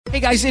Hey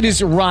guys, it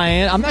is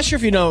Ryan. I'm not sure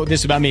if you know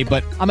this about me,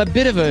 but I'm a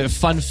bit of a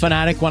fun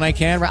fanatic when I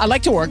can. I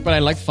like to work, but I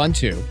like fun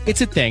too.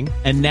 It's a thing.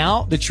 And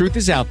now the truth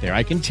is out there.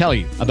 I can tell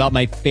you about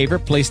my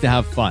favorite place to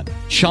have fun.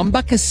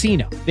 Chumba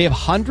Casino. They have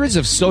hundreds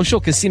of social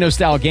casino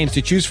style games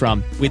to choose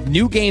from with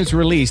new games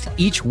released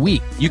each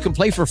week. You can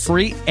play for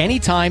free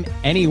anytime,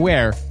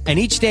 anywhere. And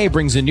each day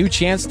brings a new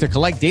chance to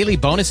collect daily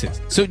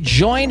bonuses. So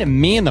join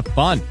me in the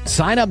fun.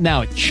 Sign up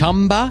now at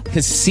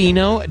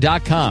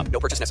ChumbaCasino.com. No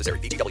purchase necessary.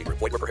 VGW.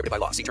 Void where prohibited by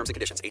law. See terms and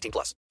conditions.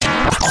 18+.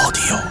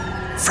 Audio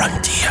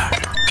Frontier.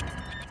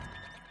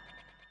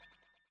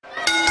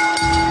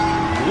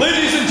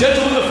 Ladies and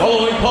gentlemen, the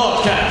following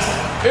podcast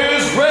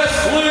is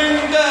Wrestling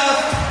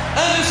Daft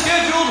and is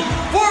scheduled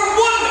for 1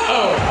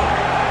 hour.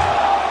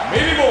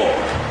 Maybe more.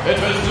 It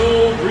has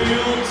no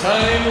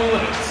real-time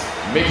limits,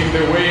 making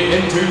their way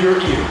into your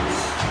ears.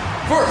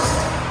 First,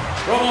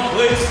 from a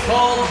place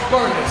called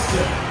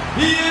Barneston,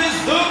 he is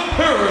the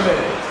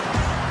Pyramid.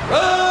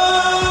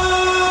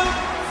 Red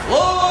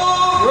Florence!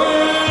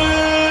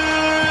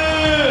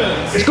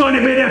 It's going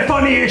to be the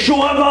funniest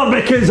show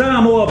ever because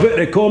I'm all about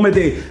the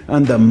comedy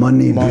and the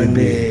money,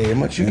 baby. How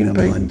much you gonna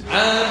pay? And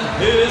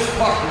his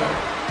partner,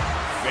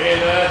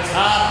 Fela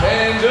Top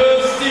End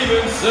of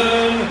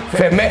Stevenson.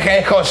 From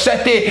Mexico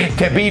City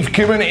to Beef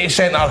Community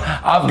Centre,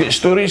 I've got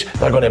stories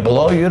that are going to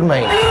blow your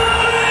mind.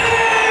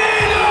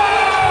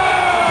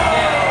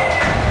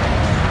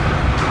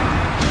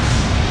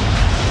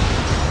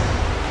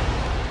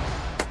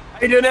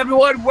 How you doing,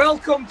 everyone?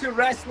 Welcome to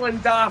Wrestling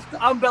Daft.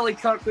 I'm Billy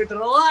Kirkwood.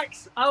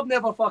 Relax, I've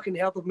never fucking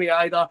heard of me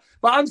either,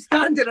 but I'm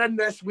standing in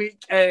this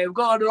week. We've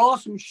got an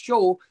awesome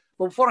show,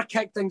 but before I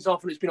kick things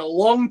off, and it's been a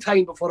long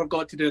time before I've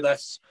got to do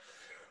this.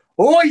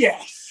 Oh,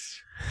 yes.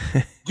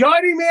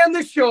 Joining me on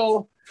the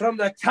show from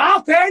the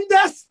top end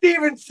of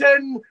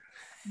Stevenson,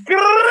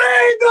 Grado!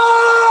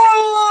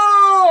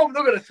 I'm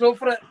not going to throw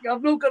for it.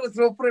 I'm not going to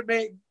throw for it,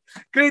 mate.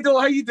 Grado,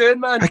 how you doing,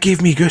 man? I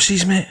gave me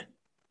goosies, mate.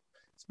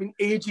 It's been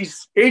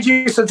ages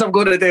since I'm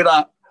going to do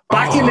that.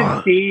 Back in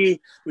the day,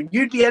 when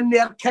you'd be in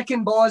there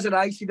kicking balls at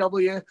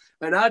ICW,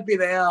 and I'd be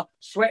there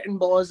sweating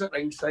balls at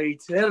ringside.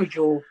 There we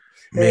go.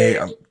 Mate,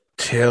 I'm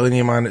telling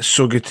you, man, it's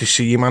so good to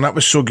see you, man. That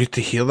was so good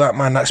to hear that,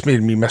 man. That's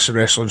made me miss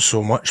wrestling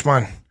so much,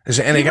 man. Is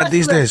it any good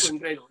these days?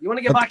 You want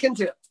to get back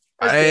into it?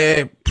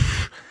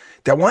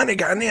 Do I want to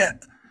get into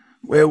it?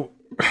 Well,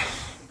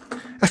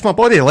 if my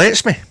body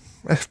lets me.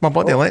 If my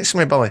body lets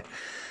me, Billy.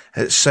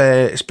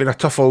 It's been a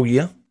tough all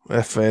year.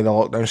 With the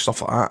lockdown,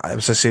 stuff like that.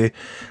 As I say,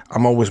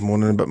 I'm always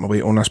moaning about my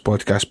weight on this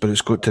podcast, but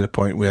it's got to the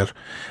point where,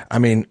 I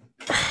mean,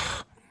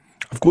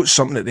 I've got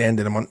something at the end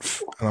of the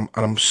month, and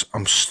I'm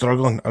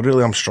struggling. I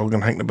really am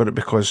struggling thinking about it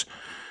because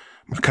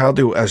my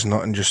cardio is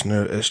nothing just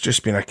now. It's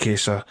just been a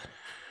case of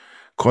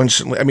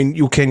constantly. I mean,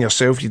 you ken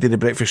yourself. You did the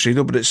breakfast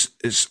radio, but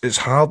it's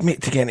hard,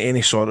 mate, to get into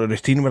any sort of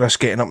routine where it's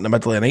getting up in the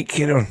middle of the night.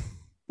 Carry on.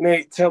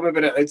 Mate, tell me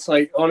about it. It's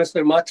like,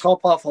 honestly, my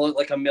top half, I look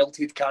like a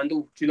melted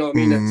candle. Do you know what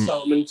I mean?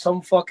 I'm in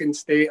some fucking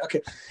state.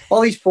 Okay,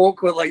 all these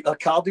folk with like their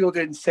cardio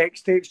doing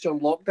sex tapes during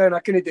lockdown, I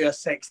can do a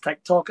sex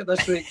TikTok at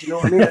this rate. Do you know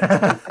what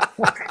I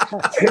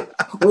mean?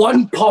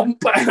 One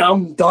pump and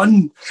I'm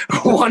done.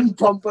 One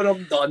pump and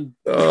I'm done.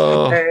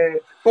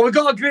 But we've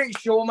got a great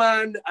show,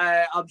 man.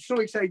 I'm so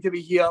excited to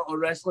be here on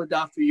Wrestling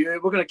Daft for you.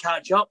 We're going to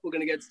catch up. We're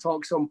going to get to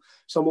talk some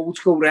old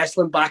school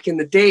wrestling back in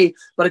the day.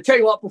 But I tell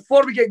you what,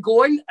 before we get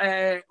going,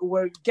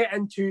 we'll get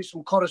into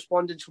some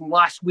correspondence from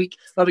last week.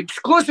 We have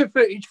exclusive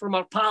footage from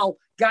our pal,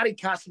 Gary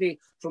Cassidy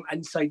from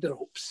Inside the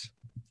Ropes.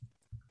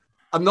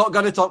 I'm not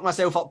going to talk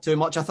myself up too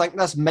much. I think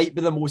this might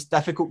be the most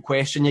difficult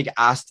question you get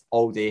asked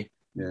all day.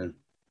 Yeah.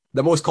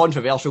 The most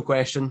controversial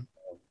question.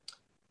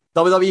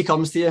 WWE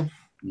comes to you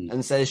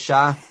and says,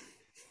 Sha,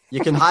 you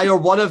can hire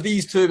one of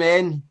these two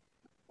men,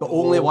 but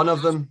only one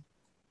of them,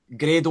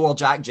 Grado or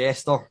Jack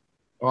Jester.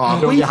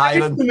 What are you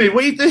hiring? What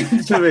are you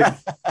doing to me?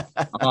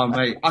 Oh,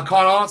 mate, I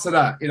can't answer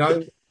that, you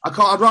know.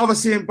 I'd rather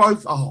see them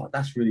both. Oh,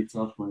 that's really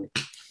tough, mate.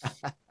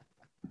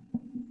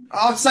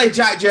 I'd say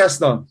Jack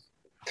Jester.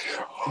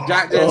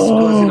 Jack Jester,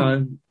 because, you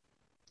know,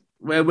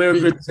 we're a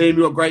good team.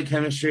 We've got great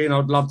chemistry, and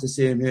I'd love to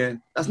see him here.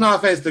 That's no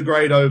offense to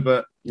Grado,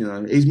 but, you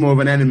know, he's more of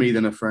an enemy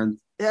than a friend.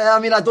 Yeah, I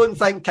mean, I don't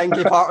think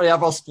Kinky Party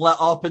ever split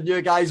up, and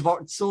you guys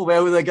worked so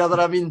well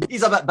together. I mean,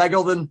 he's a bit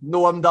bigger than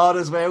Noam Dar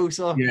as well,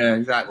 so yeah,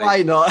 exactly.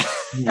 Why not?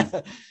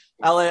 Yeah.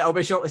 I'll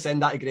be sure to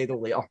send that to Grado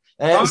later.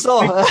 Fuck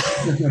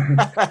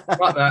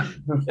that.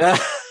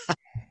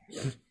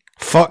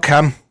 Fuck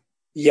him.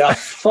 Yeah,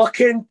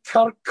 fucking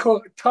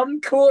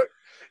turncoat.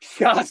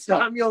 Sha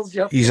Samuels.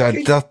 He's a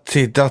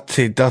dirty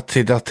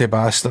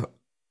bastard.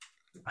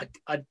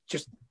 I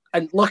just,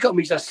 and look at him,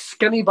 he's a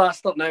skinny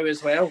bastard now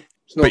as well.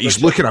 But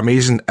he's looking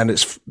amazing, and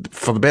it's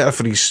for the better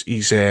for his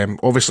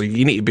obviously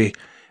you need to be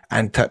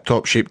in tip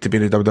top shape to be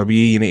in the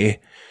WWE. You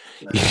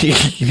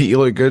need to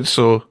look good.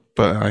 So,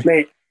 but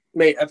mate,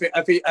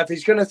 if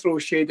he's gonna throw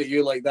shade at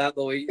you like that,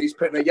 though, he's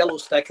putting a yellow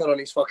sticker on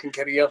his fucking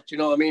career. Do you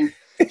know what I mean?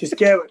 Just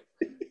get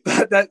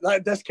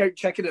that discount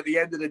chicken at the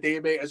end of the day,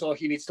 mate, is all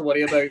he needs to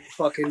worry about.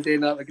 Fucking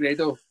doing that with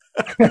Grado.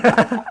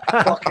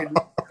 Fucking.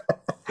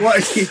 What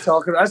is he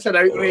talking about? That's an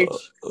outrage.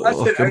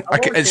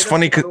 It's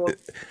funny because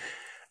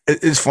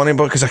it's funny,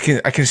 but because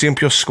I can see him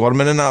pure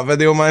squirming in that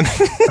video, man.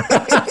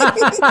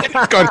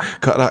 Go on,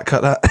 cut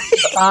that.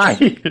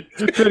 Aye. Can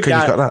you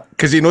cut that?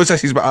 Because he knows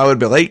this is what I would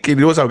be like. He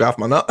knows I'll go off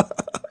my nut.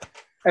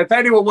 If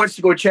anyone wants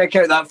to go check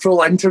out that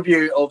full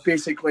interview of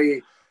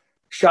basically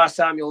Sha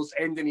Samuels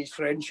ending his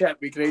friendship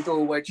with Grado,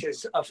 which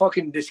is a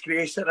fucking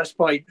disgrace at this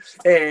point,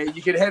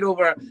 you can head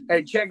over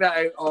and check that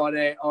out on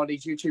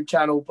his YouTube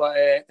channel. But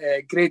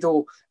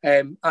Grado,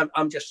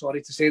 I'm just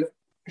sorry to say that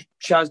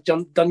Sha's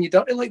done you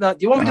dirty like that.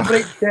 Do you want me to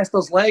break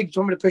Jester's legs? Do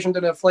you want me to push him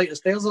down a flight of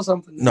stairs or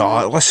something?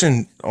 No,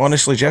 listen,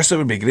 honestly, Jester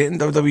would be great in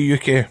WWE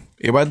UK.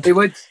 He would.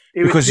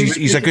 Because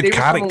he's a good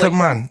character,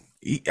 man.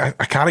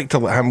 A character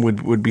like him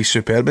would be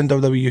superb in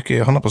WWE UK,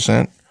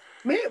 100%.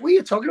 Mate, what are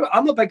you talking about?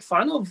 I'm a big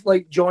fan of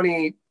like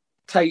Johnny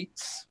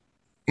Tights,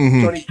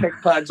 Johnny Pick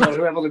Pads, or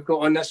whoever they've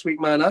got on this week,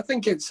 man. I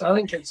think it's a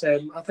TV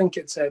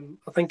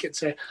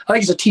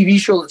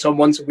show that's on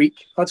once a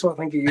week. That's what I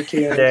think of UK.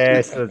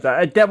 Yes, we've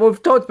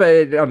talked about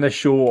it on the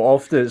show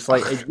often. It's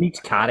like it needs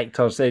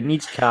characters. It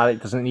needs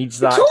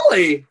that.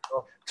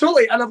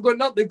 Totally, and I've got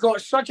nothing. They've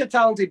got such a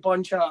talented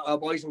bunch of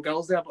boys and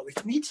girls there, but they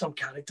need some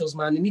characters,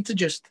 man. They need to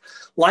just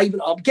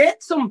liven up.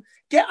 Get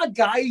a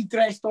guy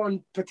dressed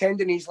on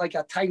pretending he's like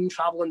a time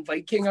traveling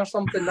Viking or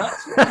something.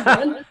 That's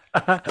man.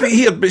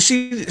 But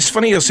see, it's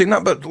funny you're saying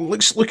that. But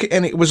let's look at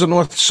NXT. Was there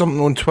not something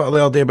on Twitter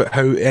the other day about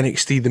how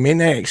NXT, the main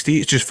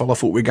NXT, is just full of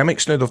folk with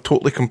gimmicks now?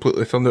 They've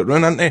completely turned it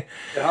around, haven't they?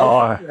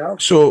 Yeah.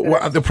 So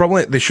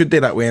they should do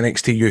that with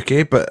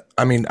NXT UK. But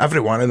I mean, every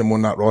one of them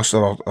on that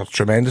roster are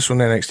tremendous on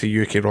the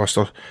NXT UK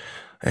roster.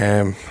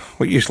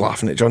 What are you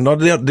laughing at, John? No,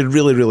 they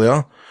really, really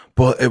are.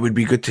 But it would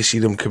be good to see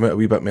them come out a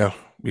wee bit more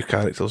with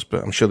characters.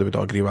 But I'm sure they would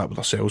all agree with that with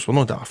themselves. We're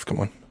no daft.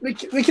 Come on. We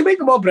can make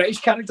them all British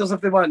characters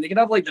if they want. They can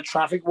have like the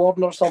traffic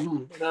warden or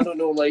something. And I don't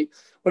know, like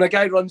when a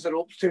guy runs the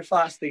ropes too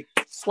fast, he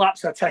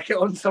slaps a ticket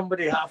on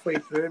somebody halfway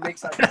through and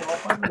makes that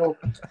stop. I don't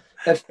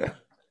know.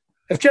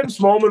 If Jim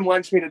Smallman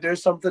wants me to do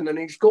something, and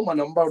he's got my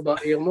number, but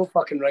he'll no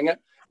fucking ring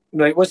it.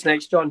 Right, what's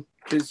next, John?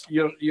 Because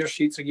your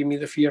sheets are giving me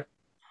the fear.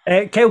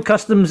 Kyle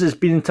Customs has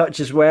been in touch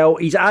as well.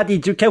 He's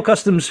added Kyle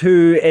Customs,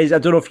 who is, I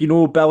don't know if you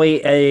know,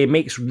 Billy,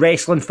 makes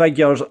wrestling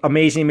figures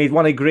amazing. He made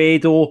one of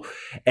Grado.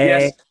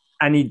 Yes.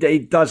 And he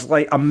does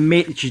like go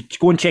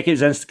and check out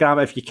his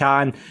Instagram if you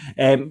can.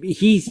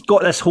 He's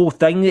got this whole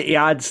thing that he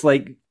adds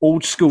like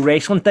old school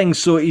wrestling things.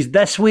 So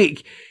this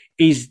week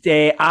he's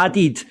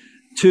added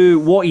to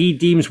what he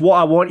deems what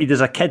I wanted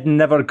as a kid and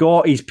never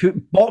got. He's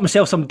bought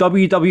himself some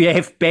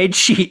WWF bed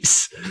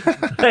sheets.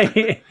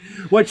 Right?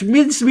 Which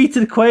leads me to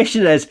the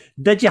question is,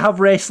 did you have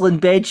wrestling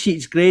bed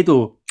sheets,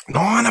 Grado? No,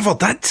 I never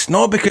did.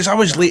 No, because I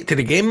was late to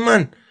the game,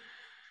 man.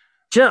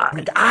 Do you know,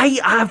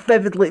 I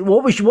vividly...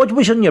 What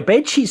was on your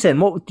bed sheets then?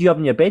 What do you have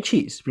on your bed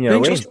sheets when you're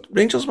away?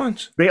 Rangers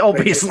ones. Right,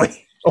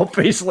 obviously.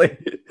 Obviously.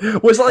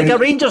 Was it like a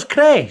Rangers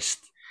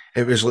crest?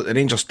 It was like the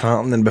Rangers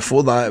tartan, and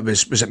before that,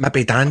 was it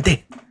maybe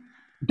Dandy?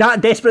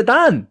 Desperate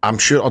Dan? I'm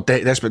sure, or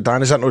Desperate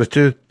Dan, is that not the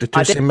two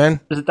same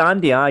men? Was it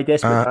Dandy? Aye,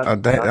 Desperate Dan.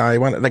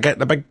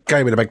 The big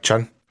guy with the big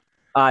chin.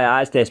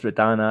 Aye, it's Desperate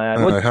Dan.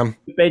 Aye. Him.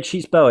 Bed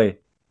sheets, Billy?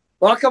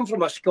 Well, I come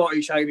from a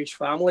Scottish-Irish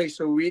family,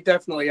 so we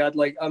definitely had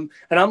like and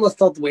I'm the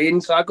third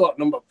Wayne, so I got a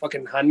number of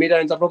fucking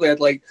hand-me-downs. I probably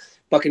had like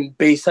fucking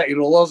Bay City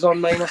Rollers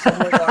on mine or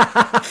something like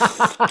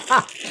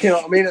that. You know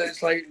what I mean?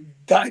 It's like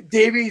that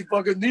Davies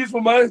fucking these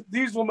were mine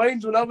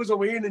when I was a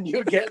Wayne, and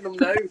you're getting them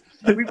now.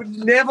 We would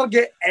never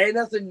get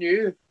anything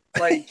new.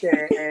 Like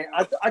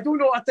I don't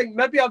know. I think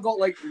maybe I got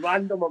like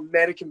random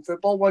American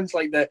football ones,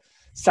 like the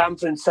San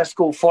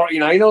Francisco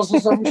 49ers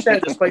or some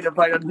shit, despite the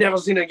fact I'd never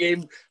seen a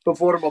game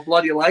before in my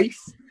bloody life.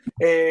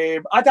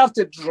 I'd have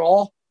to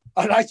draw.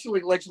 I'd actually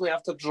literally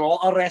have to draw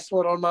a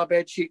wrestler on my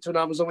bed sheets when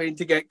I was away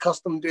to get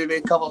custom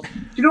duvet covers.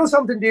 Do you know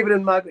something, David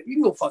and Margaret? You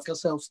can go fuck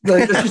yourselves.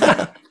 You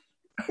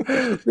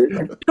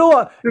know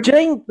what? Do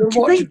you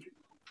think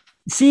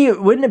see,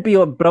 wouldn't it be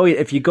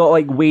brilliant if you got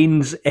like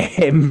Wayne's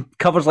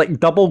covers, like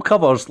double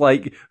covers,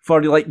 like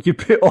for like you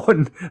put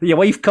on, your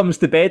wife comes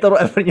to bed or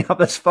whatever, and you have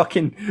this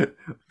fucking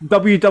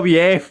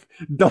WWF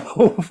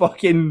double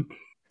fucking.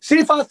 See,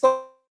 if I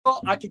thought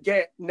I could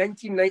get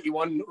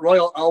 1991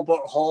 Royal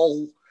Albert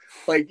Hall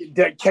like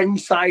the king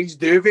size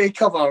duvet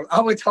cover, I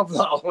would have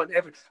that on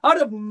every. I'd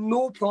have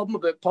no problem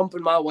about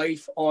pumping my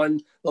wife on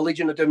the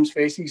Legion of Doom's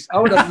faces. I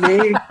would have no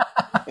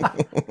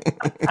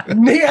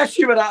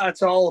issue with that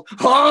at all.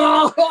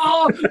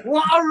 Oh,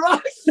 what a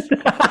rush!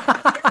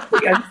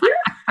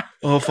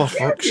 Oh, for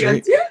fuck's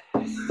sake.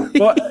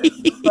 But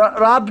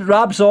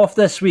Rab's off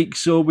this week,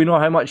 so we know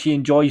how much he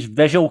enjoys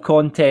visual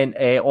content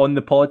on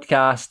the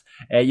podcast.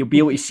 You'll be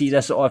able to see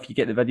this if you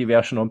get the video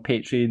version on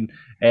Patreon.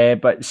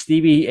 But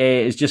Stevie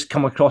has just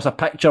come across a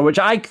picture, which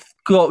I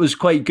thought was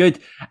quite good.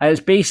 And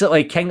it's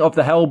basically King of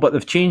the Hill, but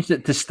they've changed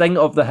it to Sting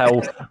of the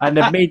Hill. And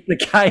they've made the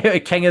guy out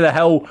of King of the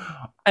Hill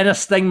in a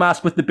Sting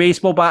mask with the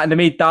baseball bat, and they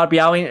made Darby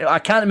Allin. I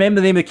can't remember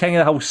the name of the King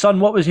of the Hill. Son,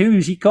 who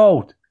was he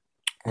called?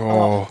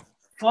 Oh.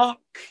 Fuck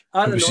I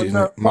What don't was his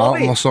know. name?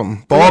 Martin or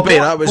something. Bobby,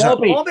 that was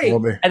Bobby. it.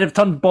 Bobby. And they've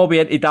turned Bobby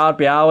into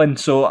Darby Allin,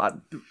 so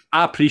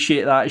I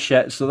appreciate that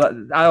shit. So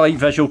that I like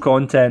visual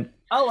content.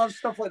 I love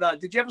stuff like that.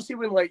 Did you ever see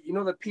when, like, you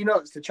know, the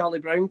Peanuts, the Charlie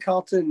Brown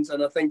cartoons,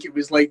 and I think it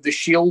was like the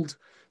Shield.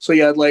 So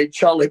you had like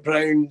Charlie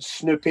Brown,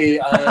 Snoopy,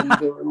 and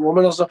the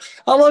woman or something.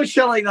 I love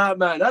shit like that,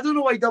 man. I don't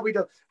know why they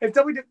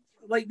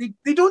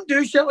don't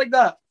do shit like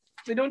that.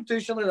 They don't do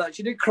shit like that.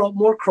 She did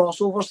more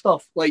crossover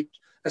stuff, like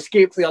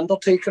Escape the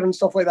Undertaker and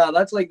stuff like that.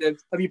 That's like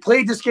have you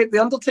played Escape the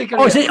Undertaker?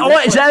 Oh, is it? Oh,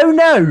 it's out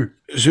now.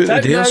 Is it the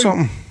day or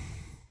something?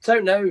 It's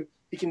out now.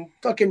 You can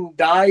fucking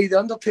die. The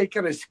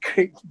Undertaker is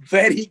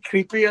very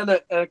creepy in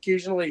it.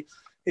 Occasionally,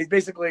 he's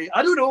basically,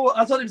 I don't know.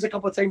 I thought it was a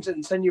couple of times it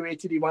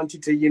insinuated he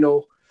wanted to, you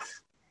know,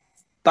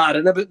 batter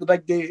about the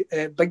big day.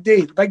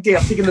 I'm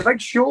taking the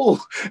big show.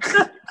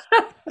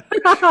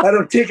 And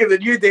I'm taking the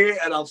new day,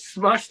 and I'll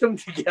smash them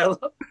together.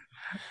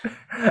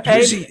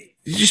 You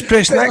just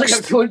press It's like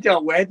next. I'm going to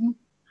a wedding.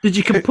 Did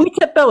you complete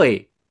it,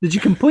 Billy? Did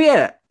you complete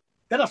it?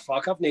 Did I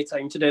fuck? I've no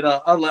time to do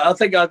that. I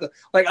think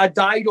I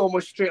died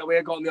almost straight away.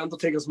 I got in the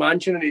Undertaker's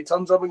mansion, and he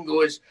turns up and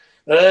goes,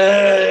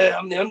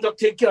 "I'm the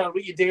Undertaker.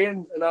 What you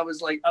doing?" And I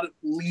was like, "I don't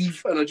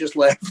leave," and I just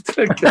left.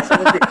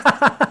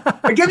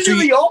 It gives you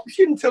the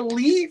option to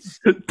leave.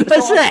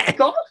 Does it?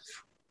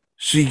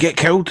 So you get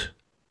killed?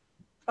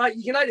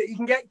 You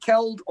can get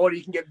killed or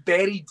you can get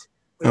buried.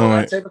 You All know,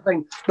 right. that type of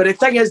thing. But the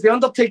thing is, the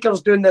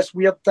Undertaker's doing this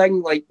weird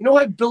thing. Like, you know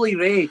how Billy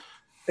Ray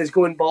is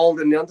going bald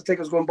and the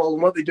Undertaker's going bald,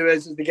 and what they do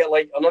is they get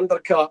like an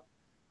undercut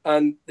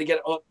and they get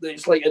it up.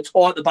 It's like it's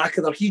all at the back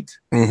of their head.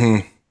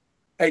 Mm-hmm.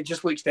 It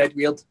just looks dead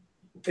weird.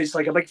 It's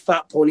like a big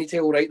fat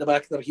ponytail right at the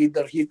back of their head.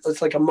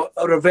 It's like a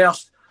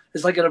reverse.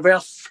 It's like a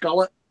reverse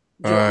skullet.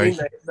 Do you know what I mean?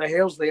 The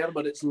hair's there,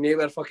 but it's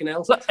nowhere fucking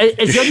else.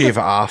 Just shave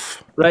it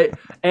off. Right.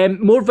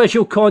 More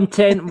visual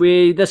content.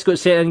 This got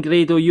sent in,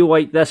 Grado. You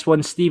like this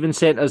one. Stephen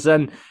sent us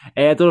in.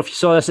 I don't know if you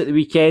saw this at the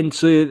weekend.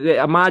 So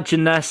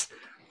imagine this.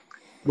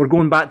 We're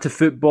going back to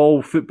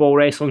football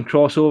wrestling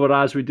crossover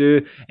as we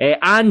do.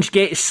 Ange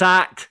gets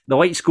sacked. The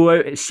lights go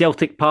out at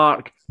Celtic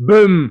Park.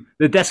 Boom!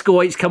 The disco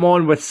lights come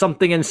on with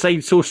Something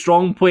Inside So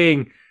Strong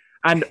playing.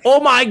 And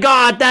oh my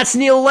God, that's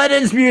Neil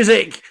Lennon's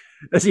music!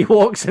 As he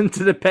walks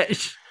into the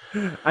pitch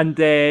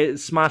and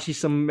smashes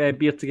some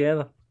beer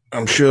together.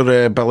 I'm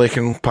sure Billy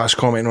can pass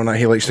comment on that.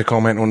 He likes to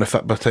comment on the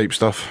Fitbit type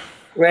stuff.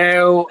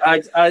 Well,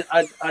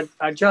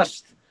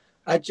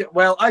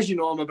 well, as you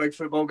know, I'm a big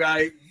football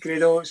guy,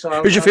 Grado.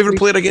 So Who's your favourite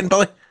player again,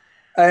 Billy?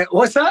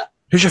 What's that?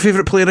 Who's your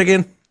favourite player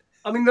again?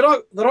 I mean, they're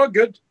all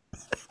good.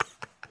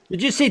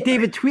 Did you say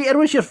David Tweeter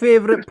was your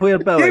favourite player,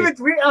 Billy? David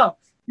Tweeter.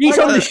 He's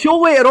on the show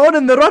later on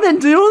in the running.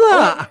 Do you know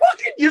that?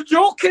 Fucking, you're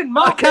joking,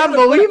 man. I can't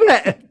believe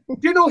it.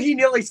 Do you know he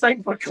nearly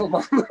signed for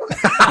Kilmarnock?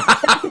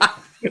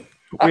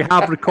 We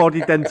have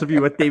recorded the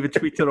interview with David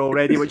Tweeter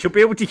already, which you'll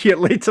be able to hear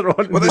later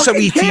on. Well, there's a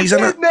wee tease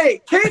in it.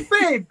 Mate,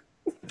 kayfabe.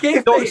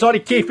 No, sorry,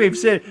 kayfabe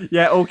said.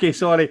 Yeah, okay,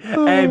 sorry.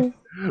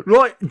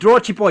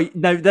 Drotchy boy.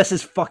 Now this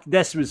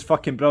was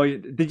fucking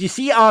brilliant. Did you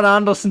see Arn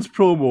Anderson's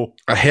promo?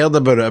 I heard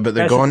about it, about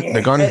the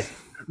gun.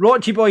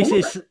 Rotchy boy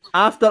says,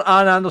 after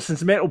Arn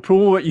Anderson's metal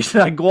promo at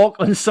using a Glock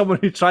on someone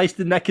who tries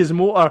to nick his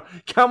motor,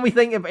 can we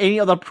think of any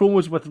other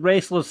promos with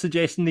wrestlers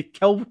suggesting they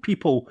kill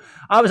people?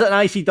 I was at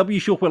an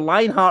ICW show where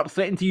Lionheart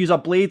threatened to use a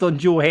blade on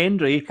Joe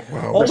Hendry.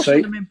 Wow. Also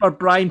remember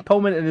Brian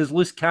Pillman and his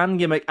loose cannon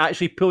gimmick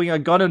actually pulling a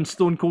gun on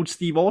Stone Cold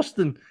Steve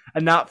Austin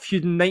in that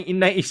feud in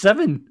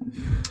 1997.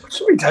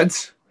 So he did.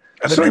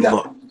 I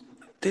remember.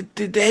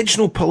 Did Edge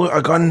no pull out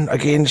a gun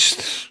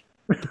against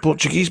the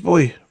Portuguese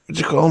boy? What do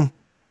you call him?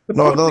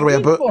 No, the other way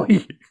about. What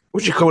do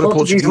you call the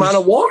Portuguese man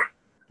of war?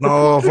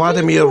 No,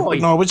 Vladimir.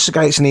 No, what's the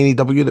guy that's in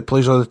AEW that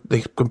plays all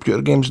the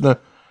computer games now?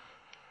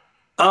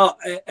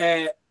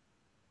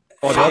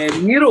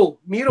 Miro.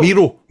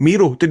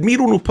 Did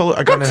Miro no pull out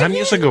a gun on him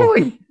years ago?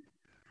 Wait,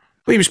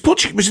 he was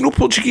Portuguese. Was he no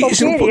Portuguese? Is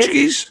he no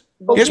Portuguese?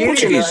 Yes,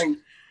 Portuguese.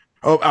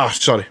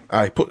 Sorry.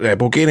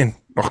 Bulgarian.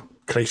 Oh,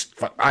 Christ.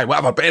 Aye,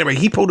 whatever. But anyway,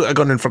 he pulled out a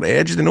gun in front of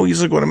Edge. They know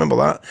years ago. I remember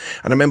that.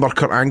 And I remember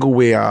Kurt Angle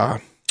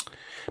with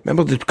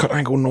remember did Kurt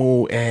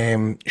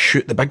Angle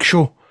shoot the Big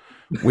Show?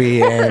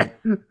 With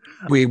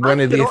one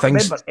of the things. I don't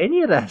remember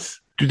any of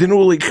this. Do they know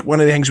like one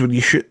of the things where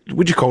you shoot?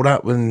 What do you call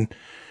that when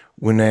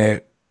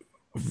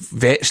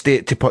vets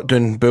date to put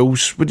down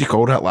bulls? What do you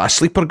call that? Like a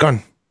sleeper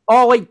gun?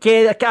 Oh, like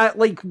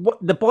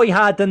what the boy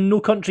had in No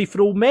Country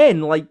for Old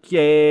Men, like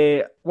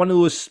one of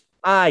those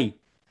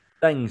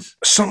things.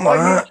 Something like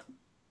that.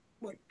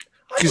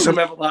 I don't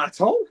remember that at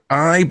all.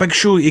 Aye, Big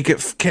Show.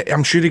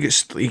 I'm sure he get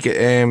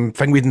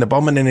thingweed in the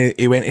bum and then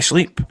he went to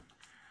sleep.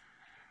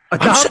 A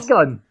dart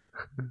gun.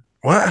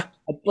 What?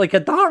 Like a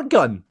dart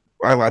gun.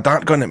 Well, like a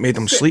dart gun that made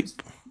him sleep.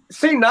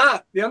 Saying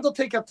that, the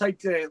Undertaker tried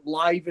to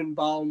live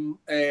embalm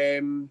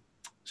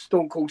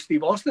Stone Cold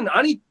Steve Austin,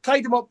 and he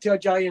tied him up to a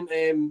giant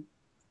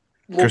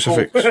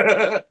crucifix.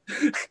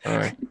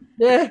 Aye.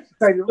 Yeah,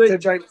 tied him up to a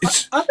giant.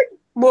 I think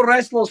more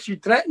wrestlers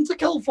should threaten to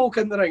kill folk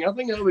in the ring. I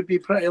think that would be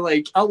pretty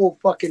like, I will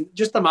fucking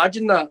just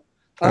imagine that.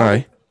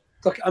 Aye.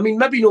 I mean,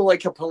 maybe no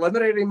like a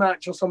preliminary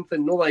match or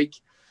something. No, like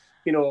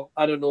you know,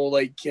 I don't know,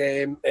 like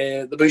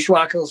the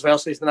Bushwhackers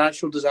versus the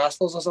Natural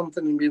Disasters or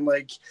something, and being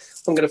like,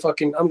 I'm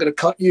gonna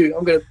cut you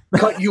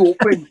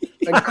open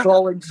and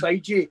crawl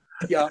inside you,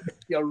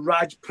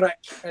 Raj prick.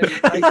 And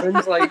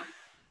Tyson's like,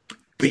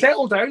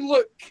 settle down,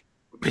 Luke.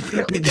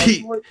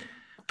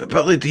 But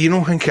Billy, do you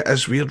not think it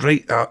is weird,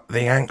 right, that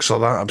the Yanks are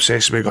that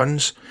obsessed with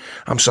guns?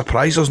 I'm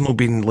surprised there's not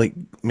been, like,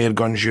 more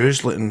guns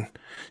used. Like,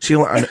 see,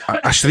 like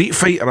a street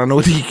fight or an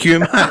ODQ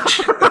match.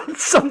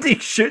 Somebody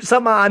shoots a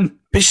man.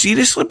 But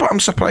seriously, I'm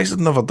surprised they've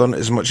never done it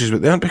as much as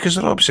what they are, because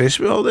they're obsessed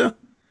with it all there.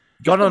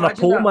 Gun on a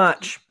pole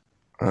match.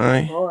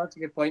 Aye. Oh, that's a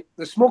good point.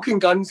 The Smoking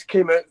Guns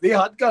came out. They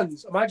had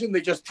guns. Imagine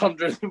they just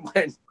turned around and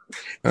went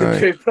to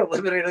two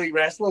preliminary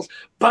wrestlers.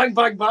 Bang,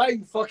 bang,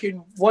 bang.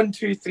 Fucking 1,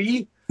 2,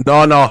 3.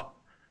 No.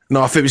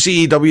 If it was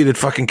AEW, they'd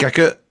fucking kick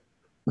it.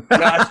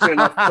 That's true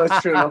enough.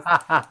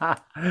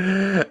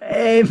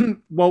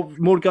 Well,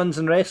 more guns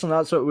and wrestling.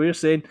 That's what we're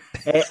saying.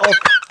 No,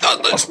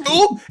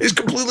 it's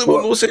completely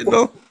what we're saying.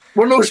 No,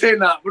 we're not saying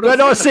that. We're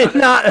not saying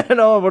that.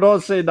 No, we're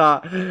not saying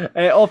that.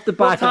 Off the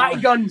back,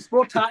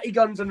 more tatty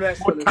guns and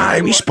wrestling.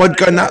 Aye, we spud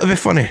gun. That'd be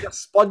funny.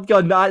 Spud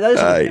gun.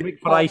 That's a gimmick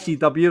for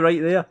ICW right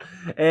there.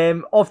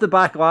 Off the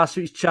back of last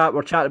week's chat,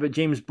 we're chatting about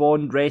James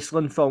Bond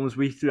wrestling films.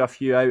 We threw a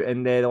few out,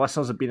 and the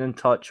listeners have been in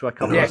touch with a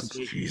couple. Yes,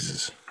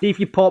 Jesus. See if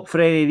you pop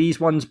for any of these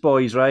ones,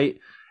 boys. Right?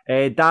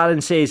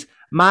 Darren says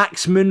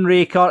Max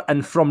Moonraker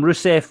and From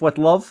Rusev with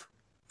Love.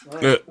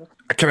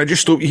 Can I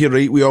just stop you here,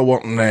 right? We all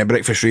work on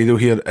Breakfast Radio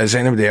here. Is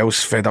anybody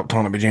else fed up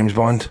talking about James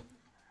Bond?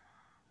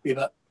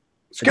 Yeah,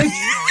 it's good.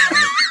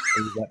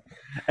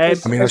 I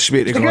mean, that's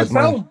sweet to God,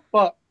 man.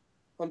 But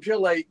I'm sure,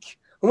 like,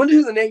 I wonder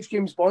who the next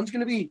James Bond's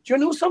going to be. Do you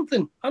know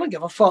something? I don't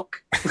give a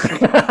fuck.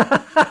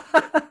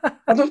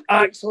 I don't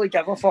actually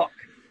give a fuck.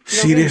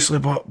 Seriously,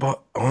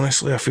 but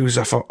honestly, I feel as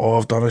if all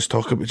I've done is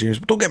talk about James.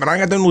 But don't get me wrong,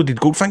 I downloaded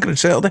Goldfinger on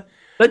Saturday.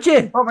 Did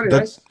you? Oh, very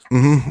nice.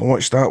 I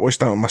watched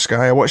that on my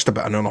Sky. I watched a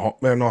bit of No.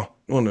 A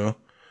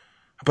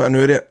bit of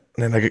Nuri, and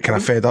then I get kind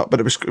of fed up, but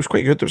it was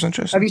quite good. It was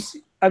interesting.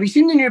 Have you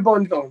seen the new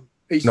Bond film?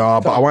 No,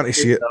 but I want to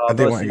see it. I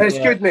do want to. It's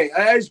good, mate.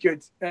 It is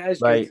good.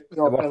 Right.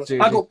 No,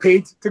 I got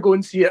paid to go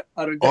and see it.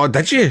 Oh,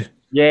 did you?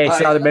 Yes,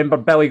 I remember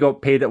Billy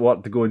got paid at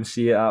work to go and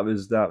see it. That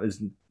was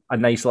a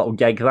nice little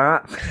gig,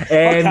 that.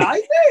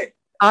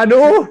 I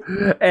know.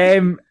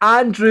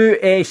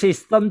 Andrew says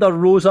Thunder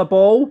Rosa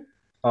Ball.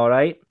 All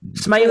right.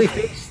 Smiley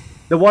face.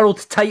 The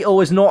world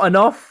title is not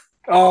enough.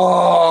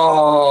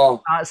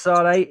 Oh, that's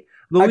all right.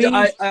 Louise,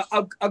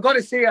 I got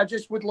to say, I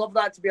just would love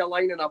that to be a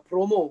line in a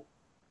promo.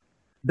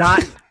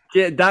 That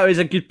was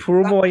a good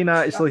promo line,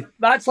 actually.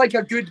 That's like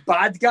a good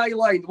bad guy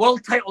line.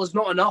 World title is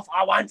not enough.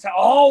 I want it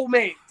all,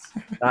 mate.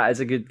 That is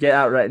a good. Get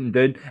that written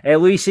down.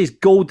 Louise says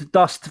Gold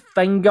Dust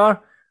Finger.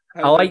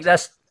 I like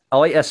this. I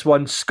like this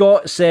one.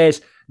 Scott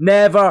says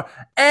never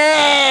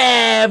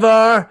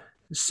ever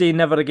say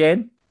never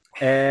again.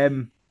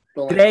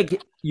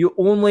 Greg, you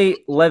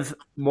only live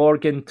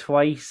Morgan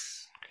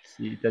twice.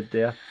 See you did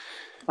there.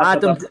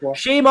 Adam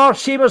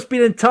Shamer's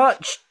been in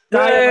touch.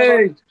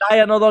 Die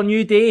another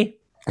new day.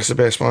 That's the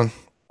best one.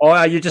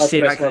 Oh, you just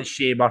say that because it's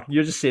Shamer.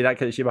 You just say that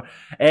because it's Shamer.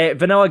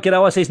 Vanilla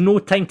Gorilla says no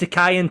time to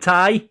Kai and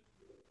tie.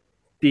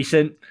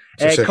 Decent.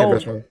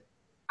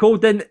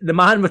 Colden, the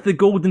man with the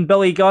golden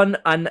billy gun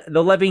and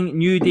the living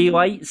New Day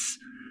lights.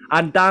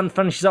 And Dan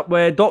finishes up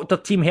with Dr.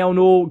 Team Hell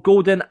No,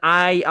 Golden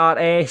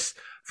IRS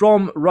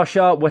from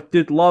Russia with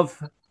Dude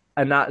Love.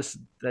 And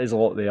there's a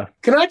lot there.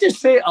 Can I just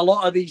say a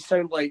lot of these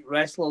sound like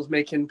wrestlers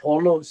making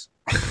pornos?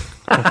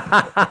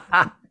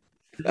 I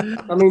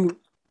mean,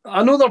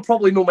 I know they're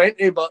probably no meant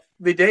to, but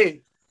they do.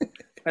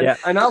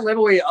 And I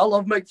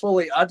love Mick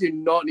Foley. I do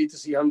not need to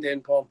see him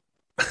doing porn.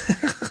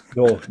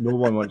 No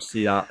one wants to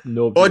see that.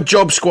 No. Odd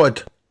Job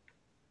Squad.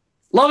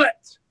 Love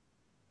it.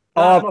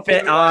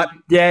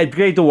 Yeah,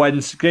 Grado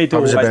wins. That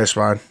was the best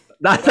one.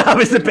 That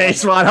was the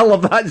best one. I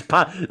love that.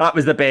 That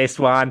was the best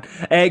one.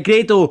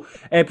 Grado,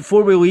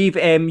 before we leave,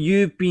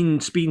 you've been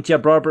speaking to your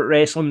brother about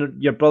wrestling.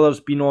 Your brother's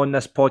been on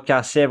this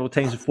podcast several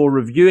times before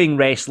reviewing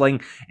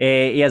wrestling.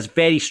 He has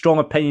very strong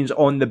opinions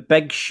on the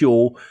Big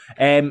Show.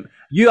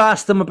 You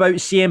asked him about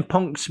CM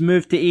Punk's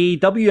move to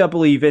AEW, I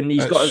believe, and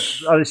he's got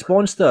a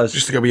response to us.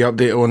 Just to give you an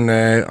update on,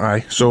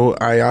 so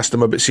I asked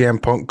him about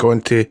CM Punk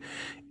going to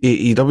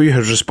AEW.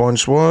 His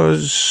response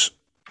was,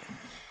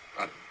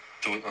 I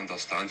don't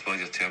understand why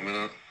you're telling me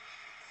that.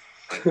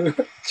 Like,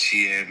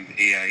 CM,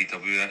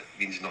 AEW, that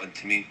means nothing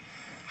to me.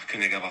 I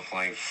couldn't give a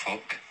flying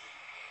fuck.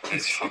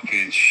 It's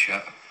fucking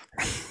shit.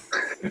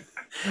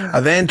 I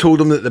then told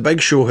him that the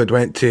Big Show had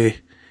went to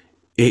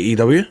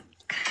AEW.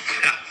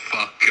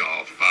 Fuck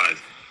off, man.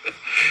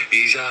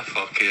 He's a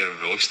fucking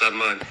roaster,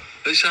 man.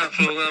 What's that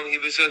program he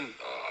was in?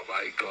 Oh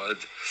my god.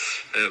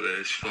 It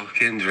was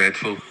fucking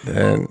dreadful.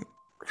 Then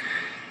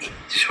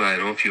just want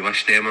to know if you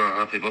wished Emma a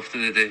happy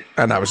birthday today.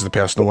 And that was the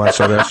personal one.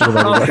 Sorry, I should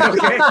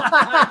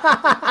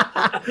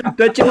have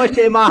Did you wish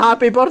him a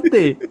happy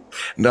birthday?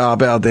 No, I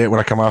better do it when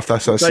I come off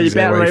this. So you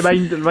better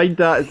remind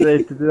that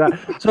to do that.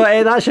 So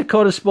that's your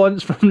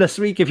correspondence from this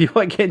week. If you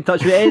want to get in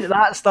touch with any of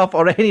that stuff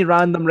or any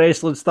random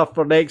wrestling stuff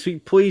for next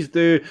week, please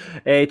do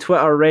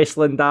Twitter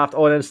Wrestling Daft,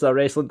 on Insta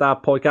Wrestling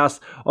Daft Podcast,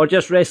 or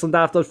just Wrestling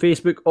Daft on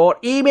Facebook, or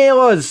email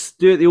us.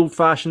 Do it the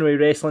old-fashioned way,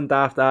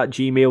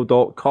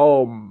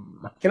 wrestlingdaft@gmail.com.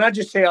 Can I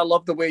just say I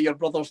love the way your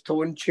brother's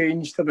tone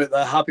changed about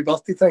the happy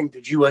birthday thing?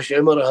 Did you wish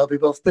Emma a happy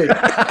birthday?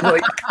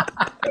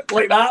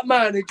 like that,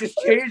 man. It just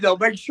changed. A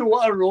big show,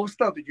 what a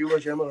roaster. Did you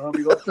wish Emma a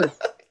happy birthday?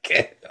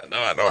 Okay, I know.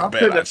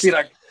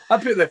 I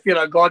put the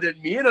fear of God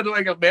in me, and I don't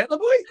think I've met the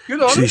boy. You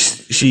know.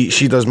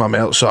 She does my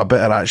melt, so I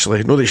better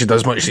actually. Not that she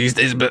does much these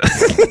days, but.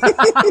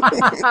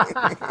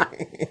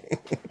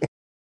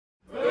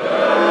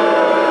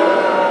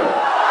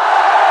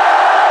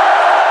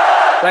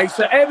 Right,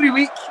 so every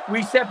week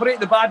we separate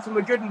the bad from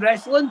the good in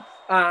wrestling,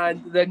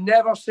 and the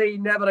never say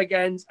never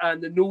agains and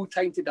the no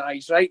time to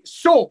dies, right?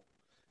 So,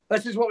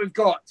 this is what we've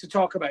got to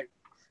talk about.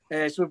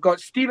 So we've got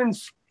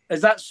Stevens,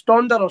 is that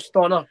Stonder or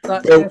Stonner?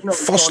 That's well,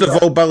 first Stonder.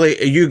 of all,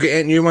 Billy, you get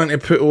anything you want to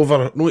put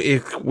over, not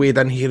to wade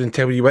in here and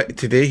tell you what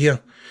today here,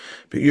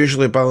 but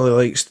usually Billy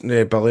likes,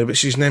 Billy,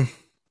 what's his name?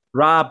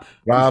 Rab,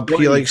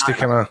 he likes to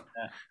kind of,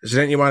 is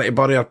there anything you want to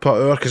bury or put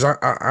over? Because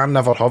I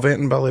never have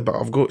anything, Billy, but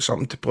I've got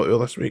something to put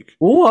over this week.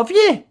 Oh, have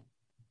you?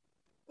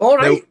 All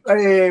right.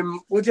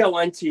 What do I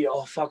want to?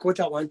 Oh, fuck, what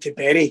do I want to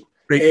bury?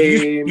 Right,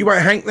 you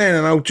want Hank then,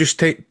 and I'll just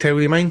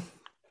tell you mine.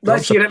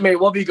 Let's hear it, mate.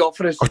 What have you got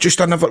for us?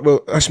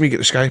 That's me get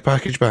the Sky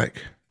package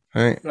back.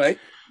 Right.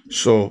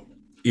 So,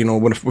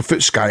 when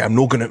with Sky, I'm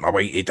not going out my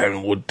way to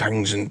download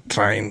things and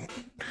try and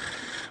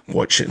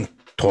watch it in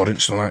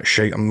torrents and all that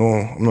shit. I'm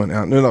not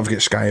that. Now that I've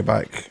got Sky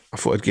back, I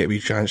thought I'd get a wee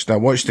chance. Now, I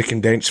watched the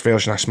condensed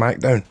version of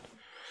SmackDown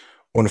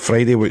on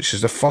Friday, which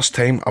is the first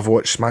time I've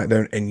watched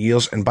SmackDown in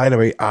years. And by the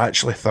way, I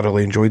actually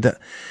thoroughly enjoyed it.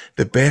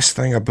 The best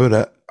thing about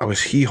it, I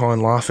was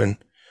hee-hawing laughing,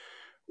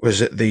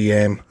 was at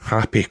the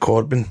Happy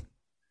Corbin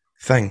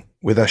thing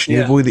with this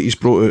new boy that he's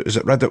brought out. Is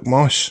it Riddick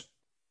Moss?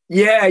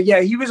 Yeah,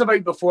 he was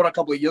about before a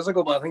couple of years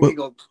ago, but I think he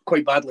got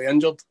quite badly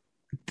injured.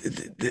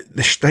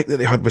 The shtick that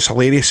they had was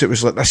hilarious. It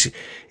was like this.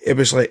 It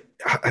was like,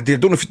 I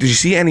don't know if did you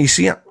see it? Any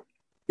see it?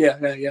 Yeah.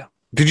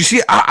 Did you see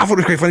it? I thought it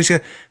was quite funny. He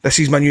said, "This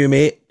is my new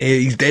mate.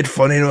 He's dead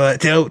funny.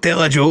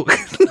 Tell a joke."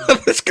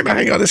 This kind of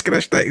hang on. This kind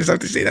of shtick. I have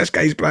to say, this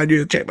guy's brand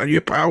new. Check my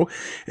new pal.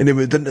 And they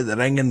went into the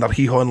ring and they're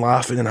hee-hawing,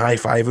 laughing and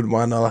high-fiving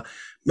one another.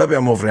 Maybe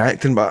I'm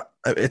overreacting, but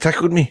it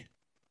tickled me.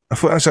 I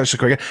thought that's actually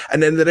quite good.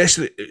 And then the rest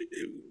of it,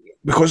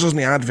 because there's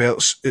no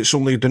adverts, it's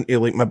only down to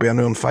like maybe an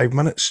hour and 5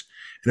 minutes.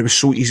 And it was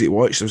so easy to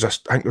watch. I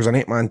think there was an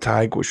 8-man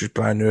tag, which was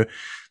brand new.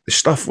 The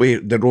stuff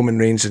with the Roman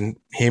Reigns and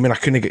Heyman, I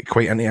couldn't get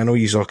quite into. I know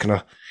you're all kind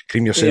of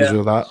cream yourselves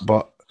with that,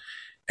 but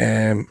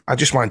I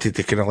just wanted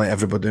to kind of let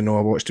everybody know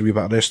I watched a wee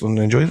bit of wrestling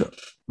and enjoyed it.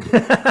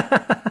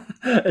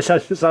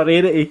 It's a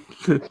rarity.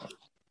 Do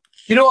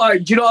you know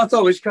what I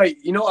thought was quite?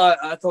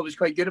 I thought was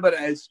quite good about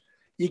it is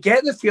you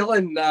get the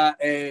feeling that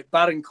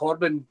Baron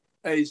Corbin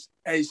is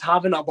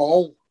having a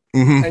ball.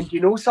 Mm-hmm. And you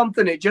know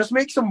something, it just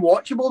makes them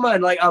watchable,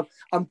 man. Like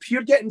I'm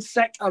pure getting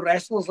sick of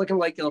wrestlers looking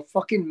like they're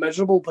fucking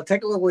miserable,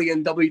 particularly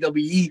in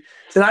WWE.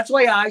 So that's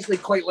why I actually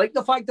quite like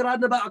the fact they're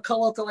adding a bit of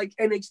colour to like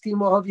NXT and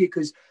what have you,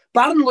 because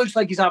Baron looks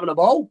like he's having a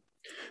ball.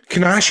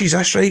 Can I ask you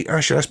this, right?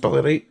 Actually, that's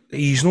Billy, right?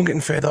 He's not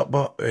getting fed up,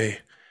 but I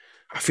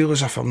feel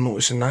as if I'm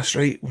noticing this,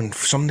 right? When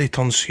somebody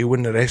turns heel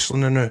in the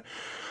wrestling now,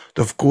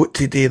 they've got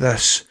to do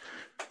this,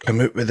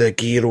 come out with the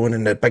gear on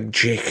and the big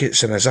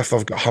jackets and as if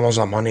they've got hundreds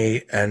of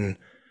money and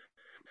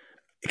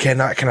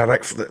that kind of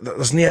Rick.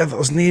 There's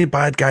no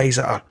bad guys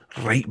that are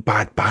right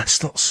bad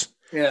bastards.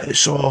 Yeah.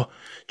 It's all,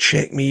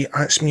 check me,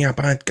 that's me a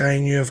bad guy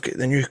and I've got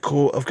the new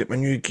coat, I've got my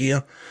new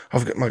gear,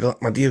 I've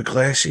got my dear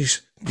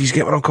glasses. Do you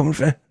get where I'm coming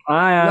from?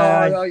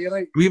 Aye. No, you're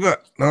right. Wee bit,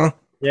 no?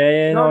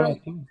 Yeah, no.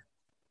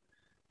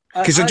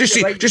 Because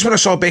just when I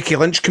saw Becky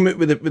Lynch come out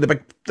with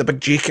the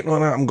big jacket and all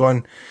that, I'm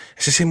going,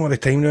 it's the same all the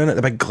time now, isn't it?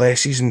 The big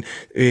glasses and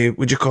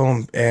what'd you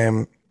call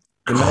him?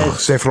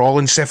 Seth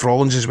Rollins as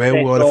well. Seth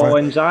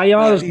Rollins,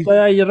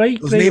 you're right.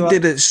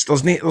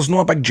 There's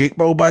no big Jake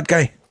Ball bad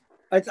guy.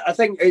 I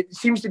think it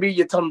seems to be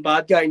you turn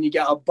bad guy and you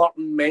get a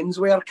Burton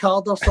menswear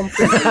card or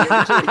something.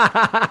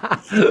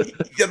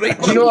 You're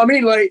right. Do you know what I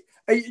mean? Like,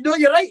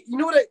 you're right. You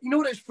know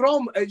what it's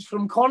from? It's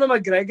from Conor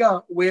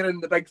McGregor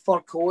wearing the big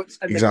fur coats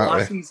and the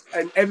glasses,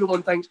 and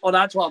everyone thinks, oh,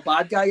 that's what a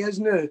bad guy is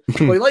now.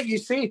 Well, like you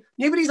say,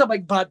 nobody's a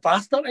big bad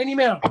bastard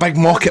anymore. A big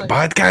market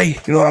bad guy.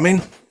 You know what I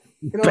mean?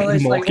 You know,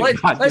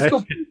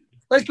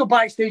 let's go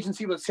backstage and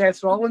see what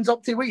Seth Rollins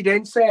up to. What you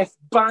doing, Seth?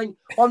 Bang!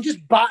 Oh, I'm just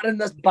battering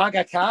this bag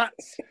of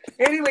cats.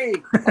 Anyway,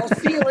 I'll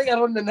see you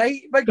later on the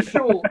night. Big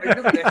show.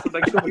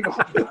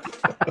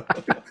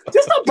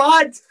 Just a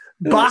bad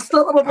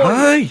bastard of a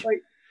boy.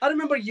 Like, I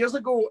remember years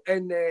ago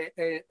in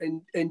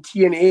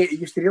TNA,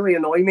 it used to really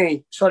annoy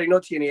me. Sorry,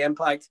 not TNA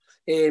Impact.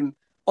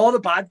 All the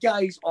bad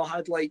guys all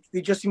had like,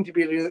 they just seemed to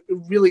be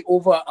really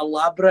over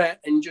elaborate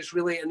and just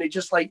really, and they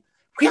just like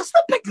where's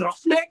the big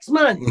roughnecks,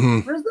 man?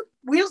 Mhm.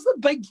 Where's the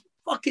big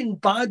fucking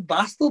bad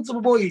bastards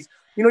of boys?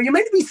 You know, you're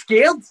meant to be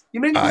scared.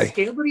 You're meant to Aye. be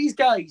scared of these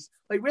guys.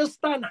 Like, where's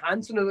Stan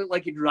Hansen who looked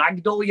like he'd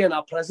ragdoll you in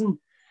a prison?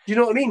 Do you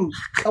know what I mean?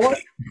 I want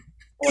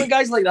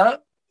guys like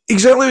that.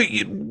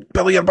 Exactly,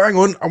 Billy, you're bang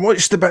on. I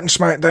watched the bit in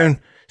SmackDown.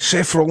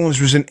 Seth Rollins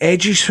was in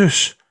Edge's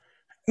house.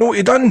 Know what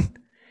he done?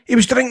 He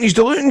was drinking his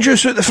diluting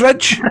juice out the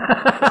fridge.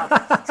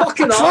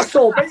 Fucking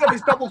arsehole. Big up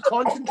his double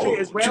concentrate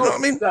as well. Do you know what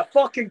I mean? The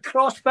fucking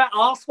CrossFit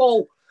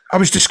arsehole. I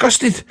was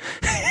disgusted.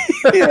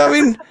 You know what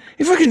I mean?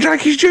 He fucking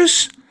drank his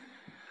juice.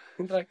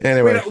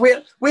 Anyway.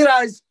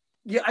 Whereas,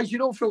 as you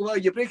know, full well,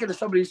 you're breaking into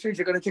somebody's face,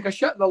 you're going to take a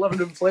shit in the living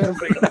room flare and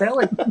break the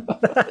telly.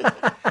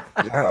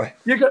 Exactly.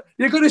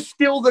 You're going to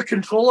steal the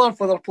controller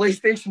for their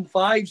PlayStation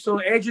 5, so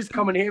Edge is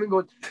coming home and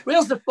going,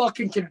 where's the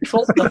fucking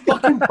control? The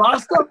fucking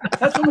bastard.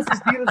 That's almost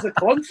as dear as a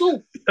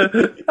console.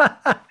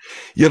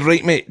 You're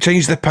right, mate.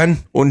 Change the pin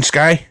on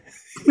Sky.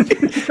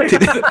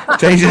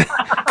 Change it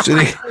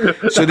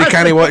so they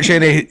can't watch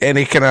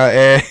any kind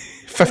of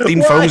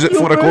 15 films at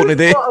 4 o'clock in the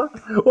day.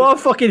 What a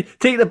fucking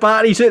take the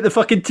batteries out the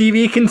fucking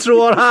TV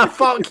controller.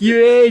 Fuck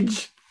you,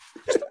 Edge.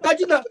 Just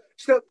imagine that.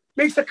 So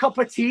makes a cup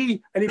of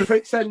tea and he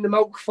puts in the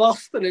milk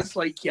first, and it's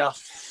like, you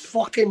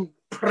fucking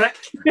prick,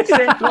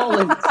 Seth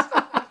Rollins.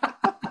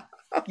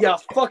 Yeah,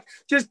 fuck.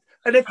 Just,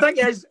 and the thing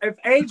is, if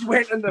Edge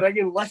went in the ring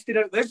and listed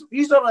out this,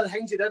 these are the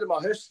things he did in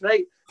my house,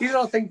 right? These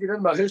are the things he did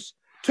in my house.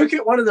 Took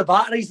out one of the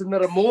batteries in the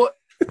remote,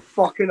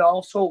 fucking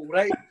arsehole,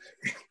 right?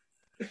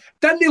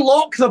 Didn't he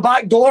lock the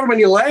back door when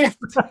he left?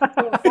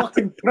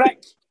 Fucking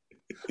prick.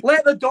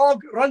 Let the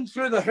dog run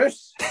through the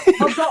house.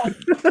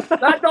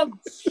 That dog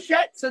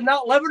shits in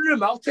that living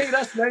room. I'll tell you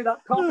this now,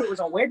 that carpet was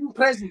a wedding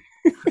present.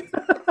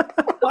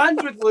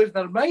 Fans would lose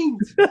their mind.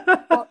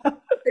 But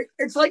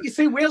it's like you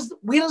say, where's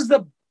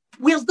the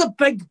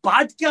big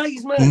bad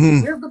guys, man?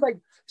 Mm-hmm. Where's the big,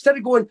 instead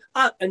of going,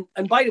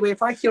 and by the way,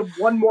 if I hear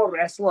one more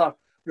wrestler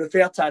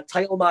refer to a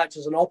title match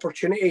as an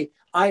opportunity,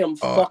 I am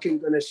fucking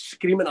going to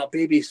scream in a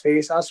baby's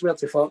face. I swear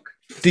to fuck.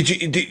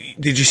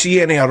 Did you see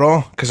any of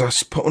Raw? Because I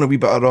put on a wee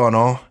bit of Raw and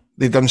all.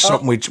 They done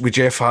something with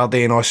Jeff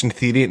Hardy and Austin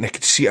Theory, and I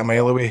could see it a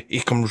mile away.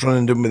 He comes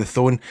running down with the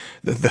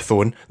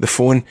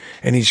phone,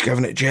 and he's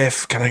giving it,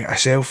 Jeff, can I get a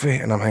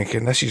selfie? And I'm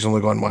thinking, this is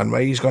only gone one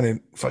way. He's going to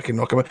fucking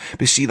knock him out.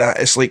 But see that,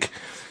 it's like,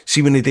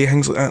 see when they do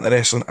things like that in the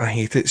wrestling, I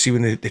hate it. See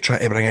when they try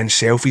to bring in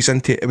selfies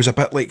into it. It was a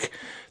bit like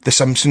The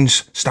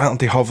Simpsons starting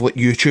to have like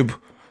YouTube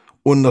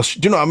on their, do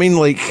you know what I mean?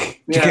 Like,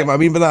 do you get what I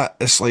mean by that?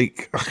 It's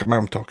like,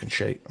 I'm talking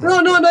shit.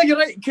 No, you're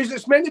right, because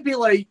it's meant to be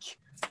like,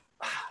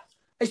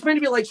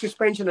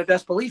 suspension of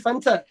disbelief,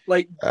 isn't it?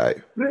 Like,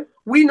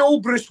 we know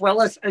Bruce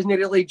Willis isn't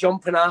really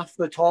jumping off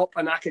the top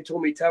of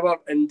Nakatomi Tower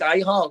in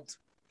Die Hard.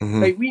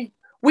 Mm-hmm. Like,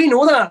 we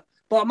know that.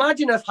 But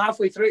imagine if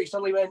halfway through he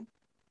suddenly went,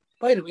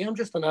 by the way, I'm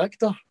just an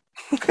actor.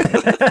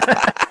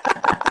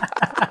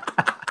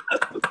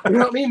 You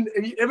know what I mean?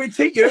 It would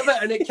take you out of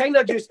it, and it kind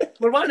of just,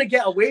 we're wanting to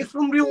get away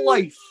from real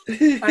life,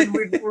 and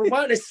we're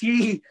wanting to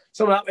see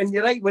some of that. And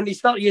you're right, when they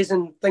start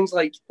using things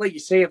like you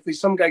say, if there's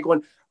some guy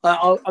going,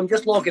 I'm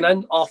just logging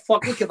in, oh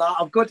fuck, look at that,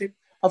 I've got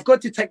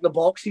to tick the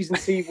boxes and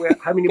see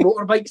how many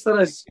motorbikes there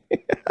is.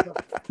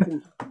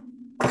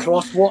 A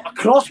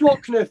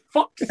crosswalk now,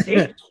 fuck's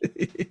sake.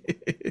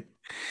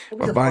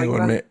 We're bang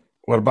on, mate.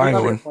 We're bang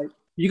on.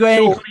 You got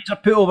any points or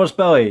putovers,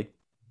 Billy?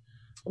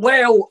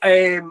 Well,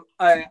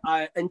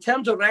 in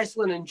terms of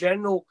wrestling in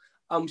general,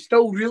 I'm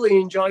still really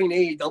enjoying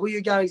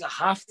AEW, guys, I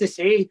have to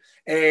say.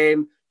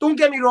 Don't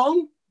get me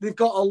wrong, they've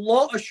got a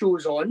lot of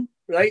shows on,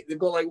 right? They've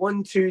got like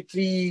 1, 2,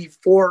 3,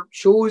 4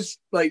 shows.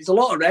 Like, there's a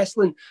lot of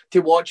wrestling to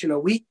watch in a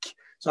week.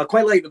 So I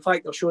quite like the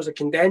fact their shows are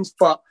condensed.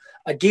 But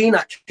again,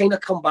 I kind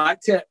of come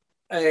back to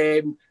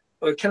it.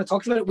 We kind of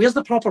talked about it. Where's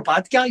the proper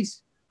bad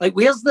guys? Like,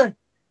 where's the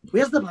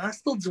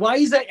bastards? Why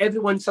is it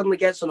everyone suddenly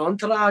gets an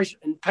entourage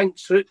in pink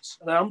suits?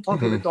 And I'm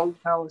talking about Don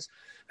Callis,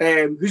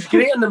 who's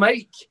great on the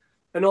mic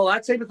and all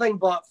that type of thing.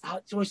 But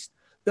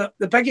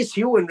the biggest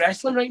heel in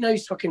wrestling right now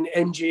is fucking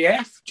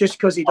MJF, just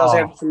because he does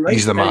everything right.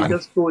 He's the man. He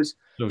just goes,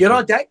 you're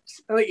a dick.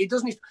 Like, he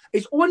doesn't.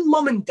 His own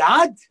mum and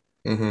dad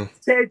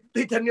said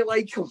they didn't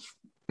like him.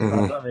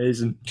 That's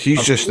amazing.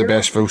 He's just the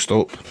best, full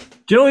stop.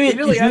 Do you know he's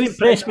really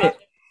impressed me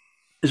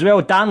as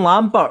well? Dan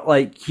Lambert,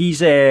 like,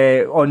 he's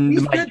on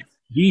the mic.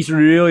 He's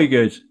really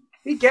good.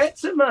 He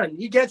gets it, man.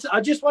 He gets it. I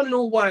just want to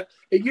know what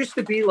it used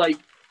to be like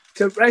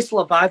to wrestle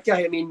a bad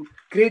guy. I mean,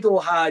 Grado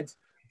had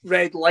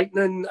Red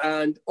Lightning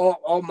and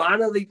all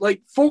manner.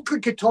 Like, folk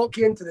that could talk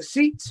you into the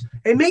seats.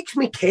 It makes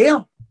me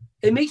care.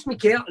 It makes me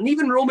care. And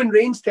even Roman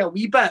Reigns to a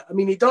wee bit. I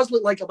mean, he does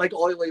look like a big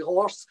oily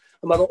horse.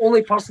 Am I the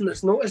only person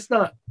that's noticed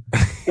that?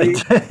 Like,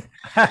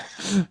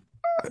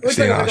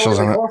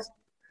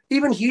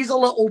 even he's a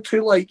little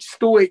too, like,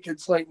 stoic.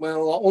 It's like,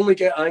 well, I only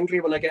get angry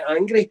when I get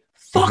angry.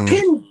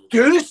 Fucking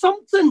do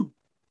something.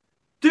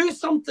 Do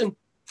something.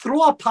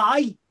 Throw a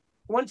pie.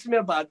 I want some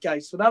more bad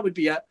guys. So that would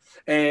be it.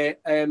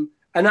 And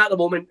at the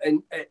moment,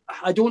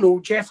 I don't know,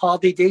 Jeff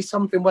Hardy does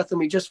something with him.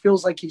 He just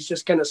feels like he's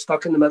just kind of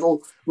stuck in the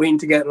middle, waiting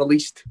to get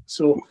released.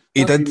 So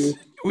he did.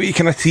 We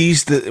kind of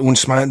teased that on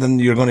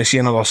SmackDown you're going to see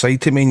another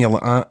side to me, and you're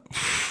like,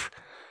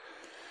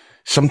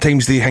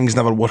 sometimes the things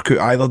never work out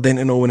either, don't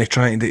you know, when they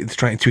try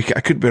to tweak it.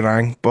 I could be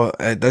wrong, but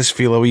it does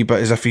feel a wee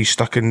bit as if he's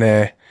stuck in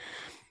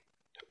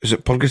is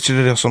it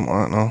Purgatory or something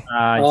like that?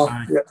 No?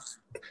 Yeah.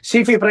 See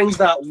if he brings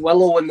that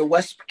Willow and the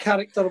Wisp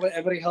character,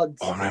 whatever he had.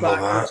 Oh, remember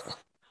that?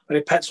 Where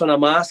he puts on a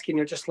mask and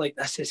you're just like,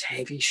 this is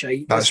heavy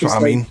shite. That's what I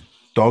mean.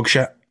 Dog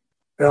shit.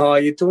 No,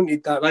 you don't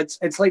need that.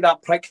 It's like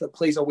that prick that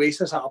plays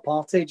Oasis at a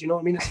party. Do you know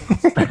what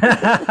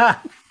I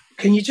mean?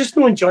 Can you just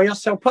not enjoy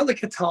yourself? Put the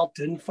guitar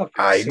down.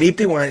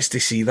 Nobody wants to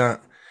see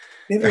that.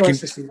 Nobody wants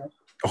to see that.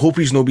 I hope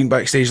he's not been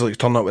backstage like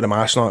turning up with a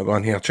mask and not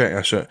going, here, check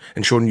this out,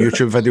 and showing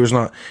YouTube videos and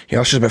that. Yeah,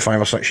 this is about 5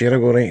 or 6 years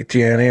ago, right?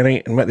 TNA,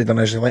 right? And what they done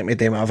is they let me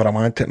do whatever I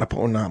want to and I put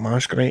on that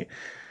mask, right?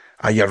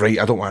 You're right,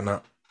 I don't want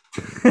that.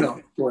 No,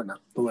 don't want that.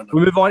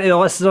 We'll move on to the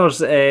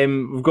listeners.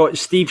 We've got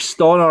Steve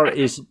Stoner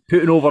is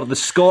putting over the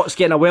Scots,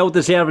 getting a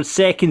well-deserved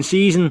second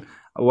season.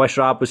 I wish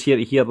Rab was here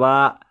to hear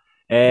that.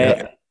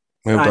 Well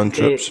done,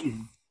 Trips.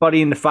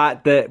 Burying the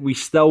fact that we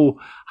still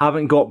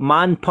haven't got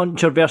Man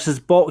Puncher versus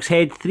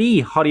Boxhead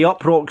 3. Hurry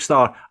up,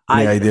 Rockstar.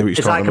 I idea what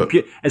he's talking about.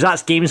 Is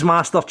that Games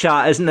Master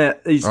chat, isn't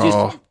it?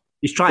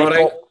 He's trying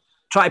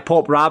to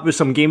pop Rab with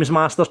some Games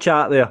Master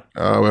chat there.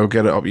 Well,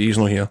 get it up. He's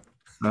not here.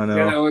 I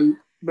know.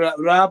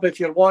 Rab, if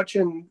you're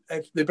watching,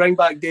 if they bring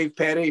back Dave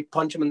Perry,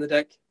 punch him in the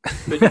dick.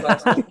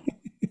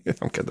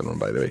 I'm kidding on,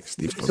 by the way.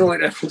 Steve. It's the only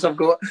reference I've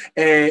got.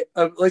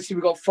 Let's see,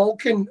 we got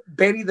Falcon,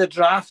 bury the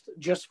draft,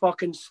 just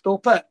fucking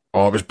stop it.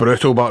 Oh, it was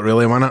brutal, but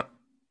really, wasn't it?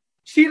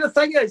 See, the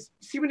thing is,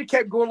 when he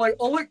kept going like,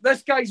 oh, look,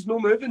 this guy's no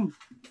moving.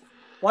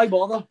 Why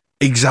bother?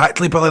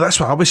 Exactly, Billy. That's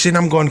what I was saying.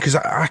 I'm going, because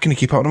I couldn't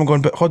keep up. And I'm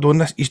going, but hold on,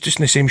 he's just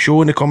in the same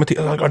show, and the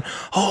commentators are going,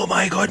 oh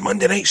my God,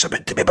 Monday night's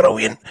about to be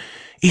brilliant.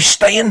 He's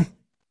staying.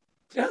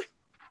 Yeah.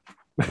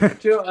 Do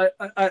you know,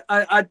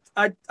 I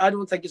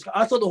don't think it's.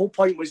 I thought the whole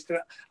point was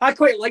to. I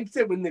quite liked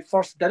it when they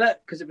first did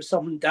it because it was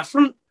something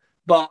different.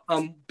 But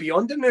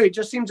beyond it now, it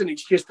just seems an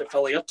excuse to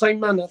fill airtime,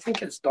 man. I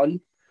think it's done.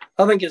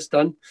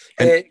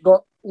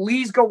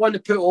 Lee's got one to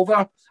put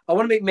over. I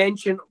want to make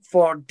mention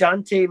for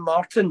Dante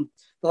Martin.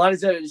 The lad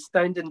is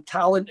outstanding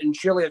talent and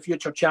surely a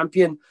future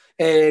champion.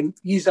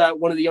 He's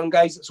one of the young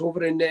guys that's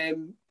over in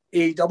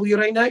AEW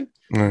right now.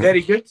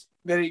 Very good.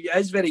 Very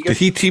good. Did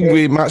he team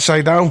with Matt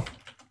Sydal?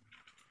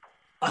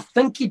 I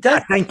think he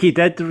did.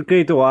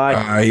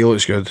 Grado, he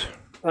looks good.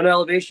 On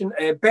Elevation.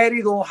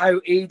 Berry, though, how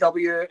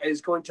AEW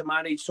is going to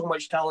manage so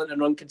much talent and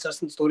run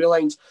consistent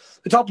storylines.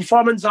 The top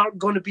performers aren't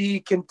going to be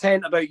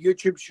content about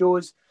YouTube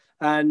shows.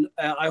 And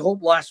I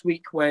hope last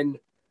week when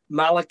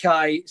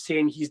Malachi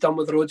saying he's done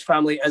with the Rhodes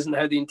family isn't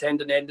how they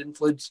intend on ending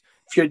feuds,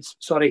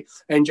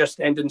 and just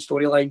ending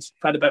storylines.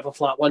 I've had a bit of a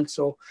flat one.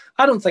 So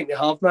I don't think they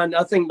have, man.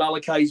 I think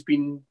Malachi's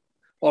been,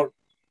 or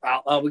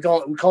are we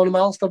calling him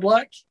Aleister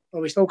Black? Are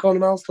we still calling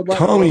him Aleister Black?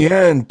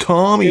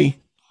 Tommy.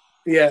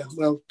 Yeah,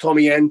 well,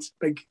 Tommy End,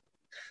 big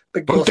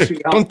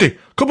Dante,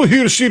 come on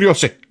here,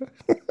 seriously.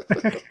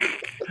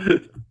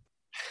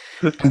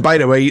 And by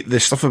the way, the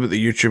stuff about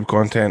the YouTube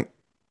content,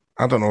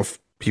 I don't know if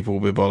people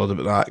will be bothered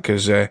about that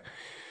because they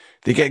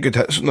get good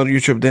hits on their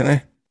YouTube, don't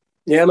they?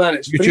 Yeah, man,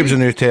 it's YouTube's free. a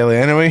new telly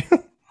anyway. Do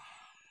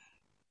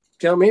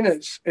you know what I mean?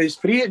 It's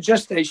free. It's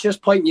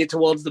just pointing you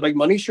towards the big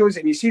money shows,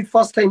 and you see the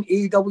first time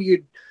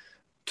AEW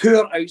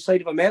tour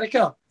outside of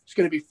America. It's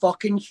going to be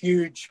fucking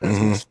huge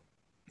business.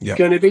 Yep. It's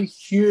going to be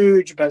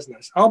huge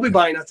business. I'll be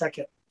buying a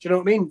ticket. Do you know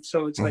what I mean?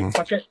 So it's like,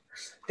 fuck it.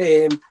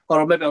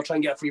 Or maybe I'll try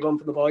and get a free one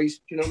from the boys.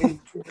 Do you know what I mean?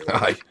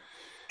 Aye.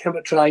 Can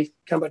but try.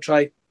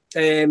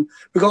 We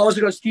also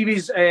got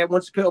Stevie's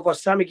wants to put over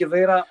Sammy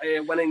Guevara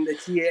winning the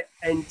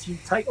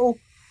TNT title.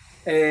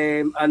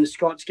 And the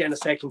Scots getting a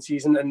second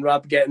season and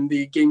Rab getting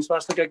the Games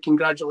Master gig.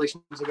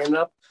 Congratulations again,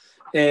 Rab.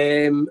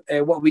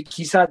 What week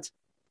he's had.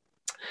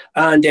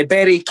 And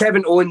Berry,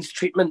 Kevin Owens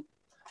treatment.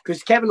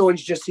 Because Kevin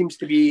Owens just seems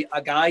to be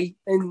a guy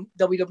in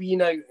WWE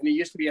now, and he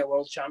used to be a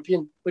world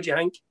champion. What do you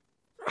think?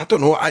 I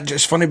don't know.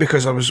 It's funny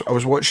because I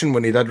was watching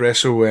when he did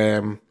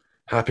wrestle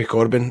Happy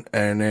Corbin,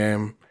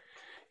 and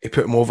he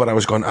put him over. I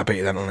was going, I bet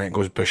the internet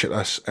goes bush at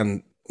this,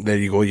 and there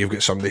you go. You've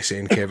got somebody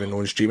saying Kevin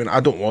Owens treatment. I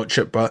don't watch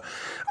it, but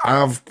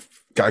I've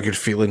got a good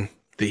feeling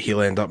that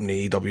he'll end up in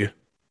AEW.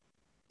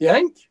 You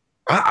think?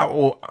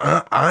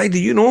 Do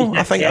you know?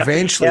 I think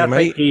eventually he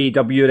might.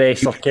 AEW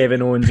wrestler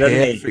Kevin Owens,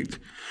 isn't he?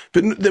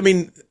 But I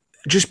mean,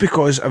 just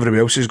because everybody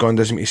else is gone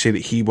doesn't mean to say that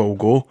he will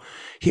go.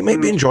 He might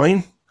be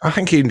enjoying. I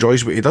think he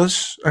enjoys what he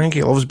does. I think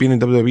he loves being in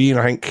WWE, and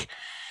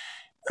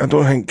I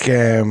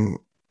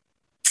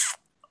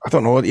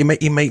don't know.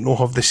 He might not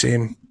have the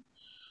same.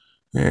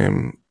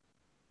 I'm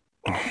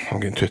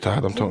getting too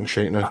tired. I'm talking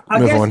shit now.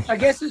 I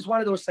guess it's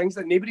one of those things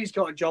that nobody's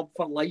got a job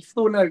for life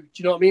though now. Do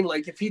you know what I mean?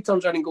 Like if he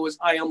turns around and goes,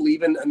 I am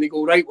leaving, and they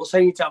go, right, we'll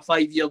sign you to a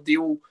 5-year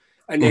deal.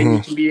 And then you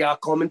can be a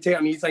commentator,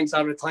 and he thinks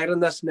I'm retiring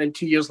this. And then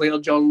 2 years later,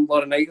 John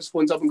Laurinaitis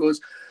phones up and goes,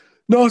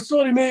 no,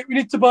 sorry, mate, we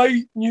need to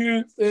buy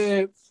new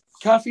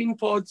caffeine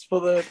pods for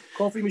the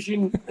coffee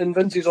machine in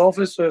Vince's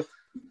office. So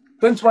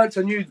Vince wants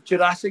a new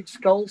Jurassic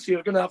skull, so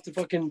you're going to have to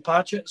fucking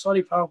patch it.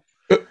 Sorry, pal.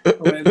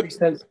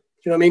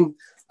 you know what I mean?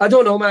 I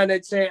don't know, man.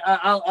 It's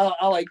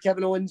I like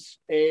Kevin Owens.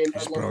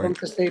 I'd love him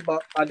to stay,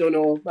 but I don't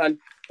know, man.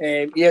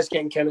 He is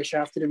getting kind of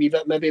shafted a wee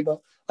bit, maybe. But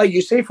like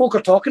you say, folk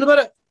are talking about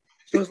it.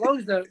 So as long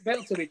as they're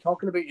better to be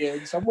talking about you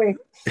in some way.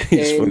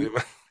 It's funny,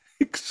 man.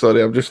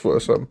 Sorry, I'm just thought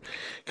of something.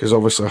 Because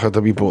obviously I had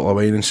a wee bottle of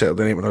wine on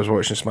Saturday night when I was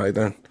watching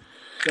SmackDown.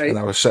 Right. And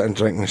I was sitting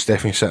drinking, and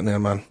Stephanie sitting there,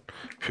 man.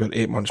 She was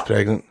 8 months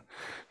pregnant.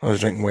 I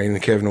was drinking wine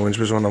and Kevin Owens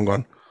was on. I'm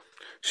going,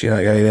 see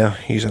that guy there?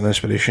 He's an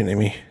inspiration to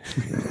me.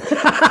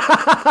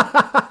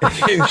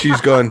 And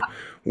she's gone,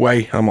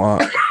 why? I'm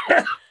like,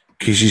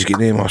 because he's got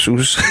no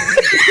muscles.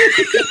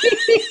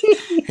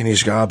 And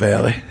he's got a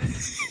belly.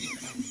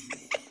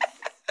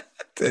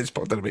 It's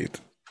Potter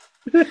mate.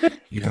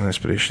 He's an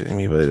inspiration to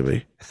me, by the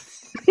way.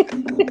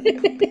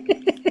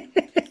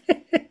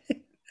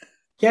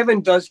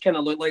 Kevin does kind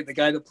of look like the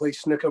guy that plays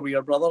snooker with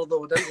your brother,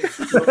 though, doesn't he?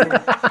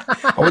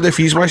 I wonder if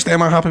he's wished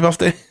Emma happy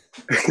birthday.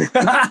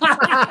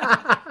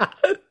 I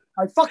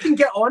fucking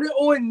get on it,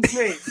 Owens,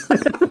 mate.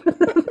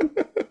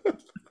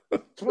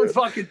 It's only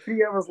fucking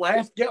 3 hours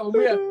left. Get on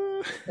with it.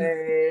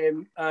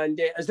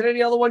 Is there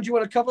any other ones you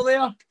want to cover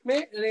there,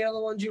 mate? Any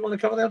other ones you want to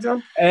cover there,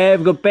 John?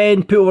 We've got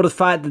Ben put over the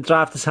fact the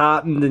draft has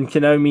happened and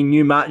can now mean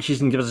new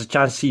matches and give us a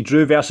chance to see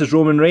Drew versus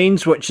Roman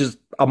Reigns, which is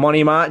a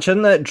money match,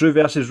 isn't it? Drew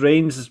versus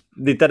Reigns.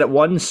 They did it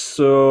once,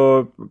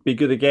 so be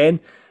good again.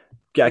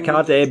 Get a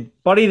card.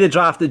 Bury the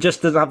draft. It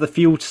just doesn't have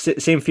the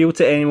same feel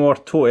to it anymore.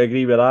 Totally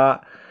agree with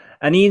that.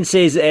 And Ian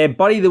says,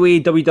 bury the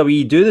way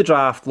WWE do the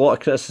draft. A lot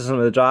of criticism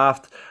of the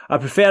draft. I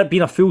prefer it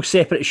being a full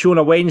separate show on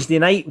a Wednesday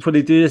night where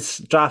they do this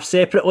draft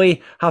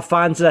separately, have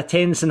fans in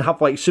attendance and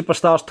have like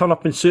superstars turn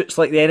up in suits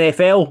like the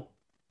NFL.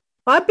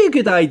 That'd be a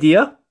good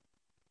idea.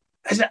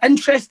 Is it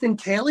interesting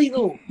telly,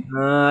 though?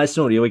 It's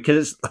not really,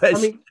 because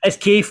it's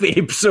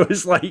kayfabe, so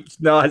it's like,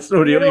 no, it's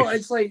not really. You know,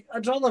 it's like,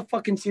 I'd rather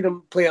fucking see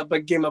them play a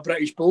big game of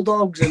British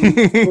Bulldogs and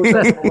make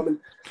them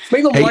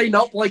line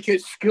up like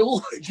it's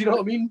school. Do you know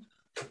what I mean?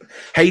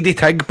 Heidi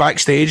Tig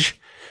backstage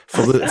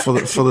for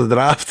the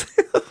draft.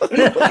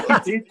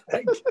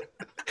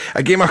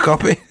 I gave him a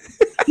copy.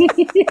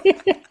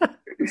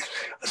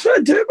 That's what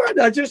I do, man.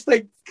 I just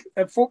think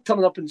folk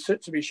turning up in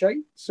suits would be shite.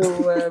 So,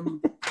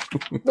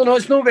 no,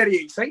 it's not very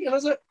exciting,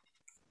 is it?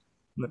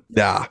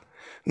 Nah,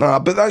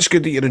 but that's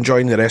good that you're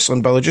enjoying the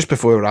wrestling, Billy. Just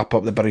before we wrap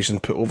up the Burries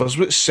and Putovers,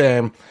 what's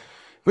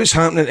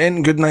happening?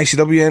 Anything good in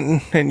ICW?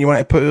 Anything you want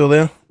to put over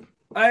there?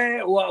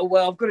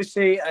 Well, I've got to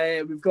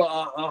say, we've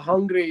got a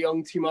hungry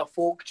young team of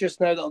folk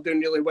just now that are doing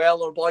really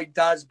well. Our boy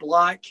Daz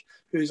Black,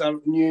 who's our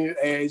new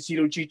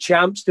Zero G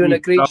champs, doing a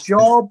great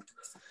job.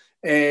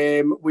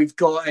 We've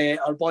got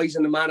our boys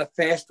in the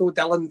Manifesto,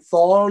 Dylan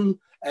Thorne.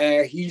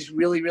 He's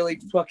really,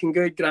 really fucking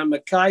good. Grant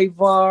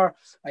McIver,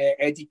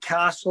 Eddie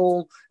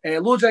Castle.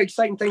 Loads of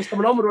exciting things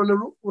coming on.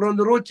 We're on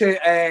the road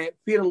to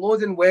Fear and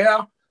Loathing,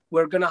 where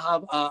we're going to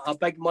have a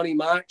big money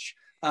match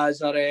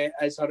as our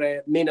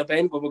main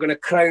event, where we're going to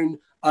crown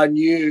a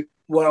new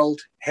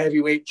world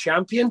heavyweight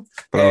champion.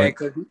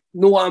 Because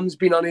Noam's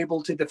been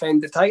unable to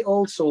defend the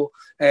title, so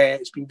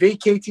it's been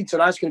vacated. So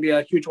that's going to be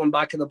a huge one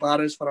back in the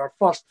Barras for our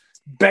first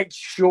big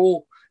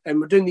show. And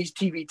we're doing these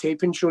TV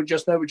taping shows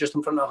just now. We're just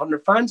in front of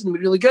 100 fans, and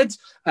we're really good.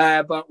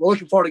 But we're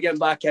looking forward to getting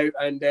back out.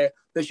 And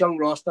this young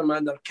roster,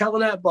 man, they're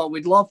killing it. But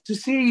we'd love to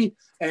see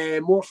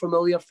more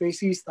familiar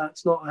faces.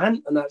 That's not a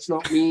hint, and that's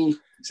not me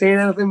saying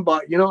anything.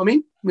 But you know what I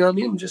mean? You know what I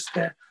mean? Just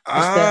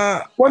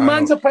one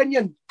man's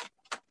opinion.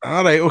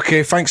 All right,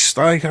 okay, thanks.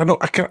 I know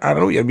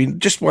what you mean.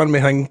 Just one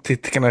more thing to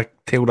kind of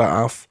tail that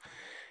off.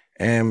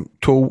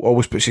 Toll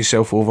always puts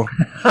himself over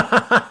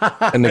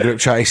in the group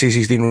chat. He says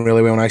he's doing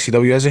really well in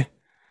ICW, is he?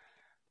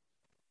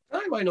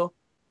 Aye, why not?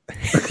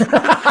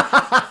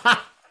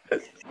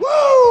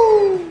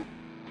 Woo!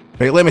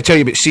 Right, let me tell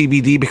you about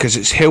CBD because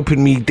it's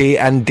helping me day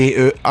in,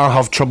 day out. I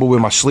have trouble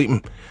with my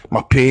sleeping,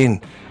 my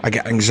pain, I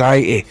get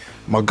anxiety,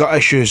 my gut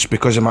issues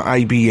because of my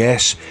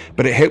IBS,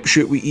 but it helps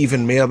you out with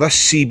even more.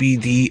 This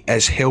CBD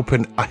is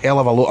helping a hell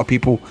of a lot of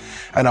people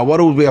in a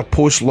world where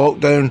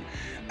post-lockdown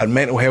and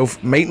mental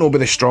health might not be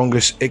the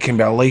strongest. It can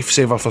be a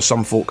lifesaver for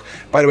some folk.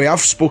 By the way, I've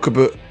spoke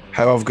about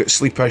how I've got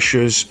sleep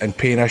issues and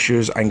pain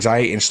issues,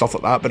 anxiety and stuff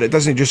like that, but it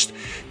doesn't just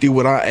deal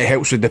with that. It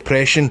helps with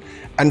depression,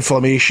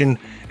 inflammation,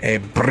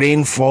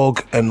 brain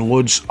fog and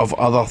loads of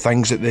other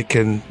things that they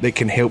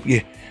can help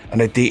you on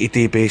a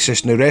day-to-day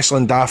basis. Now,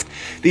 Wrestling Daft,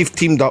 they've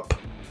teamed up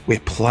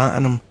with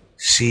Platinum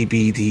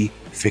CBD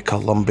for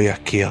Columbia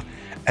Care.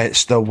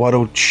 It's the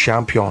world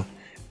champion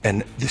in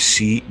the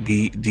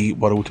CBD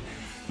world.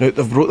 Now,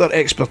 they've brought their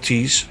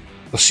expertise,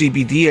 their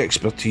CBD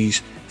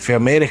expertise, for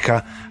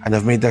America, and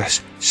they've made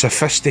this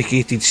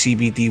sophisticated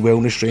CBD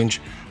wellness range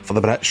for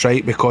the Brits,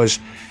 right? Because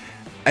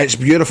it's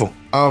beautiful.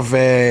 I've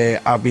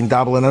been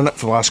dabbling in it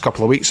for the last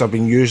couple of weeks. I've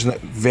been using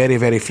it very,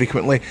 very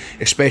frequently,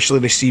 especially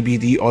the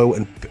CBD oil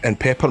and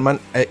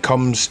peppermint. It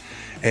comes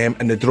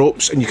in the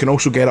drops, and you can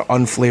also get it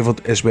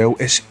unflavoured as well.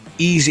 It's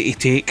easy to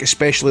take,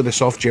 especially the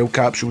soft gel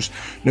capsules.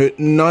 Now,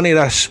 none of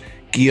this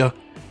gear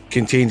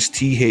contains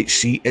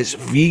THC. It's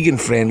vegan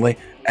friendly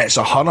It's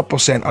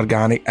 100%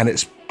 organic, and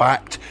it's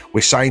backed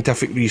with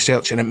scientific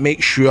research, and it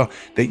makes sure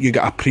that you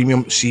get a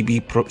premium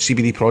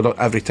CBD product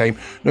every time.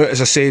 Now,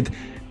 as I said,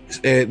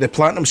 the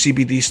Platinum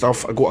CBD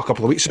stuff I got a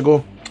couple of weeks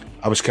ago,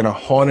 I was kind of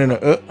honing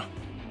it out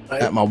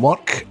at my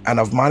work, and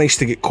I've managed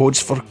to get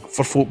codes for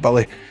folk,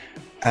 Billy,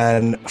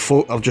 and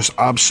folk are just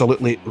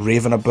absolutely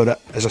raving about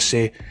it, as I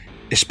say,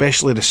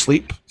 especially the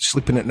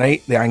sleeping at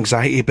night, the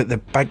anxiety. But the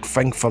big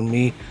thing for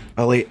me,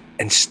 Billy,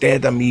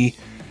 instead of me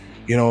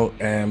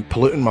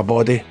polluting my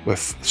body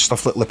with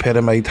stuff like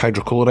loperamide,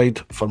 hydrochloride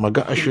for my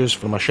gut issues,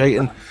 for my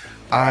shiting,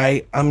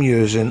 I am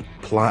using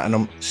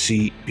Platinum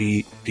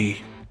CBD.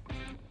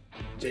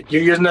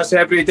 You're using this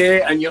every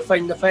day and you'll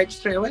find the effects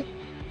straight away?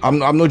 I'm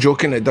not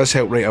joking, it does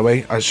help right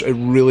away. It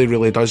really,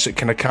 really does. It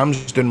kind of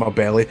calms down my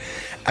belly.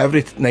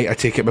 Every night I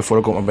take it before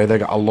I go to my bed, I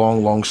get a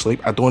long, long sleep.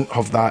 I don't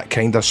have that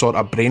kind of sort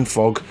of brain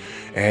fog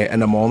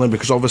in the morning,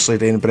 because obviously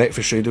doing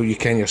breakfast radio, you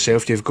can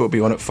yourself, you've got to be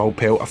on it full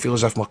pelt. I feel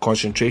as if my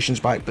concentration's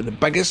back. But the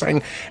biggest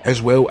thing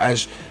as well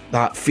is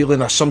that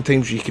feeling of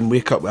sometimes you can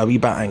wake up with a wee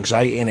bit of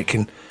anxiety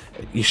and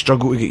you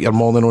struggle to get your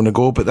morning on the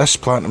go. But this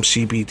Platinum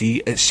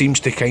CBD, it seems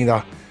to kind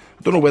of, I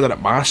don't know whether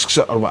it masks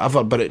it or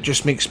whatever, but it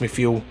just makes me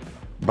feel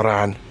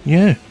brand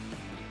new.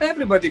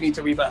 Everybody needs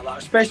a wee bit of that,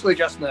 especially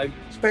just now.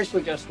 Oh,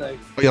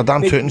 you're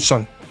damn tooting,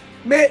 son.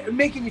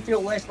 Making you feel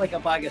less like a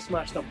bag of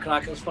smashed up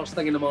crackers first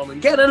thing in the morning.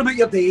 Get in about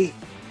your day.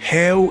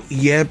 Hell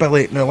yeah,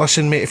 Billy. Now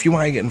listen, mate, if you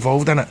want to get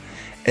involved in it,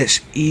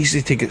 it's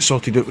easy to get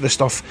sorted out with the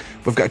stuff.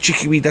 We've got a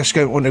cheeky wee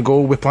discount on the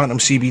go with Platinum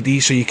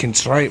CBD, so you can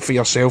try it for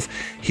yourself.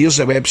 Here's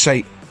the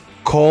website,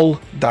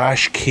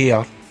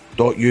 col-care.uk,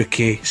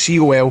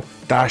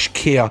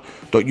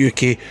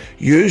 col-care.uk.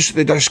 Use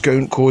the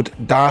discount code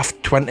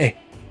DAFT20,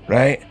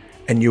 right?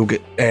 And you'll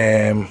get,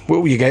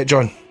 what will you get,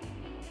 John?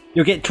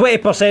 You'll get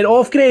 20%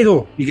 off,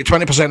 Grado. You get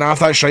 20% off,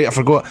 that's right, I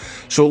forgot.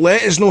 So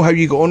let us know how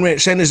you got on with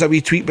it. Send us a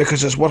wee tweet,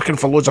 because it's working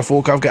for loads of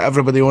folk. I've got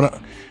everybody on it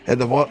at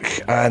the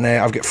work, and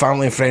I've got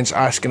family and friends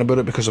asking about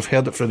it because I've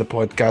heard it through the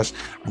podcast.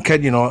 I'm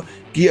kidding you not.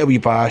 Get a wee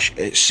bash.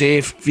 It's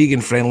safe,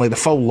 vegan friendly, the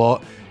full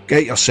lot.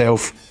 Get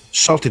yourself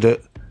sorted out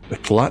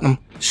with Platinum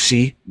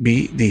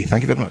CBD.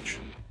 Thank you very much.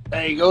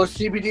 There you go,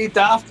 CBD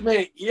Daft,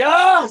 mate.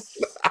 Yes!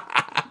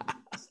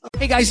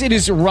 Hey guys, it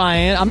is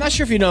Ryan. I'm not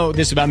sure if you know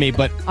this about me,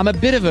 but I'm a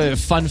bit of a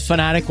fun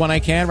fanatic when I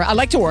can. I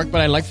like to work,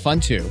 but I like fun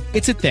too.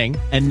 It's a thing.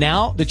 And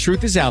now the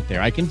truth is out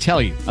there. I can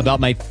tell you about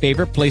my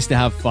favorite place to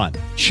have fun.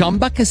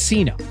 Chumba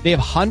Casino. They have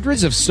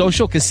hundreds of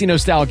social casino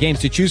style games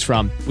to choose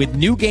from, with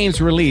new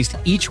games released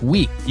each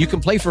week. You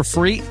can play for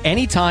free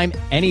anytime,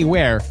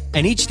 anywhere.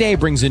 And each day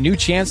brings a new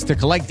chance to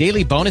collect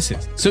daily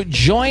bonuses. So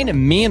join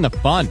me in the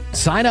fun.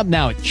 Sign up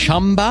now at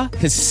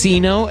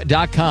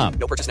ChumbaCasino.com.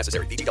 No purchase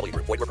necessary. VGW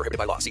Group. Void where prohibited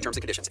by law. See terms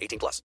and conditions.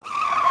 18+.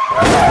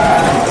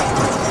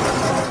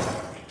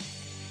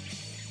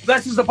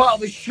 This is the part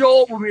of the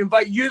show where we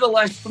invite you, the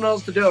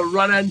listeners, to do a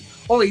run-in.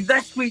 Only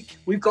this week,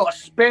 we've got a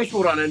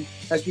special run-in,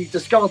 as we've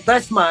discovered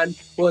this man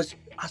was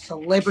a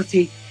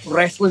celebrity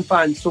wrestling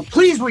fan. So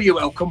please will you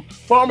welcome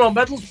former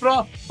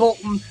Middlesbrough,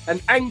 Bolton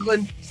and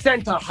England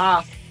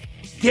centre-half,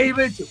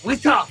 David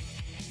Witter.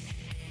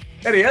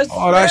 There he is.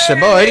 Oh, that's the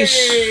boys.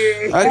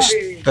 That's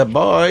the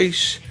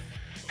boys.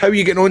 How are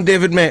you getting on,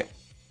 David, mate?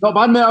 Not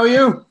bad, mate. How are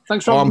you?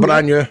 Thanks for I'm having me.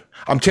 brand new.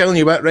 I'm telling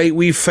you what, right?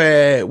 We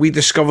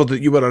discovered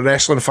that you were a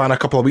wrestling fan a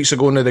couple of weeks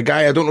ago. Now, the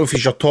guy, I don't know if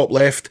he's your top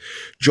left,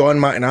 John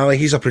McAnally,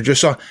 he's a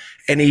producer,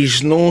 and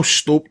he's no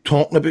stopped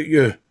talking about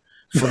you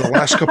for the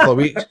last couple of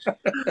weeks.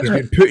 He's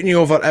been putting you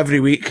over every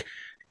week.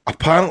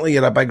 Apparently,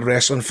 you're a big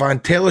wrestling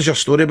fan. Tell us your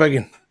story,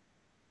 Biggin.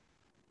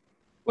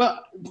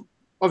 Well,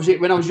 obviously,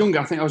 when I was younger,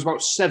 I think I was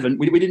about 7.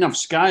 We didn't have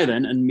Sky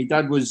then, and my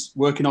dad was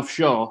working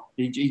offshore.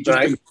 He'd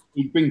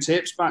bring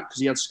tapes back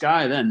because he had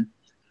Sky then.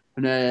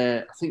 And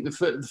I think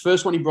the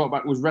first one he brought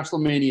back was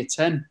WrestleMania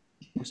 10,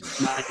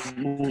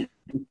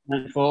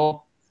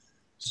 1994.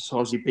 So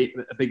obviously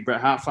a big Bret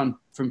Hart fan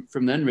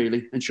from then,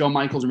 really. And Shawn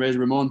Michaels and Razor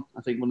Ramon,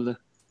 I think one of the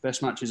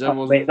best matches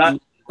ever. Mate,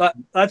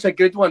 that's a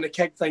good one to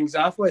kick things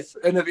off with.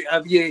 And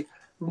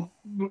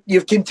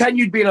you've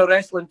continued being a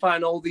wrestling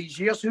fan all these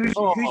years. Who's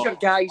your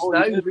guys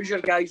now? Yeah. Who's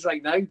your guys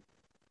right now?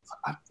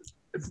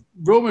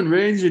 Roman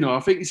Reigns, I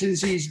think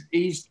since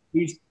he's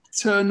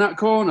turned that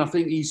corner, I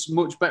think he's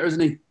much better, isn't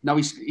he? Now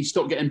he's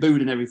stopped getting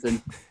booed and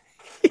everything.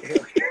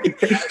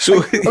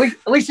 So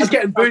at least he's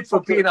getting booed for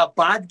being a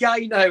bad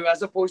guy now,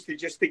 as opposed to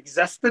just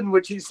existing,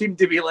 which it seemed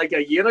to be like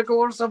a year ago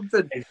or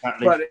something.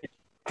 Exactly. But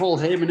Paul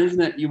Heyman, isn't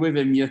it? You're with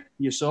him,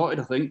 you're sorted,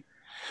 I think.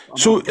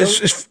 So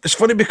it's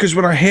funny because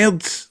when I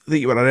heard that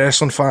you were a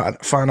wrestling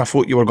fan, I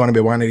thought you were going to be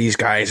one of these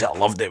guys that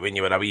loved it when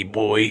you were a wee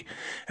boy.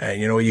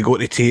 You go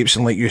to tapes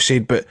and like you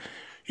said, but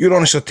you're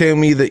honestly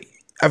telling me that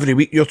every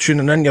week you're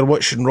tuning in, you're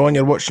watching Raw and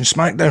you're watching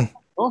SmackDown.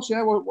 Of course, yeah,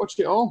 I watched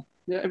it all.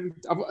 Yeah,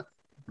 I've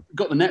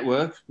got the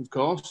network, of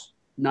course.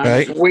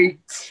 Nice. Right.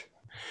 Sweet.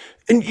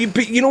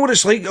 But you know what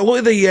it's like? A lot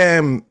of the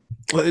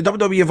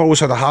WWE have always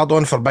had a hard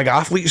on for big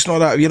athletes and all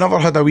that. Have you never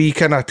had a wee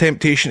kind of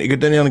temptation to go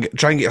down there and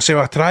try and get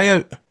yourself a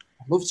tryout?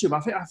 I'd love to,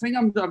 but I think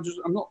I've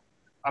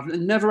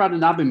never had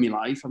an ab in my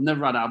life. I've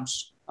never had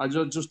abs. I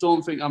just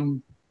don't think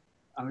I'm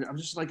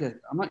just like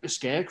I'm like a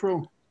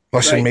scarecrow.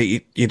 Listen, Right.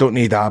 mate, you don't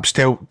need abs.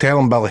 Tell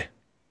him, Billy.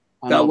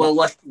 I know, Well,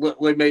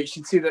 look, mate, you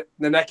should see that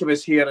the nick of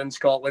us here in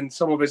Scotland.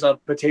 Some of us are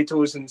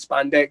potatoes and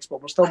spandex,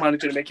 but we're still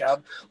managing to make it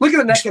happen. Look at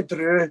the nick of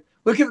Drew.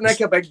 Look at the nick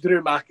of big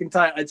Drew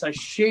McIntyre. It's a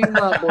shame,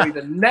 that boy,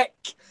 the nick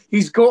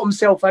he's got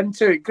himself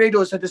into.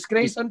 Grado, it's a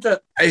disgrace, isn't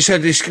it? It's a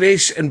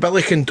disgrace, and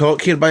Billy can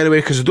talk here, by the way,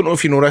 because I don't know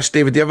if you know this,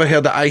 David. You ever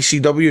heard of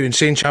ICW,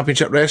 Insane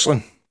Championship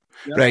Wrestling?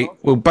 Yeah, Right.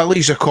 Well,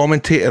 Billy's a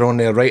commentator on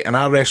there, right? And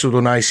I wrestled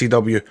on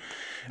ICW.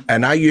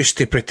 And I used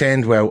to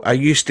pretend, I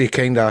used to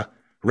kind of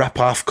rip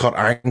off Kurt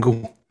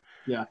Angle.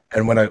 Yeah.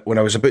 And when I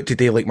was about to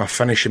do like my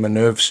finishing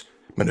maneuvers,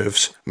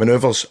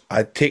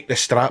 I'd take the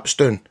straps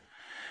down,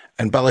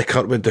 and Billy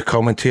Kirkwood, the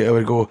commentator,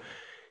 would go,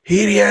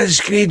 "Here he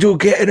is, Grado,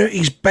 getting out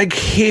his big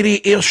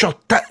hairy Ayrshire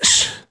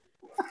tits."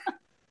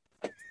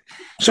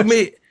 So,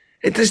 mate,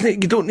 it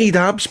doesn't. You don't need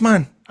abs,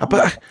 man. A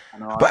bit of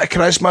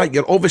charisma.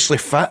 You're obviously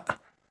fit.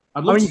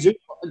 I'd love to do.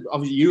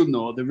 Obviously, you'll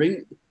know the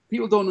ring.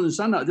 People don't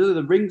understand that, do they?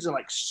 The rings are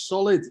like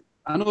solid.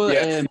 I know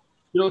that.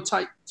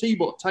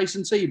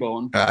 Tyson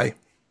T-Bone. Aye.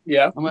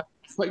 Yeah. I'm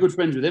quite good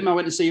friends with him. I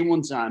went to see him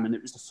one time, and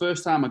it was the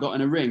first time I got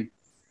in a ring.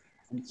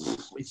 And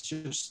it's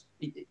just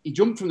he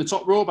jumped from the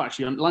top rope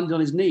actually and landed on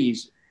his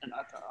knees, and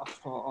I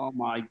thought, oh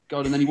my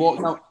god! And then he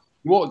walked out.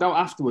 He walked out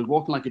afterwards,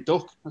 walking like a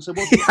duck. I said,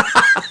 what's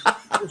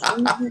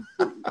wrong with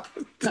you?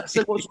 I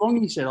said, what's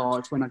wrong? He said, oh,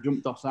 it's when I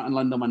jumped off that and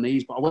landed on my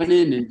knees. But I went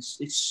in, and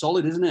it's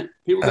solid, isn't it?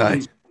 People don't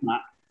understand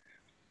that.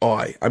 Oh,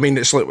 aye. I mean,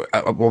 it's like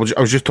I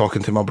was just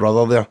talking to my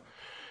brother there,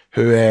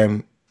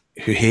 who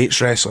hates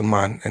wrestling,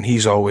 man, and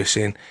he's always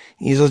saying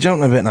he's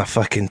jumping about in a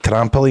fucking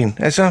trampoline.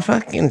 It's a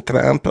fucking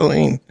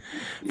trampoline,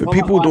 but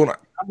people don't.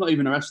 I'm not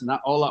even wrestling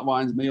that. All that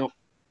winds me up.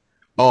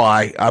 Oh,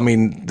 aye. I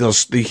mean,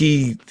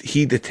 he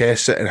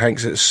detests it and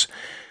thinks it's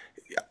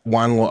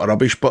one lot of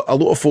rubbish. But a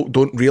lot of folk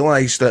don't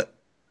realise that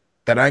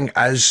the ring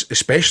is,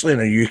 especially in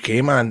the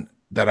UK, man,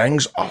 the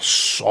rings are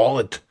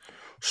solid.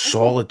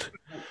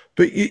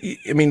 But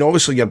I mean,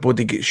 obviously your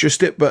body gets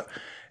used to it. But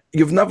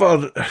did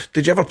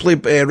you ever play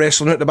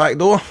wrestling out the back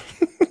door?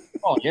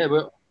 Oh yeah,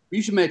 well, we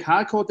used to make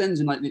hardcore dens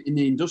in in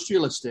the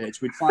industrial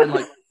estates. We'd find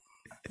like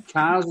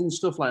cars and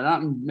stuff like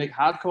that and make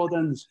hardcore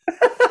dens.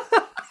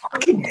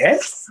 Fucking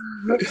yes.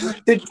 All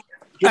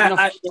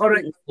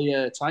right.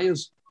 The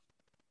tires.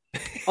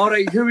 All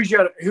right. Who was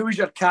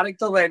your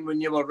character then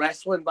when you were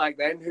wrestling back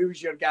then? Who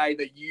was your guy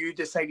that you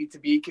decided to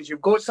be? Because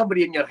you've got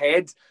somebody in your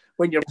head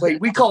when you're playing.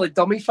 We call it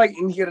dummy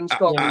fighting here in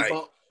Scotland.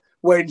 But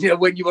when you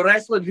were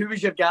wrestling, who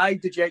was your guy?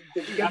 Did you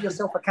give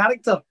yourself a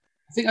character?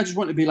 I think I just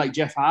wanted to be like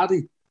Jeff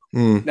Hardy.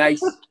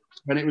 Nice.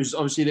 And it was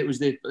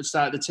the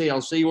start of the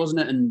TLC,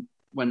 wasn't it? And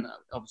when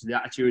obviously the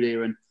Attitude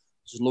Era, and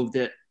just loved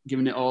it,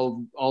 giving it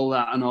all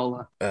that and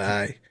all that.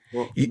 Aye.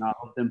 But, I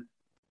loved him.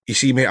 You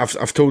see, mate,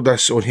 I've told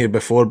this on here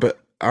before, but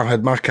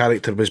my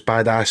character was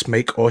badass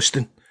Mike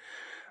Austin.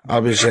 I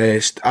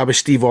was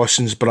Steve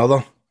Austin's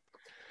brother.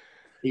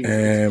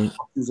 And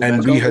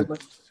we had.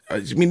 I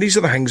mean, these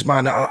are the things,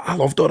 man. I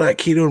loved all that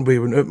carry-on. We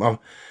went out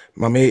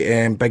my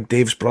mate Big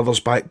Dave's brother's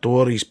back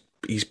door.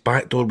 His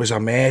back door was a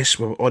mess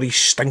with all these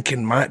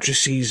stinking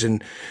mattresses,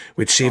 and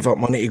we'd save up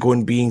money to go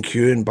and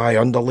B&Q and buy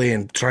underlay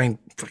and try and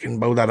fucking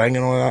build a ring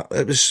and all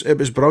that. It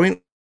was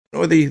brilliant.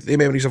 All the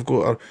memories I've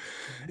got are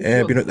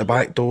being out the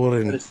back door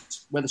and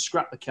where they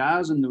scrapped the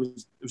cars, and it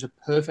was a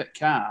perfect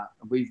car.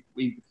 My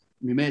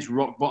mates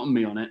rock bottomed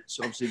me on it.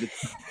 So obviously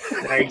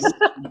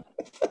the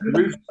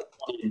roof.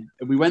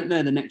 And we went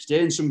there the next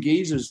day, and some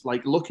geezers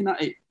like looking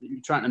at it,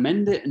 trying to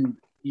mend it, and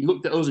he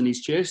looked at us and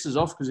he's chased us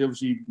off because he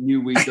obviously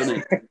knew we'd done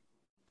it.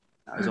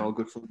 That was all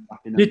good fun.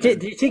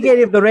 Did you take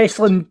any of your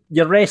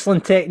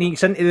wrestling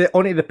techniques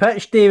onto the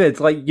pitch, David?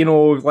 Like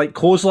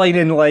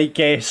clotheslining,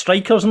 like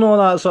strikers and all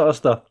that sort of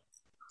stuff.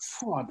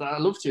 Oh, I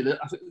love to.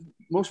 I think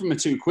most of them are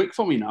too quick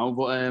for me now,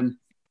 but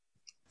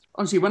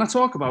honestly, when I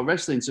talk about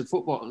wrestling to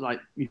football, like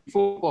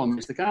football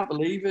mates, they can't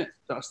believe it.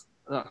 That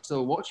I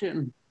still watch it.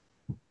 And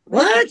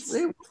what?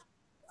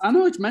 I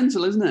know it's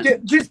mental, isn't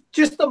it?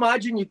 Just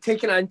imagine you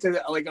taking it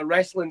into like a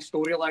wrestling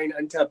storyline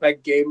into a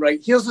big game,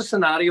 right? Here's the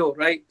scenario,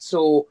 right?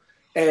 So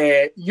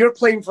you're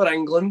playing for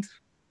England,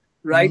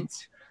 right?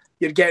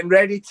 Mm-hmm. You're getting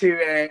ready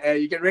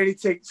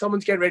to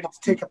someone's getting ready to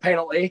take a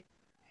penalty,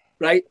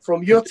 right?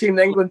 From your team,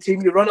 the England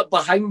team, you run it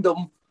behind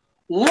them,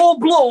 low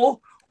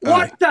blow.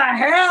 What the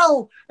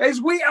hell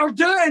is we are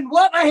doing?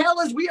 What the hell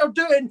is we are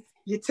doing?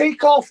 You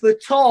take off the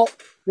top.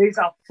 There's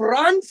a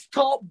France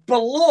top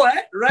below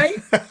it,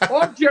 right?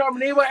 Or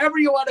Germany, whatever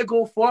you want to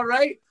go for,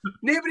 right?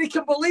 Nobody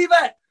can believe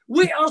it.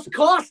 We are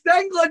cost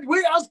England. We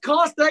are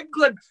cost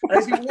England.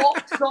 As he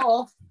walks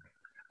off,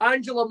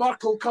 Angela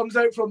Merkel comes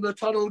out from the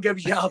tunnel,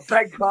 gives you a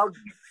big hug.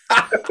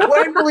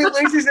 Wembley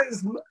loses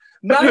its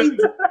mind.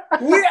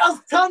 We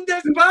have turned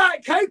his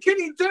back. How can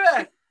he do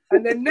it?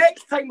 And the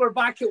next time we're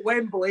back at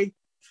Wembley,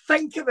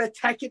 think of the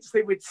tickets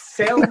they would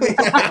sell me.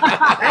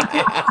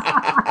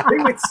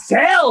 They would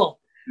sell.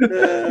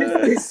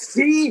 To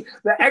see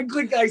the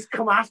England guys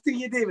come after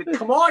you, David.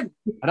 Come on.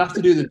 I'd have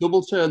to do the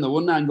double turn,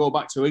 wouldn't I, and go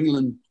back to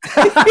England.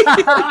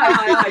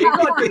 Aye. You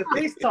got to do the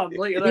face turn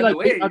later in the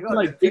way. I'd be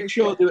like Big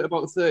Show, do it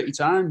about 30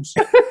 times.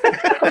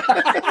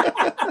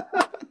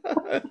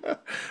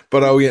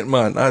 Brilliant,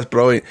 man. That's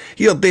brilliant.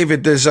 Here,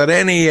 David, is there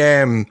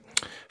any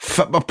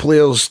football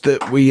players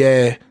that we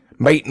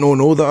might not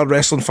know that are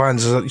wrestling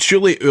fans?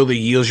 Surely over the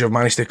years you've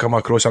managed to come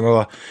across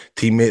another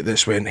teammate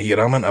that's went, here,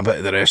 I'm into a bit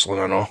of the wrestling,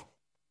 I know.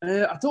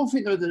 I don't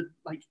think they're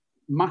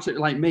massive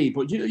like me,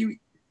 but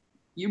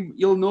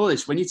you'll know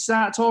this when you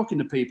start talking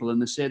to people and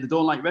they say they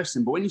don't like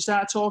wrestling, but when you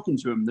start talking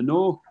to them, they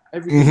know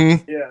everything.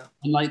 Mm-hmm. Yeah,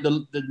 and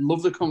they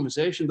love the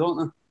conversation, don't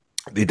they?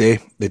 They do.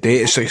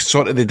 It's like,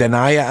 sort of they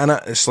deny it,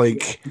 innit? It's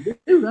like they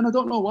do, and I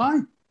don't know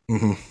why.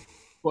 Mm-hmm.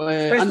 But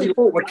especially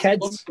folk with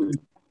kids.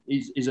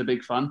 He's a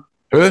big fan.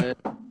 Who?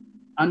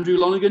 Andrew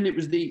Lonergan. It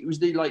was the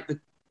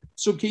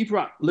sub keeper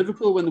at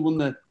Liverpool when they won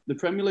the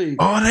Premier League.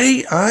 All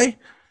right, aye.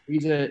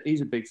 He's a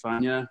big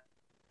fan, yeah.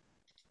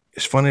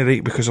 It's funny,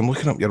 right, because I'm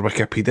looking up your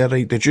Wikipedia,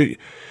 right? Did you?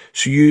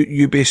 So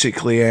you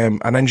basically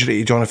an injury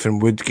to Jonathan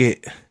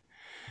Woodgate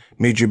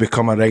made you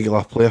become a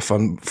regular player for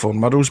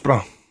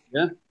Middlesbrough.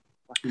 Yeah.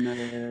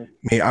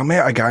 Mate, I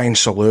met a guy in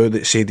Salou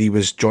that said he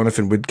was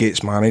Jonathan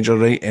Woodgate's manager,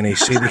 right? And he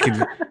said he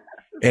could,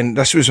 and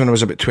this was when I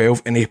was about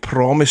 12, and he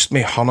promised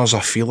me hundreds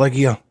of Fila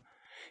gear.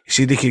 He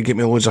said he could get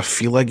me loads of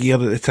Fila gear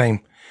at the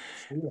time.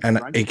 And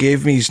he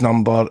gave me his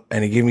number,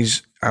 and I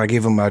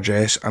gave him my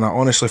address, and I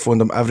honestly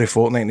phoned him every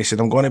fortnight, and he said,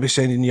 I'm going to be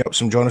sending you up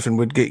some Jonathan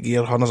Woodgate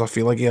gear, hundreds of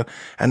Fila gear,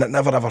 and it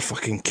never ever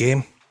fucking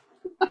came.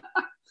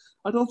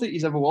 I don't think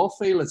he's ever wore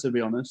Fila, to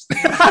be honest.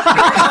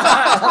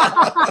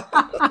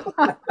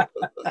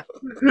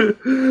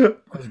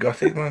 That's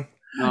gutted, man.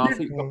 No, I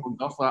think I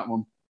bugged off that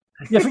one.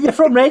 You're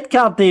from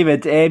Redcar,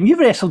 David. You've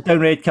wrestled down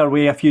Redcar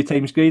Way a few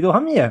times, Grado,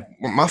 haven't you?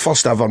 My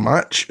first ever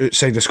match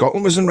outside of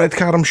Scotland was in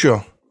Redcar, I'm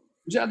sure.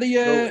 Was it at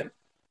the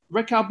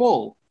Redcar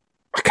Ball?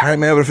 I can't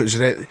remember if it was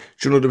Red. Do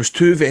you know, there was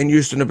two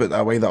venues doing about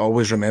that way that I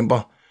always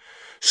remember.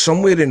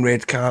 Somewhere in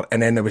Redcar,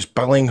 and then there was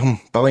Billingham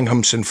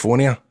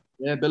Sinfonia.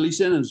 Yeah, Billy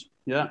Sinners,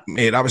 yeah.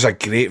 Mate, that was a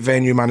great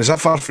venue, man. Is that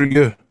far from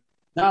you?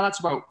 No, that's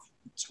about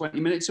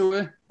 20 minutes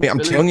away. Mate, I'm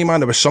telling you,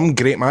 man, there was some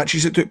great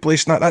matches that took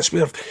place in that. That's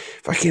where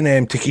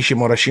fucking Takeshi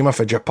Morishima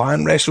for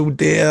Japan wrestled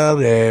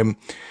there.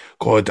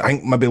 God, I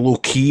think maybe Low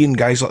Key and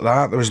guys like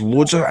that. There was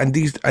loads of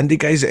indie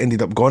guys that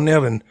ended up going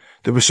there, and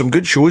there was some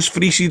good shows,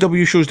 free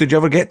CW shows. Did you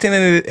ever get to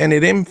any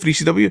of them, free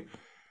CW?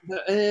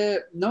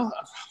 No.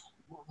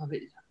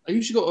 I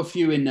used to go to a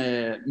few in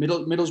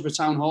Middlesbrough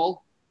Town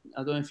Hall.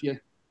 I don't know if you...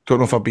 Don't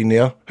know if I've been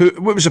there.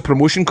 What was the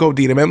promotion called?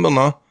 Do you remember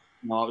now?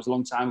 No, it was a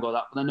long time ago,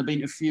 that. But then I've been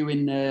to a few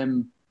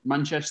in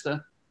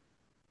Manchester.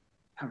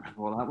 I can't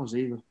remember what that was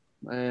either.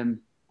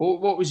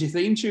 What was your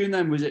theme tune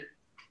then? Was it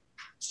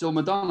still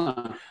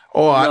Madonna?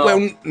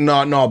 Oh,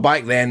 no.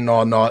 Back then, no.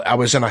 I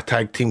was in a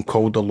tag team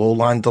called the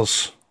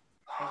Lowlanders.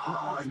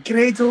 Oh,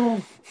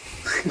 Grado.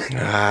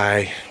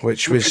 Aye,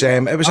 which was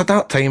it was a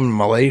dark time in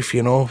my life,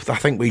 you know. I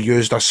think we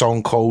used a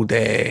song called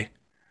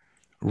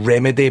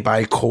Remedy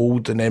by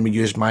Cold, and then we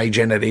used My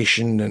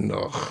Generation and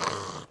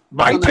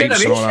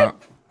bagpipes and all that.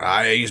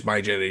 I used My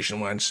Generation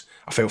once.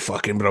 I felt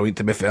fucking brilliant,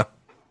 to be fair.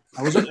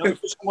 I was just on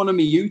one of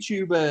my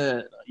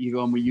YouTube. You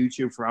go on with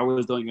YouTube for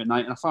hours, don't you, at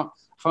night? And I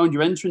found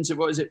your entrance at,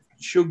 what is it,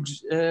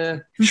 Shug's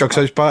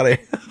House Party.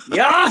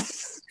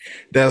 Yes!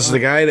 There's the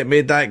guy that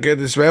made that good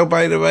as well,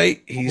 by the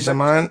way. He's a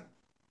man.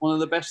 One of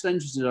the best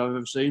entrances I've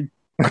ever seen.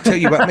 I tell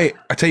you what, mate.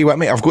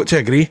 I've got to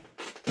agree.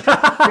 You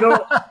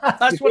know,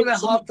 that's one of the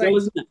hard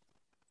things.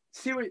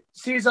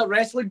 See, as a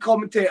wrestling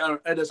commentator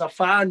and as a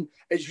fan,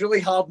 it's really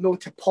hard not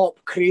to pop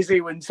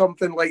crazy when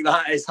something like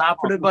that is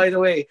happening, by the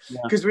way.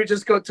 Because we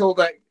just got told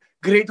that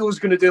Grado's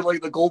going to do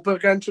like the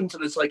Goldberg entrance,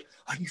 and it's like,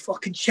 are you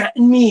fucking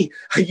shitting me?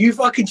 I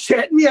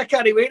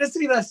can't wait to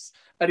see this.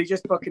 And he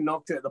just fucking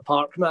knocked it at the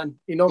park, man.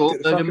 He knocked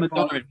it at the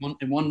park.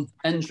 In one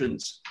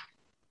entrance.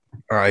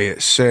 Aye,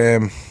 it's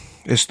the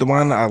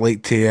one that I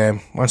like to,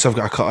 once I've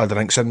got a couple of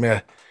drinks in me,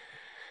 I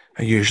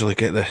usually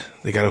get the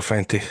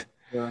girlfriend to,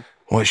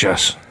 watch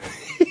this.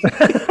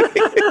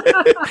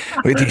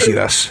 Wait till you see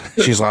this.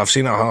 She's like, I've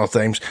seen it 100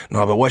 times.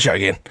 No, but watch it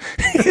again.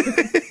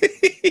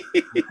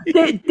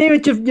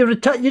 David,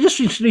 you just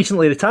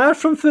recently retired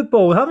from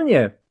football, haven't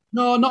you?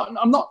 No,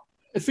 I'm not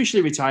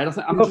officially retired. I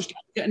think I'm just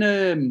getting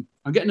an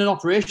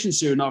operation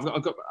soon. I've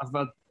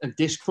had a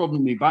disc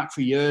problem in my back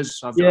for years.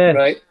 So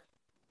right.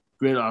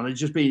 Great. I'd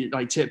just be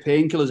like take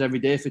painkillers every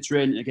day for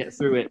training to get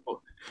through it.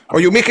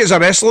 But you'll make it as a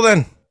wrestler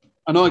then.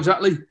 I know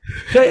exactly.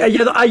 Are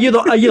you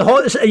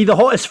the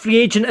hottest free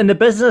agent in the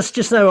business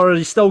just now, or have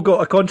you still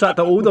got a contract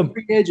at Oldham?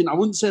 Free agent. I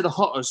wouldn't say the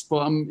hottest, but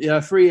I'm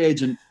a free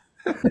agent.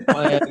 No,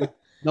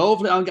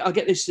 hopefully I'll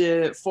get this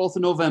 4th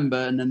of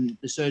November, and then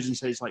the surgeon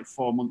says it's like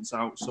 4 months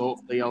out. So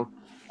hopefully I'll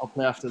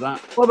play after that.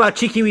 What about a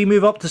cheeky wee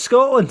move up to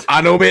Scotland? I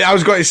know, mate. I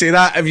was going to say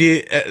that. Have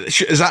you?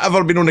 Has that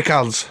ever been on the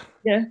cards?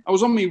 Yeah, I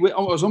was on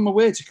my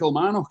way to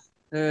Kilmarnock.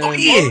 Oh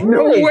yeah,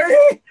 no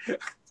way.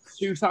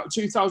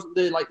 2000,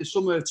 the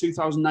summer of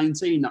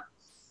 2019.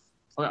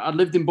 I I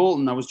lived in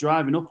Bolton. I was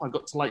driving up. I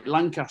got to like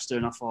Lancaster,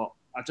 and I thought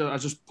I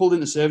just pulled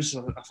into service.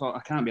 I thought I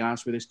can't be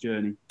arsed with this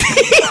journey.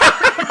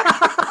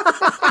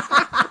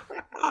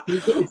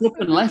 It's up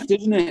and left,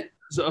 isn't it?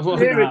 So I thought,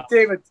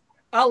 David,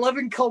 I live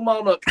in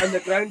Kilmarnock, and the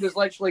ground is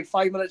literally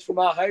 5 minutes from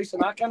our house,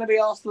 and I can't be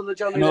asked with the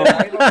journey. No.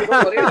 Don't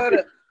worry about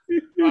it.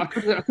 I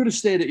could have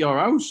stayed at your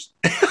house.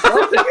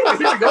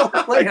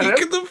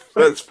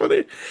 That's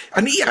funny.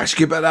 I need to ask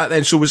you about that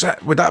then. So would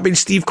that have been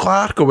Steve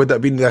Clark or would that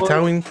have been the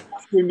Italian?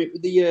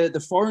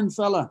 The foreign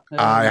fella.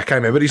 I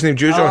can't remember his name.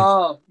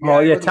 Jujon.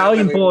 The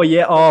Italian boy.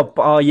 Yeah.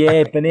 Oh,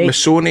 yeah. Beneath.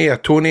 Missoni or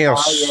Tony or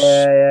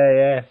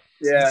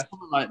Yeah.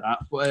 Something like that.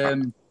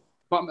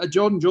 But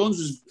Jordan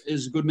Jones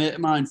is a good mate of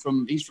mine.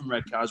 He's from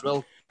Redcar as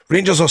well.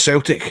 Rangers or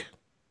Celtic?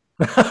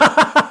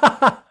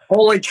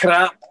 Holy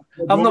crap.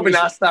 I've not been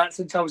asked that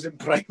since I was in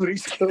primary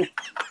school.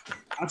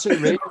 I'd say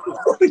Rangers.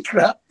 Holy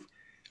crap.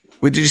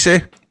 What did you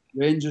say?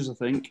 Rangers, I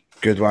think.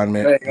 Good one,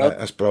 mate.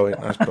 That's brilliant.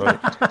 That's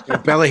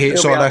brilliant. Billy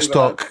hates all this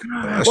talk.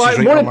 More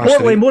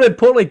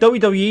importantly,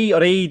 WWE or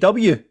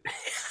AEW?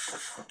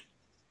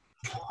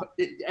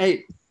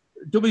 Hey,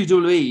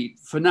 WWE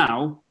for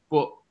now,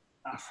 but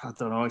I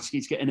don't know.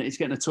 It's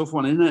getting a tough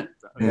one, isn't it?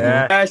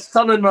 Yeah, it's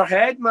turning my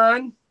head,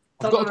 man.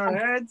 I've got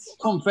a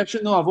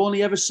confession though. I've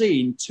only ever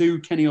seen 2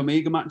 Kenny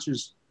Omega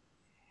matches.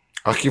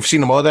 Oh, you've seen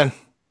them all then?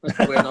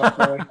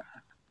 It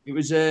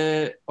was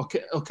the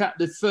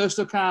first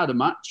Okada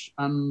match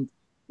and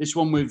this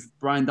one with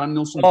Bryan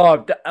Danielson.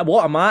 Oh,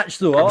 what a match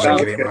though! That was a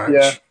great match.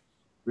 Yeah.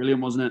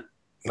 Brilliant, wasn't it?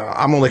 No,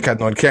 I'm only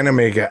kidding on. Kenny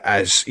Omega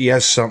he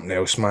is something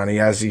else, man.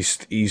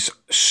 He's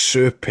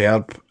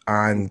superb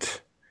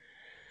and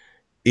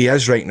he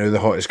is right now the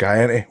hottest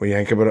guy, isn't he? When you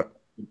think about it.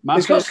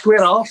 He's got a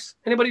square arse.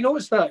 Anybody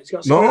notice that? He's got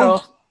a square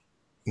arse.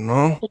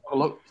 No. Oh,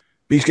 look.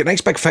 But he's got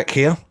nice big thick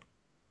hair.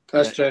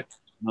 That's true.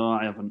 No,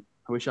 I haven't.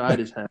 I wish I had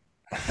his hair.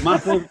 My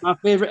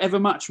favourite ever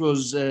match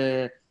was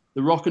The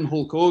Rock and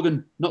Hulk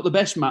Hogan. Not the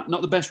best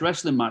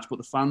wrestling match, but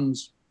the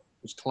fans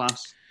was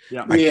class.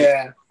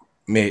 Yeah.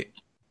 Mate,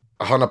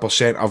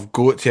 100%. I've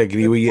got to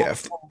agree with you.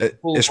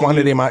 It's one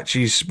of the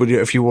matches where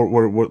if you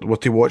were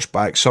to watch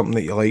back something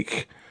that you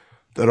like,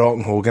 The Rock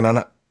and Hogan in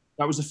it.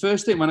 That was the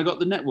first thing when I got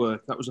the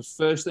network. That was the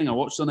first thing I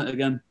watched on it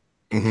again.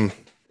 Mm-hmm.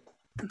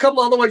 A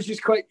couple other ones,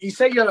 just quick. You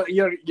say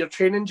you're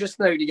training just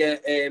now to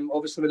get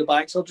obviously with the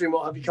back surgery and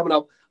what have you coming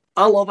up.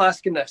 I love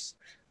asking this.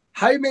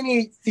 How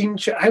many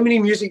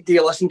music do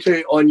you listen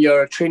to on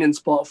your training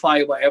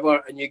Spotify,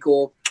 whatever, and you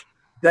go,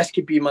 this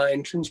could be my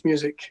entrance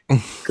music?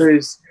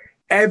 Because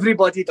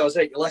everybody does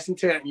it. You listen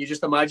to it and you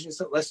just imagine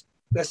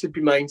this would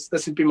be mine.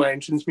 This would be my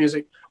entrance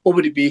music. What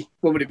would it be?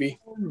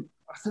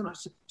 I think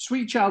that's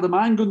Sweet Child of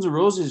Mine, Guns N'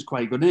 Roses is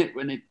quite good,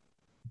 isn't it?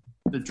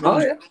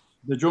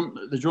 The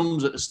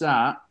drums at the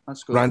start.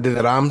 That's good. Randy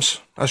the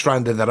Rams. That's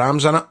Randy the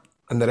Rams in it,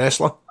 and the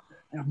wrestler.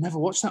 I've never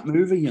watched that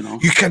movie, you know.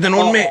 You kidding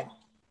on, mate?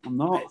 I'm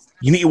not.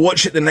 You need to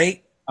watch it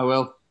tonight. I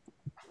will.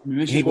 You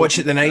need to watch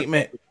it tonight,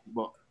 mate.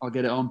 But I'll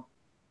get it on.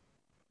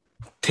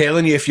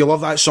 Telling you, if you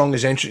love that song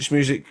as entrance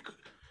music,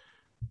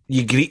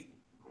 you greet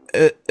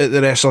at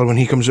the wrestler when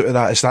he comes out of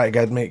that. It's that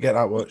good, mate. Get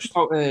that watched.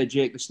 Oh,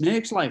 Jake the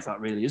Snake's life, that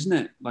really, isn't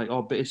it? Like,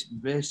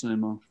 based on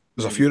him.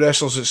 There's a few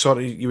wrestlers that sort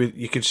of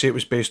you could say it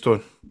was based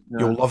on. Yeah.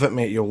 You'll love it,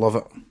 mate. You'll love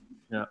it.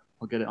 Yeah,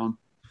 I'll get it on.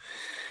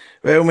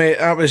 Well, mate,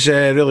 that was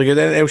really good.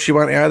 Anything else you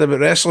want to add about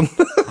wrestling?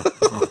 Talk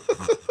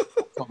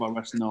about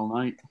wrestling all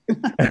night. Who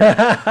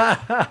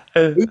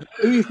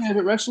are your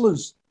favourite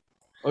wrestlers?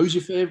 Who's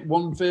your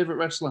favourite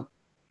wrestler?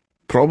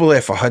 Probably,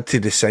 if I had to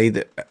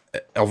decide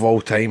of all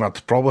time,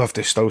 I'd probably have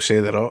to still say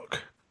The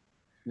Rock.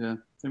 Yeah,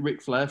 I think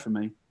Ric Flair for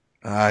me.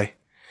 Aye.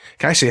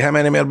 Can I say him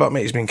anymore, but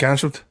mate, he's been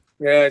cancelled?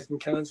 Yeah, it's been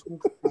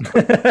cancelled.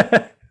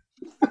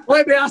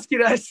 Let me ask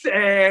you this.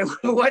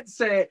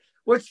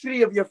 What's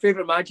 3 of your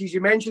favourite matches?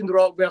 You mentioned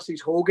Rock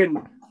versus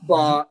Hogan,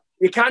 but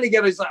you can't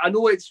give us, I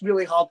know it's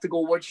really hard to go,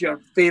 what's your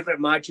favourite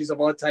matches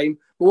of all time,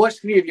 but what's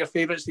 3 of your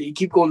favourites that you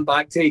keep going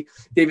back to,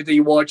 David, that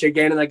you watch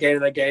again and again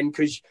and again?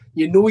 Because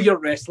you know you're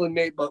wrestling,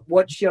 mate, but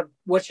what's your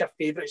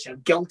favourites, your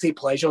guilty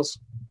pleasures?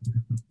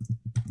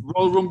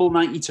 Royal Rumble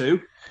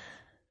 92.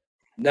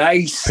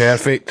 Nice.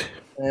 Perfect.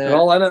 They're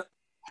all in it.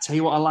 I tell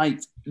you what I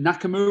liked.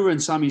 Nakamura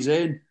and Sami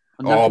Zayn.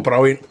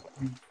 Brilliant.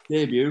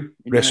 Debut.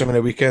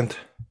 WrestleMania weekend.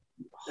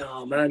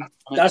 Oh, man.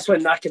 That's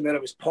when Nakamura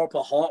was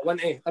proper hot,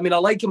 wasn't he? I mean, I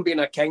like him being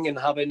a king and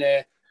having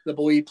the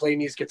boy playing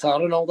his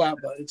guitar and all that,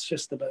 but it's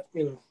just a bit,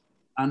 you know.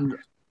 And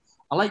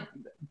I like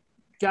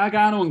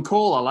Gargano and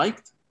Cole, I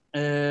liked.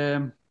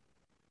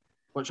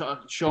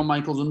 Shawn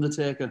Michaels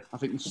Undertaker. I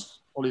think it's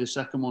probably the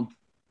second one.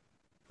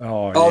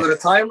 The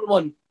retirement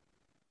one?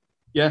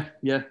 Yeah,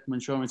 when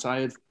Shawn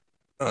retired.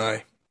 Aye.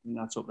 I think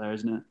that's up there,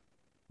 isn't it?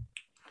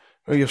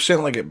 Well, you've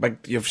certainly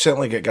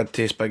got good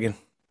taste, Biggin.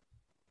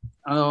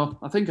 I know.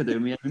 I think I do.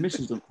 My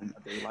missus don't think I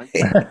do. Like.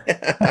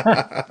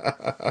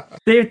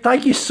 Dave,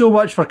 thank you so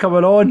much for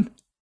coming on.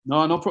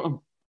 No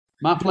problem.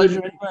 My pleasure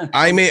anyway.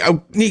 Aye, mate.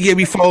 I'll need to give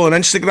you a follow on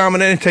Instagram,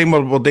 and anytime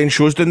we're doing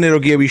shows down there, I'll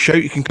give you a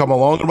shout. You can come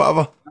along or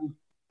whatever.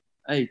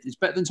 Hey, it's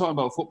better than talking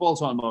about football,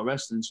 talking about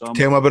wrestling. So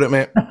tell me about it,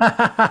 mate.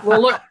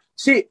 Well, look,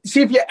 See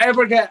if you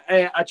ever get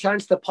a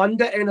chance to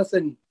pundit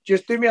anything,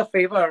 just do me a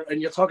favour,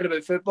 and you're talking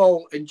about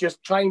football, and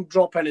just try and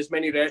drop in as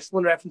many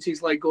wrestling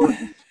references like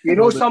going, you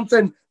know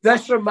something,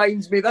 this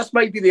reminds me, this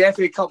might be the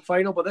FA Cup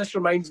final, but this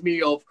reminds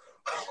me of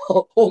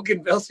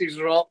Hogan versus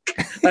Rock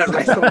at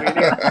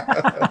WrestleMania.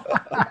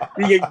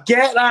 You can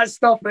get that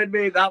stuff in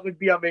me, that would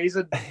be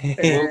amazing.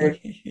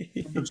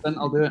 100%,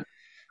 I'll do it.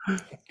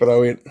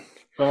 Brilliant.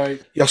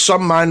 Right. You're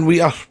some man,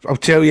 Wheater. I'll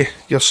tell you,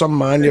 you're some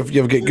man. You've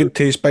got good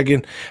taste,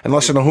 Biggin. And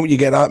listen, I hope you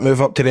get that move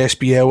up to the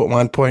SPL at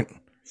one point.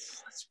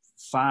 It's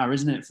far,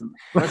 isn't it? From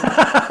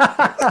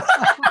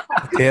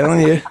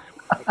telling you.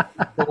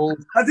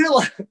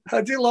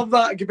 I do love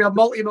that. It could be a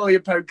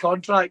multi-million pound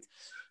contract.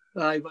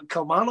 But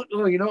come on,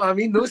 you know what I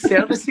mean? Those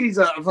services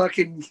are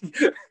fucking...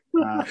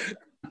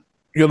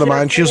 You're the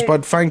man. Cheers,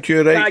 bud. Thank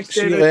you, right? Thanks,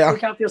 See you David. later.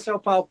 Look after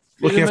yourself, pal.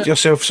 Look after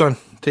yourself, son.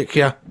 Take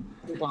care.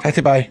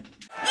 Hitty bye.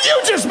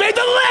 You just made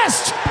the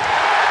list!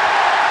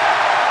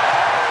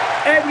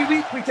 Every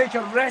week we take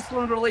a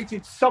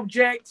wrestling-related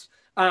subject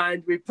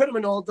and we put them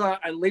in order.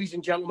 And ladies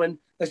and gentlemen,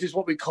 this is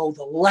what we call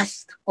the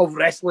list of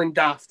wrestling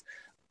daft.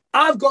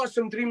 I've got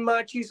some dream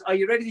matches. Are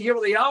you ready to hear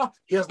what they are?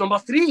 Here's number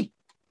 3.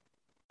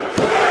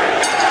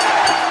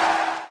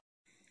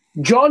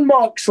 John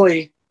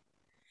Moxley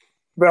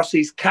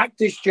versus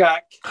Cactus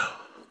Jack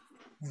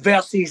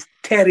versus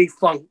Terry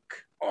Funk.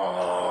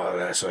 Oh,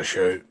 that's a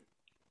shout.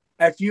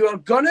 If you are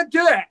going to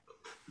do it,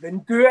 then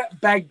do it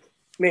big,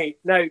 mate.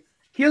 Now,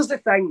 here's the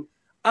thing.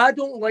 I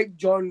don't like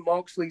John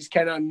Moxley's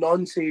kind of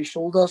nonsense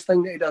shoulders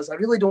thing that he does. I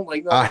really don't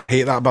like that. I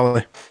hate that,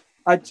 Billy.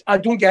 I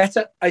don't get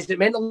it. Is it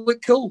meant to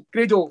look cool?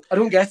 Grado, I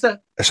don't get it.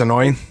 It's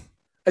annoying.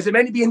 Is it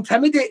meant to be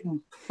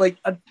intimidating? Like,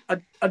 I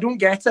don't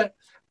get it.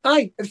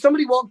 Aye, if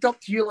somebody walked up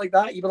to you like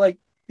that, you'd be like,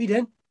 be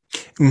done.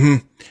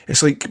 Mm-hmm.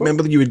 It's like,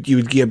 remember you would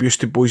give abuse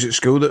to boys at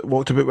school that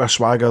walked about with a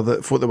swagger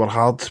that thought they were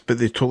hard, but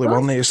they totally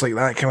weren't. It's like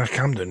that. Kind of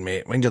calm down,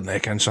 mate. Wind your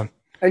neck in, son.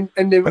 And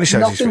there was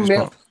nothing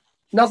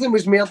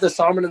more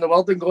disarming in the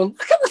world than going,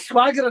 look at the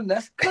swagger in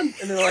this cunt.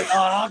 And they're like,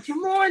 oh,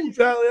 come on.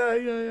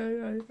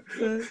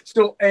 Yeah.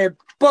 So,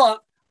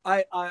 but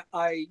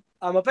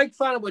I'm a big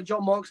fan of what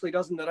John Moxley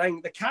does in the ring.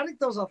 The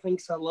characters, I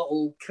think, are a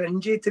little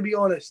cringy, to be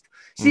honest.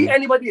 See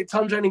anybody that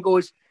turns around and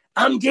goes,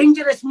 I'm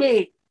dangerous,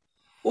 mate.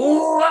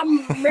 Oh,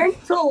 I'm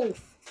mental.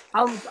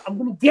 I'm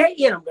going to get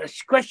you and I'm going to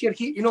squish your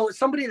heat. You know, it's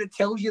somebody that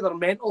tells you they're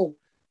mental.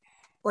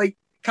 Like,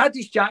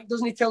 Cactus Jack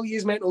doesn't tell you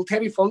he's mental.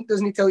 Terry Funk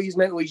doesn't tell you he's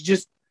mental. He's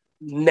just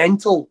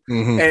mental.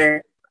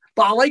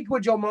 But I like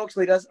what John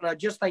Moxley does, and I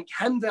just think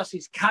him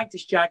versus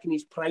Cactus Jack in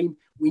his prime.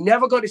 We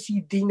never got to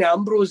see Dean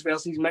Ambrose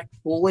versus Mick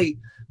Foley,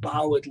 but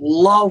I would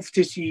love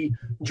to see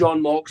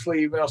John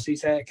Moxley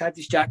versus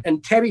Cactus Jack.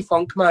 And Terry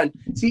Funk, man,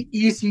 see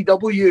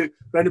ECW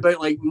around about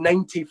like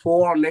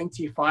 94 or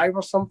 95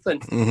 or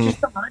something.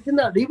 Just imagine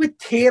that. They would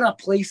tear a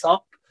place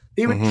up.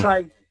 They would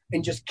try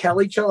and just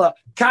kill each other.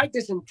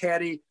 Cactus and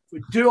Terry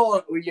would do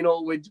all, you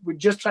know, would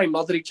just try and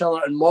murder each other,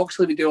 and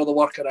Moxley would do all the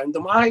work around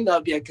them. I think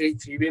that'd be a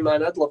great three-way,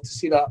 man. I'd love to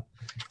see that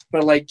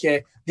for like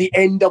the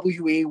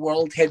NWA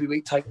World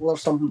Heavyweight title or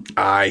something.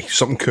 Aye,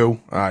 something cool.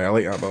 Aye, I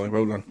like that, Billy.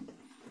 Well done.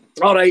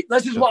 All right,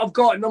 this is what I've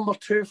got at number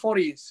 2 for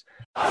you.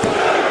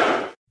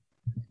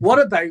 What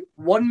about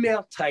one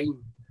more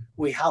time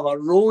we have a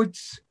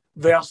Rhodes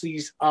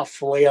versus a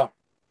Flair?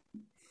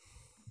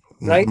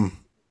 Right?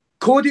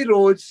 Cody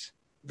Rhodes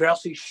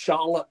versus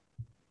Charlotte.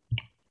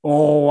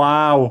 Oh,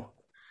 wow.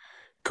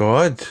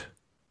 God.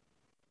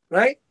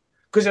 Right?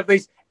 Because if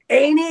there's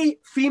any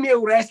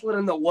female wrestler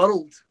in the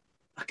world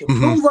I can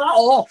pull that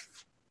off,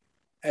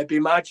 it'd be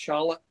Mad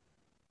Charlotte.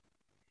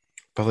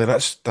 Billy,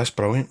 that's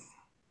brilliant.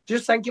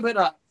 Just think about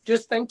that.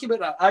 Just think about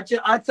that.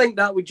 I think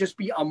that would just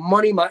be a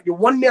money match.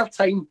 One more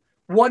time.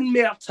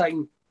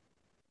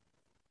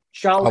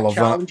 Charlotte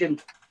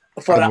challenging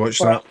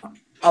for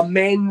a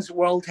men's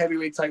world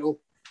heavyweight title.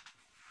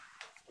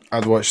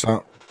 I'd watch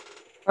that.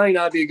 I think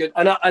that'd be good.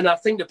 And I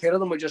think the pair of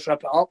them would just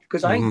rip it up,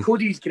 because I think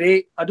Cody's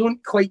great. I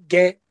don't quite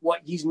get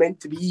what he's meant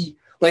to be.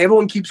 Like,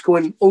 everyone keeps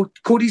going, oh,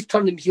 Cody's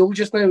turning heel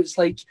just now. It's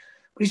like,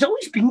 but he's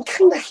always been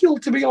kind of heel,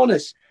 to be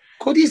honest.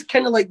 Cody's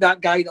kind of like that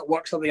guy that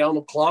works at the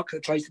Arnold Clark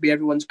that tries to be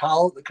everyone's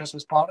pal at the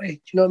Christmas party.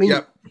 Do you know what I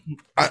mean?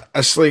 Yeah.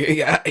 It's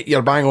like,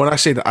 you're bang on. I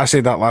said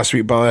that last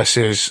week, but I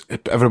says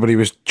everybody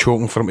was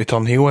choking for him to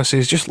turn heel. I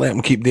says, just let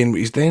him keep doing what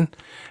he's doing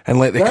and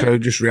let the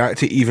crowd just react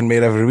to it even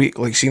more every week.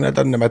 Like Cena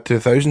did in the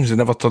mid-2000s, they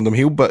never turned him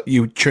heel, but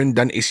you tuned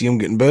in to see him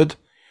getting booed.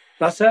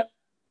 That's it.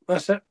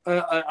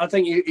 I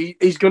think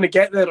he's going to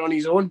get there on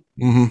his own.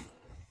 And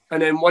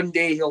then one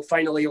day he'll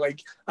finally,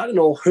 like, I don't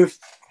know, who's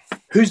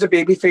the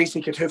babyface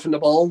he could hoof in the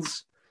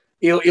balls?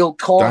 He'll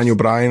cough. Daniel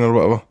Bryan or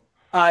whatever.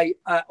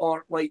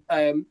 Or like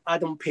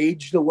Adam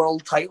Page, the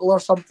world title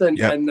or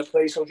something, and the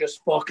place will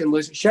just fucking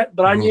lose its shit.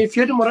 Brand new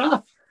feud and we're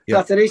off.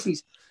 That's the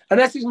races. And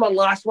this is my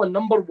last one,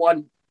 number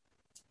 1.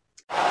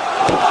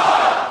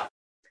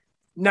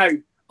 Now,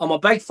 I'm a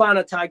big fan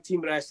of tag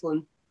team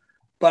wrestling,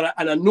 and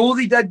I know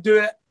they did do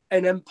it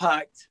in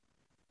Impact,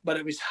 but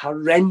it was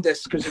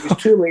horrendous because it was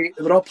too late.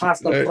 They were all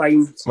past their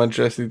primes. I'm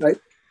interested. Right?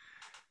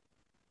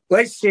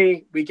 Let's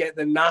say we get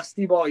the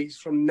Nasty Boys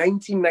from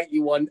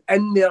 1991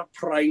 in their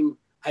prime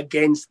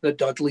against the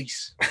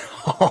Dudleys.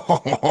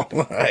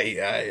 Aye.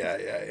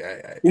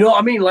 You know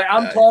what I mean? Like,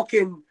 I'm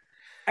talking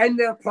in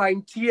their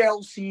prime,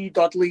 TLC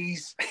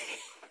Dudleys,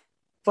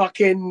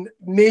 fucking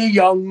Mae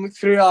Young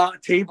through a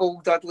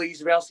table Dudleys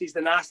versus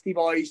the Nasty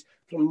Boys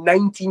from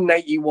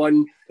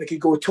 1991. They could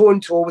go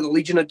toe-and-toe with the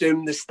Legion of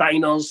Doom, the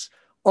Steiners,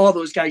 all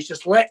those guys.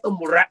 Just let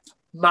them rip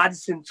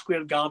Madison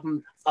Square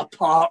Garden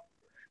apart.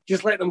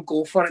 Just let them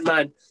go for it,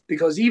 man.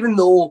 Because even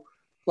though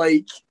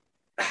they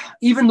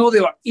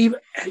were,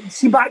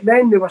 back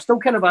then they were still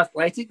kind of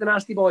athletic, the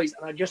Nasty Boys,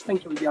 and I just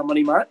think it would be a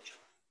money match.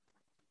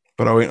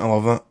 Brilliant, I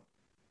love that.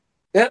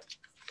 Yep.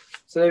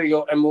 So there we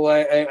go, and we'll,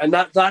 and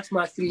that's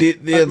my three.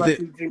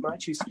 Three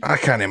matches. I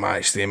can't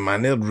match them,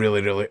 man. They're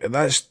really.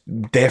 That's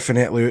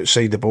definitely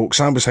outside the box.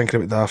 I was thinking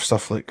about daft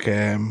stuff like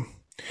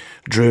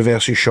Drew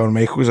versus Shawn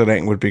Michaels. I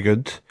reckon would be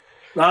good.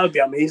 That would be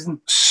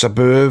amazing.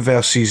 Sabu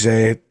versus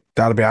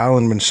Darby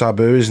Allin when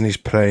Sabu is in his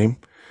prime.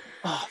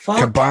 Oh, fuck.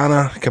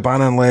 Cabana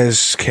and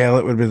Les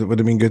Kellett would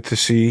have been good to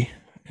see.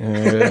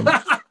 That'd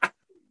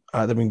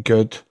have been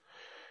good.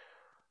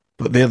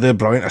 But they're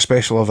brilliant. I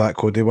especially love that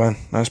Cody one.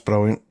 That's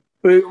brilliant.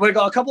 We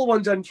got a couple of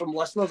ones in from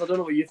listeners. I don't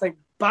know what you think.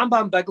 Bam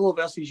Bam Bigelow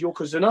versus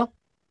Yokozuna.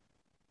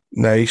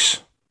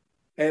 Nice.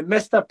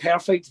 Mr.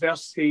 Perfect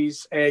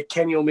versus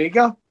Kenny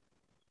Omega.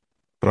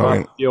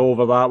 Brilliant. You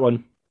over that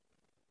one.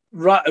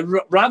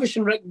 Ravish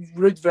and Rick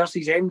Rude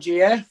versus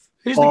MJF.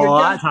 Who's the good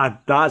guy?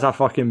 That's a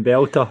fucking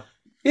belter.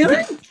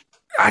 Yeah.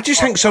 I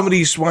just think some of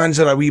these ones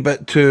are a wee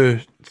bit too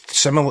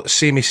similar,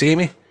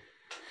 samey.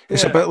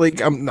 It's a bit like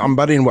I'm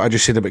burying what I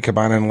just said about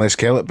Cabana and Les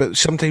Kellett, but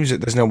sometimes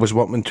it doesn't always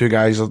work when two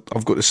guys have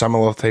got the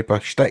similar type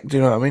of shtick. Do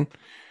you know what I mean?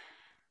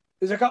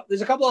 There's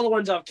a couple other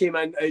ones that came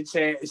in. It's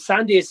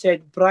Sandy has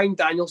said Bryan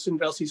Danielson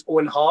versus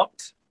Owen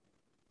Hart.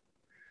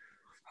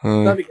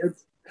 That'd be good.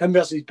 Him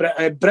versus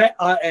Brett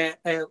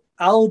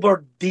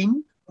Albert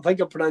Dean. I think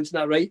I'm pronouncing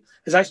that right.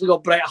 Has actually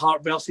got Bret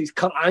Hart versus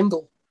Kurt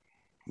Angle.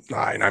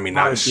 Aye, I mean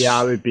that's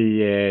that would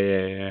be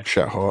yeah.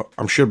 Shit hot.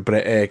 I'm sure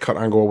Kurt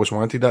Angle always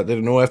wanted that.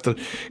 Didn't know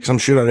because I'm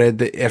sure I read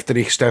that after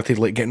he started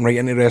like getting right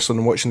into wrestling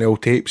and watching the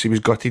old tapes, he was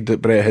gutted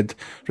that Bret had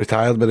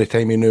retired by the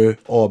time he knew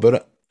all about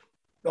it.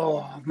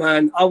 Oh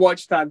man, I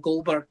watched that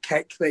Goldberg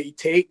kick that he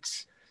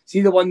takes.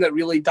 See the one that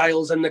really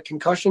dials in the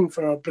concussion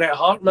for Bret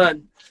Hart,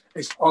 man.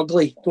 It's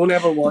ugly. Don't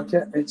ever watch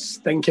it. It's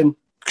stinking.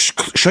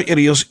 Shut your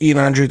ears, Ian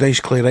Andrew Dice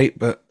Clay, right?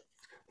 But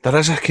there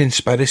is a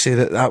conspiracy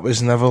that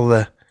was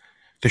never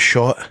the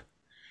shot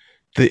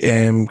that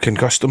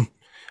concussed him.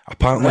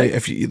 Apparently,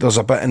 right. There's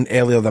a bit in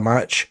earlier the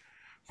match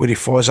where he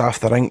falls off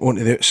the ring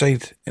onto the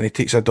outside and he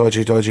takes a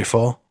dodgy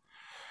fall,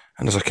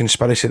 and there's a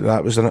conspiracy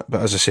that was in it.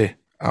 But as I say,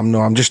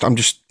 I'm just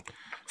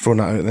throwing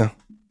that out there.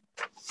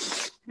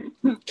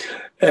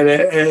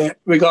 And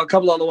we got a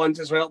couple other ones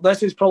as well.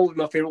 This is probably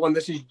my favourite one.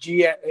 This is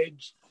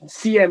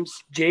CM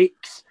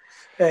Jakes.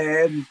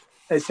 It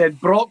said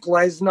Brock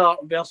Lesnar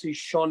versus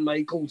Shawn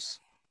Michaels.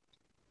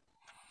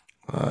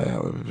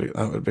 That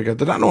would be good.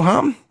 Did that not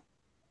happen?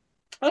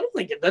 I don't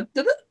think it did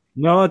it?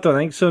 No, I don't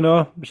think so,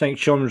 no. I think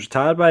Shawn was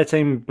retired by the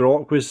time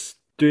Brock was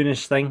doing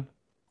his thing.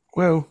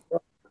 Well...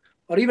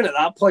 Or even at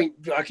that point,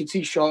 I could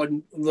see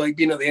Shawn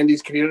being at the end of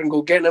his career and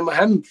go, getting him with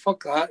him.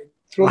 Fuck that.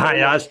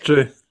 That's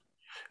true.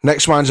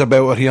 Next one's a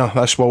belter here.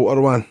 This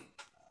Walter one.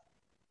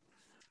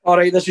 All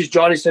right, this is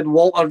Johnny said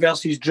Walter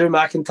versus Drew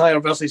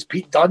McIntyre versus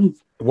Pete Dunne.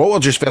 Walter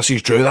just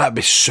versus Drew, that'd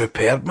be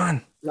superb,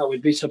 man. That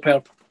would be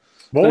superb.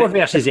 Walter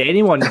versus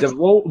anyone.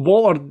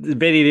 Walter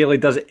very rarely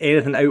does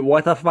anything out.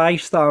 What a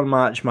 5-star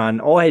match, man.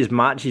 All his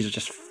matches are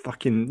just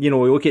fucking,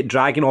 look at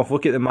Dragunov,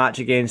 look at the match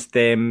against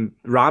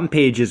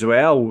Rampage as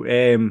well.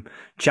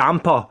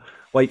 Ciampa.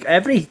 Like,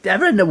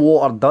 everything that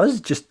Walter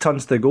does just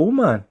turns to gold,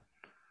 man.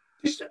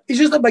 He's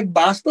just a big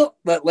bastard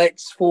that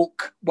lets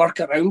folk work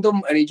around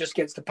him and he just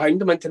gets to pound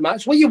them into the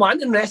match. What you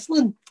want in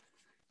wrestling?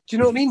 Do you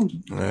know what I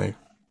mean? Aye.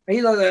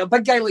 A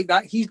big guy like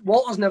that,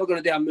 Walter's never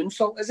going to do a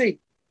moonsault, is he?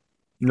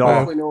 No.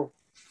 Probably no.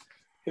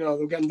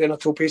 They'll get him doing a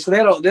tope. So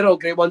they're all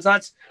great ones.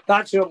 That's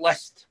your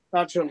list.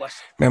 That's your list.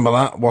 Remember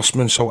that? Worst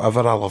moonsault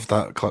ever. I loved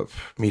that clip.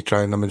 Me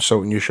trying the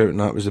moonsault and you shouting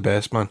that was the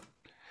best, man.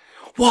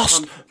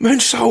 Worst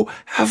moonsault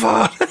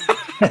ever.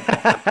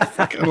 I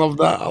fucking love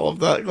that. I love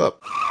that clip.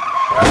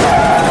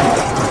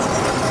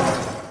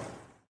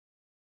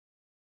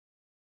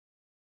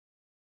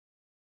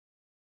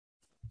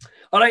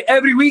 All right,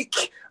 every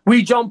week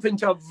we jump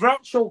into a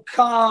virtual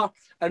car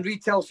and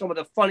retell some of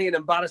the funny and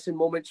embarrassing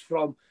moments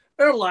from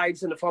our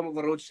lives in the form of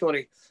a road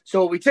story.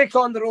 So we take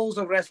on the roles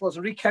of wrestlers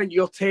and recount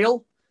your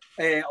tale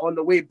on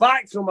the way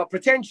back from a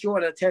pretend show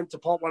and attempt to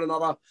pop one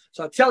another.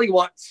 So I tell you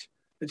what,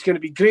 it's going to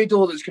be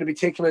Grado that's going to be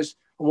taking us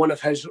on one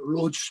of his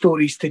road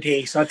stories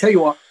today. So I tell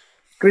you what,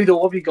 Grado,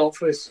 what have you got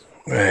for us?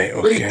 Right,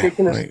 okay.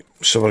 Right.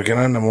 So we're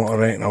getting in the motor,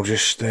 right, and I'll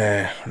just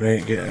get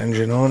the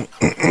engine on.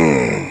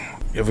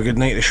 You have a good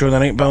night to show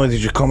tonight, Billy?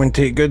 Did you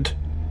commentate good?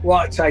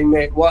 What a time,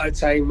 mate. What a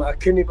time. I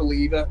couldn't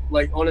believe it.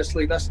 Like,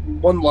 honestly, this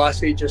one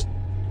lassie just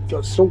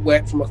got so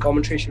wet from a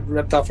commentary she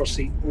ripped off her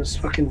seat. It was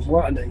fucking,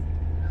 what a night.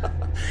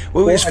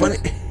 Well, it's funny.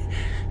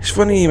 It's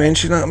funny you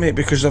mention that, mate,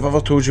 because I've ever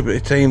told you about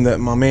the time that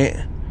my mate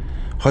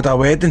had a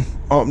wedding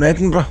up in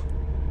Edinburgh.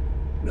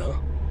 No.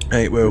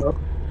 Right, well,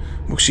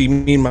 we'll see,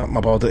 me and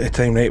my bud at the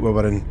time, right, we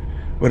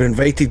were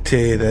invited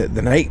to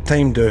the night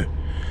time do.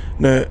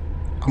 Now,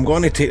 I'm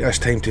going to take this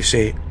time to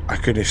say I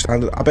couldn't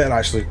stand it. I better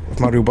actually, if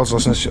my real bud's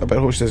listening, I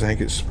better hope she doesn't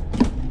think it's...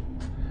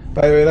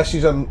 By the way, this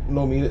is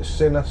no me that's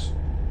saying this.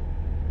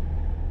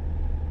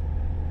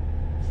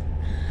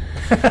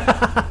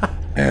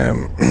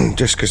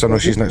 Just because I know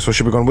she's not, so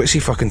she'll be going, what's he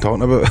fucking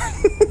talking about?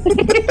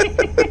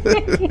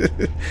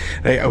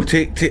 Right, I'll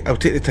take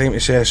the time to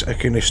say this. I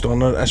couldn't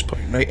stand her at this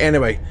point. Right,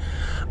 anyway,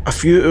 a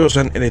few hours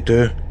into the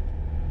do,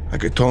 I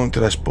got talking to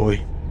this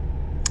boy,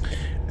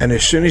 and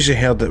as soon as he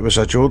heard it was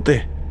a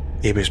Geordie,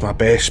 he was my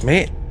best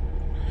mate.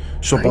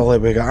 So Billy,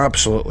 we got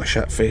absolutely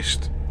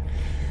shit-faced,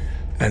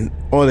 and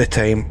all the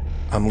time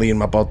I'm leaving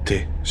my bud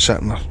to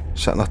sitting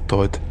there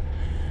Todd.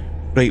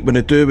 Right, when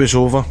the do was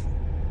over,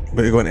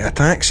 we were going to a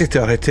taxi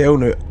to our hotel.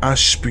 Now, I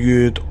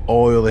spewed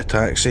oil the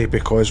taxi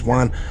because,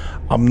 one,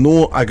 I'm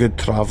not a good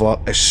traveller,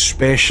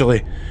 especially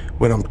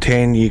when I'm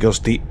 10 years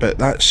deep, but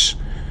that's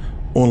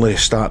only the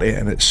start of it,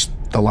 and it's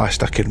the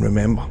last I can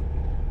remember.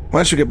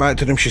 Once we get back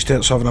to them, she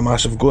starts having a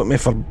massive go at me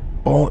for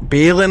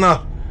bailing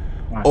her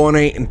all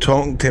night and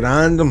talking to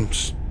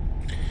randoms.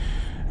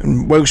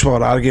 And whilst we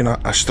were arguing,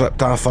 I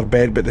stripped off her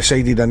bed, but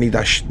decided I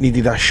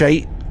needed a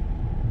shite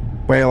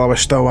while I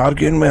was still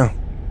arguing with her.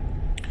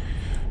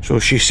 So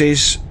she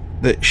says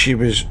that she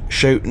was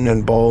shouting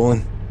and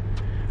bawling,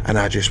 and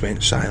I just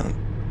went silent.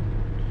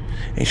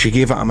 And she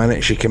gave it a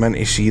minute. She came in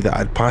to see that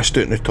I'd passed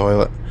out in the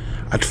toilet.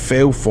 I'd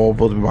fell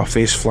forward with my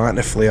face flat in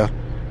the flare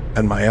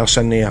and my arse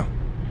in the air.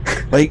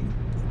 Like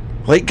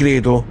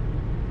Grado,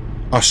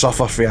 I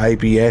suffer for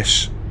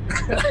IBS.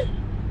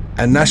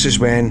 And this is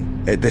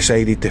when it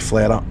decided to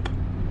flare up.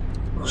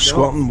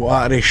 Squirting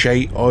watery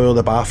shite oil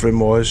the bathroom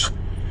was.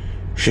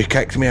 She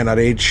kicked me in a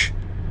rage.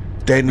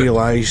 Then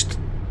realised,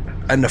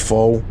 in the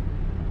fall,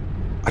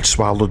 I'd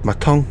swallowed my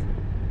tongue.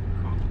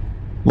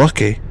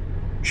 Lucky,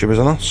 she was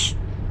a nurse.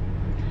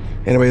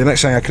 Anyway, the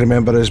next thing I can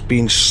remember is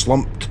being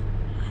slumped,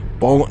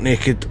 bollock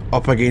naked,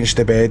 up against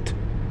the bed,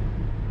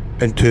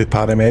 and two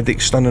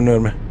paramedics standing near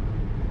me.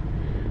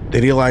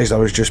 They realised I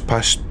was just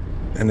pissed,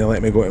 and they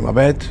let me go to my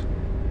bed.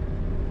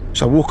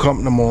 So I woke up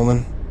in the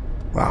morning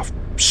with a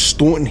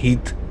stoating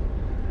head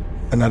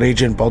and a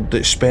raging bird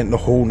that spent the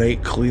whole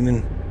night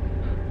cleaning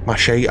my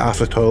shite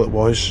after the toilet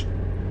was,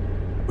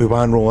 with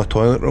one roll of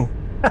toilet roll.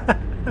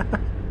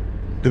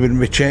 Then when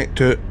we checked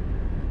out,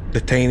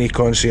 the tiny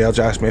concierge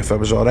asked me if I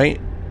was alright,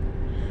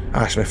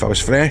 asked me if I was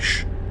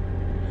fresh.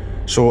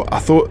 So I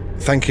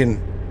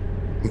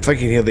I'm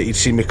thinking here that he'd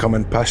seen me come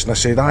in pissed, and I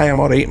said, aye, I'm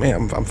alright, mate,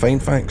 I'm fine,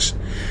 thanks.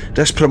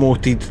 This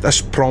prompted a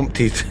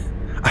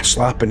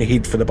slap in the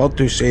head for the bird,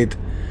 who said,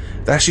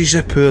 this is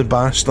a poor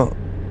bastard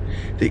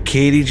that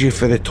carried you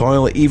for the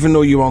toilet even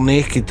though you were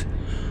naked,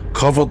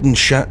 covered in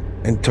shit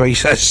and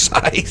twice his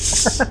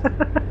size.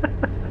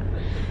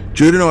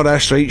 During all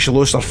this, right, she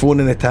lost her phone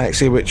in the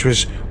taxi, which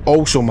was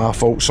also my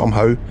fault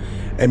somehow,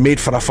 and made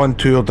for a fun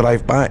 2-hour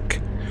drive back.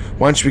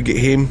 Once we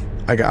get home,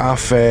 I got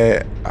off,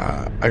 I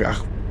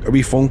got a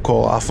wee phone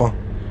call off her.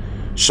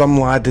 Some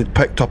lad had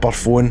picked up her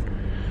phone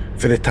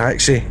for the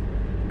taxi,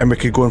 and we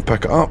could go and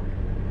pick it up.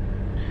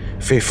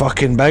 For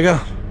fucking bigger.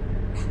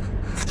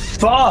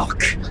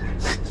 Fuck!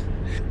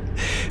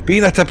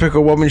 Being a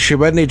typical woman, she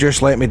wouldn't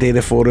just let me do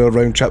the 4-hour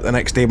round trip the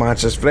next day,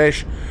 Manchester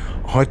fresh.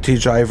 I had to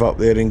drive up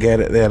there and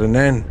get it there and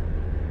then.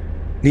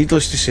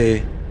 Needless to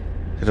say,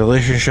 the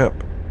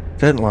relationship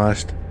didn't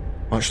last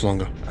much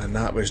longer, and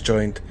that was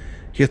joined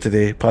here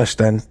today,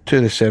 passed in to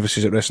the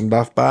services at Wrestling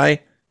Daft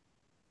by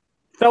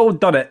Phil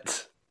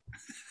Dunnett.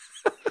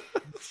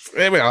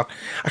 There we are.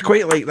 I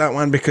quite like that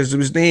one because there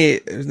was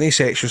no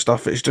sexual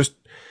stuff. It's just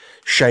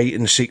shite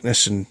and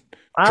sickness and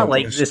I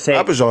like the sex.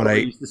 That was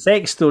alright. The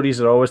sex stories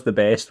are always the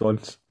best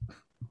ones.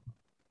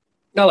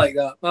 I like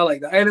that.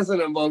 Anything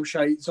that involves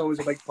shite, it's always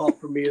a big pop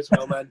for me as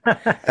well, man.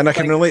 And I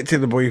can relate to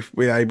the boy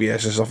with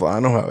IBS and stuff like that. I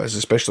know how it is,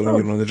 especially when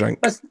you're on the drink.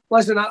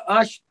 Listen,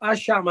 I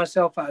shot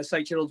myself at a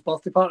 6-year-old's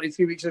birthday party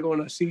 3 weeks ago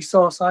on a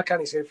seesaw, so I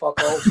can't say fuck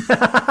all.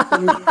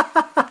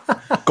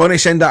 Going to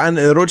send that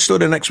into the road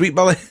story next week,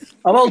 Billy?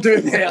 I will do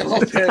it, mate. I will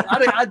do it.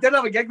 I did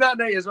have a gig that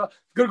night as well.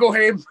 I'm going to go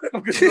home.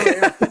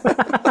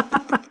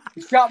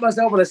 I shot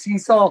myself on a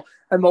seesaw,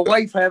 and my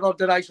wife, Heather,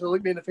 did actually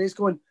look me in the face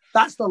going,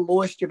 that's the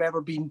lowest you've ever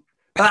been.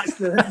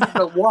 This is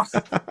the worst.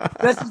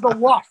 This is the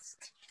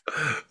worst.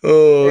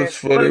 Oh, it's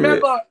funny.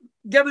 Remember,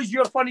 give us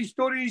your funny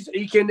stories.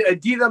 You can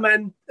DM them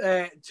in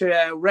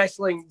to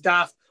Wrestling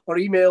Daft or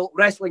email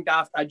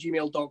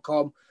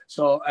wrestlingdaft@gmail.com.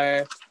 So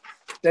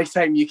next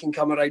time you can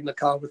come and ride in the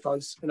car with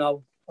us, and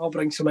I'll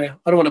bring some. I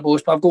don't want to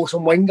boast, but I've got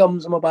some wing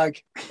gums in my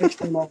bag. Next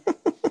time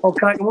I'll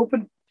crack them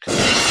open.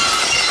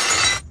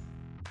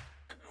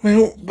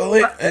 Well,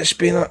 Billy, it's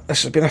been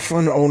a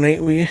fun all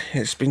night with you.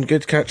 It's been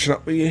good catching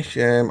up with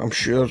you. I'm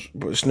sure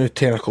it's now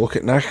 10 o'clock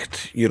at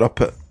night. You're up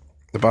at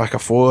the back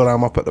of 4.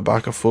 I'm up at the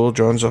back of 4.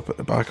 John's up at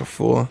the back of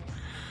 4.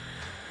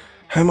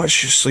 How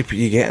much sleep are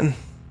you getting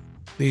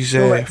these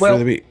well, through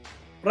the week?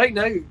 Right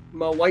now,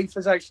 my wife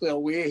is actually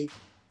away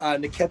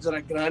and the kids are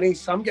at Granny's,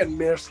 so I'm getting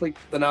more sleep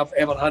than I've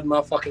ever had in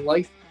my fucking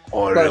life.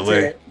 Oh,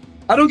 really?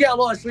 I don't get a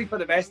lot of sleep at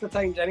the best of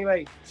times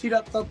anyway. See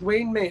that third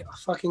Wayne, mate? A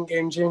fucking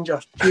game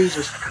changer.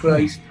 Jesus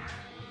Christ.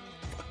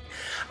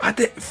 I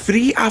did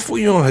 3? I thought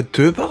you only had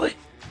 2, Billy.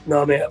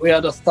 No, mate, we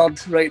had a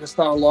third right at the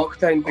start of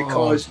lockdown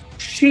because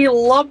she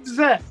loves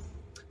it.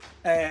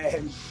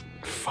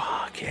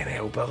 Fucking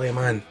hell, Billy,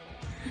 man.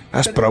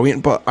 That's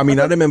brilliant. But I mean,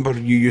 I remember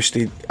you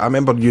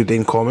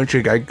doing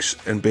commentary gigs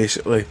and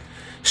basically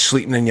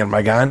sleeping in your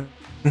Megane.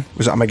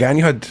 Was it a Megane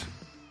you had?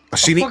 A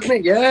Scenic? Fuck me,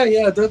 yeah,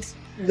 I did.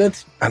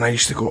 And I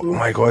used to go, oh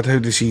my God, how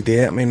does he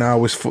do it? I mean, I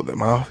always thought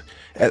that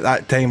at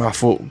that time I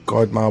thought,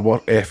 God, my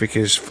work ethic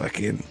is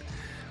fucking,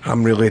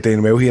 I'm really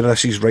doing well here.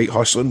 This is right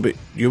hustling, but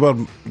you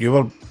were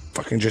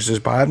fucking just as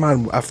bad,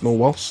 man, if no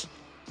worse.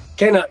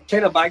 Kind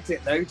of back to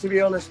it now, to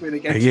be honest, with the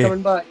gigs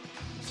coming back.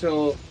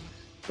 So,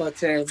 but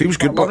feels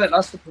good, I love it.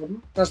 That's the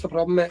problem. That's the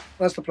problem, mate.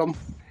 That's the problem.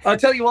 I'll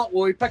tell you what,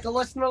 will we pick a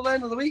listener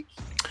then of the week?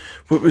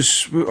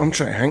 I'm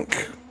trying to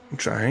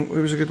think. What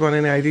was a good one?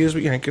 Any ideas?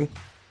 What you thinking?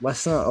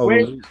 Listener?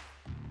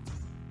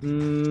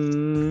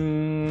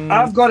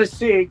 I've got to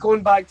say,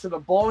 going back to the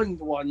Bond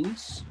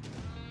ones,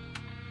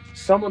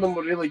 some of them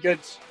were really good.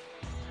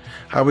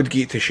 I would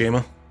get to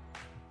Shamer.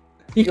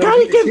 We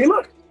can't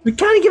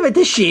give it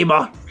to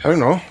Shamer. How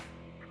no?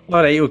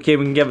 Alright, okay,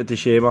 we can give it to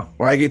Shamer.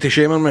 Why get to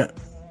Shamer, mate?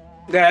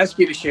 Yeah, let's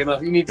get to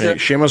Shamer. You need to.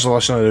 Shamer's the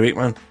listener of the week,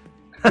 man.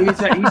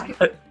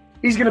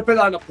 He's going to put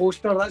that on a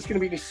poster. That's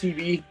going to be the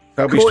CV.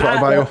 That'll be his Twitter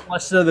bio.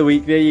 Listener of the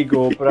week. There you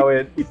go.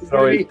 Brilliant.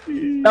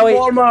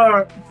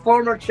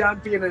 Former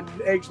champion in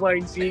X, Y,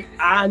 and Z,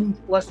 and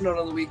listener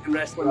of the week in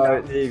wrestling.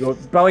 There you go.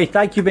 Brilliant.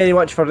 Thank you very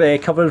much for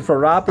covering for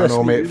Rab. I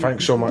know, mate.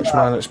 Thanks so much,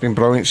 man. It's been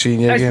brilliant seeing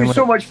you again. It's been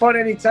so much fun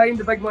anytime.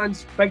 The big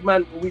Rab's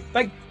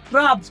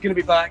going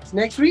to be back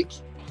next week.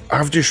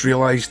 I've just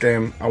realised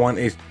I want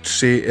to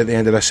say at the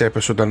end of this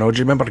episode, I know, do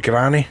you remember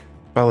Granny,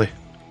 Billy?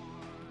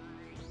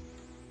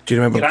 Do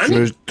you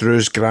remember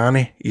Drew's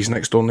Granny? His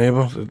next door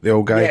neighbour, the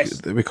old guy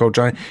that we called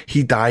Johnny.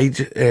 He died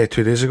 2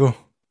 days ago.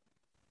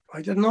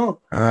 I didn't know.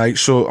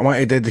 So I want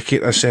to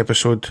dedicate this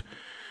episode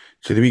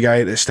to the wee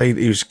guy that stayed.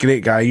 He was a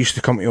great guy. He used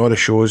to come to all the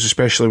shows,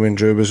 especially when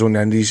Drew was on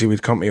the Indies. He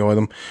would come to all of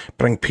them,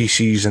 bring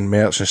PCs and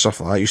merch and stuff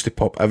like that. He used to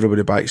pop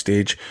everybody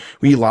backstage.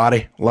 Wee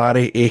Larry,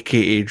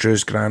 aka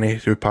Drew's Granny,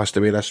 who passed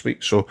away this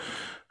week. So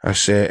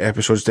this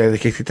episode's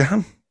dedicated to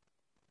him.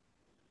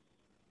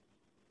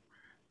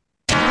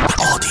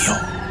 Audio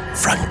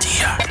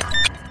Frontier.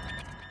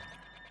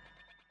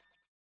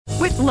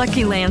 With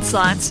Lucky Land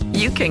Slots,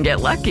 you can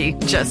get lucky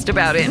just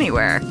about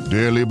anywhere.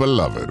 Dearly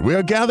beloved, we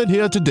are gathered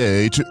here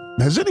today to...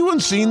 Has anyone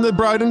seen the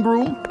bride and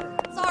groom?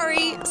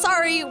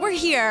 Sorry, we're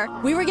here.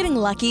 We were getting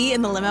lucky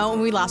in the limo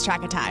and we lost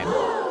track of time.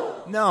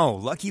 No,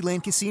 Lucky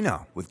Land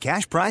Casino, with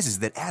cash prizes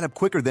that add up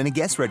quicker than a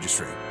guest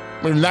registry.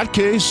 In that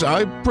case,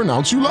 I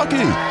pronounce you lucky.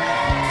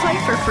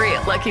 Play for free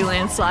at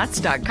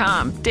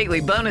LuckyLandSlots.com.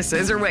 Daily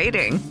bonuses are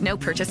waiting. No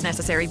purchase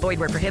necessary. Void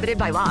where prohibited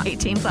by law.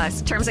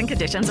 18+. Terms and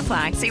conditions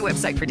apply. See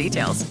website for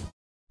details.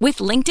 With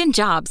LinkedIn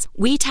Jobs,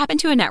 we tap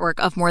into a network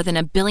of more than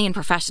 1 billion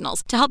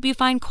professionals to help you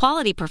find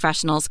quality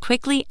professionals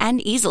quickly and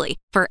easily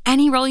for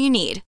any role you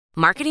need.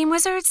 Marketing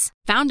wizards?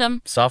 Found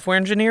them. Software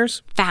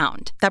engineers?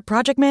 Found. That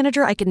project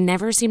manager I could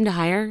never seem to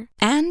hire?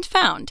 And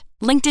found.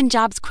 LinkedIn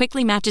Jobs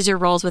quickly matches your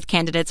roles with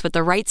candidates with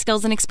the right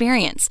skills and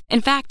experience.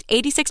 In fact,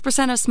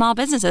 86% of small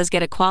businesses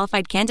get a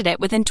qualified candidate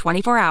within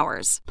 24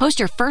 hours. Post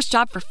your first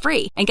job for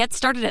free and get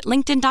started at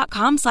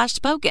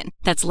linkedin.com/spoken.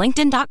 That's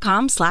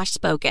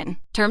linkedin.com/spoken.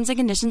 Terms and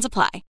conditions apply.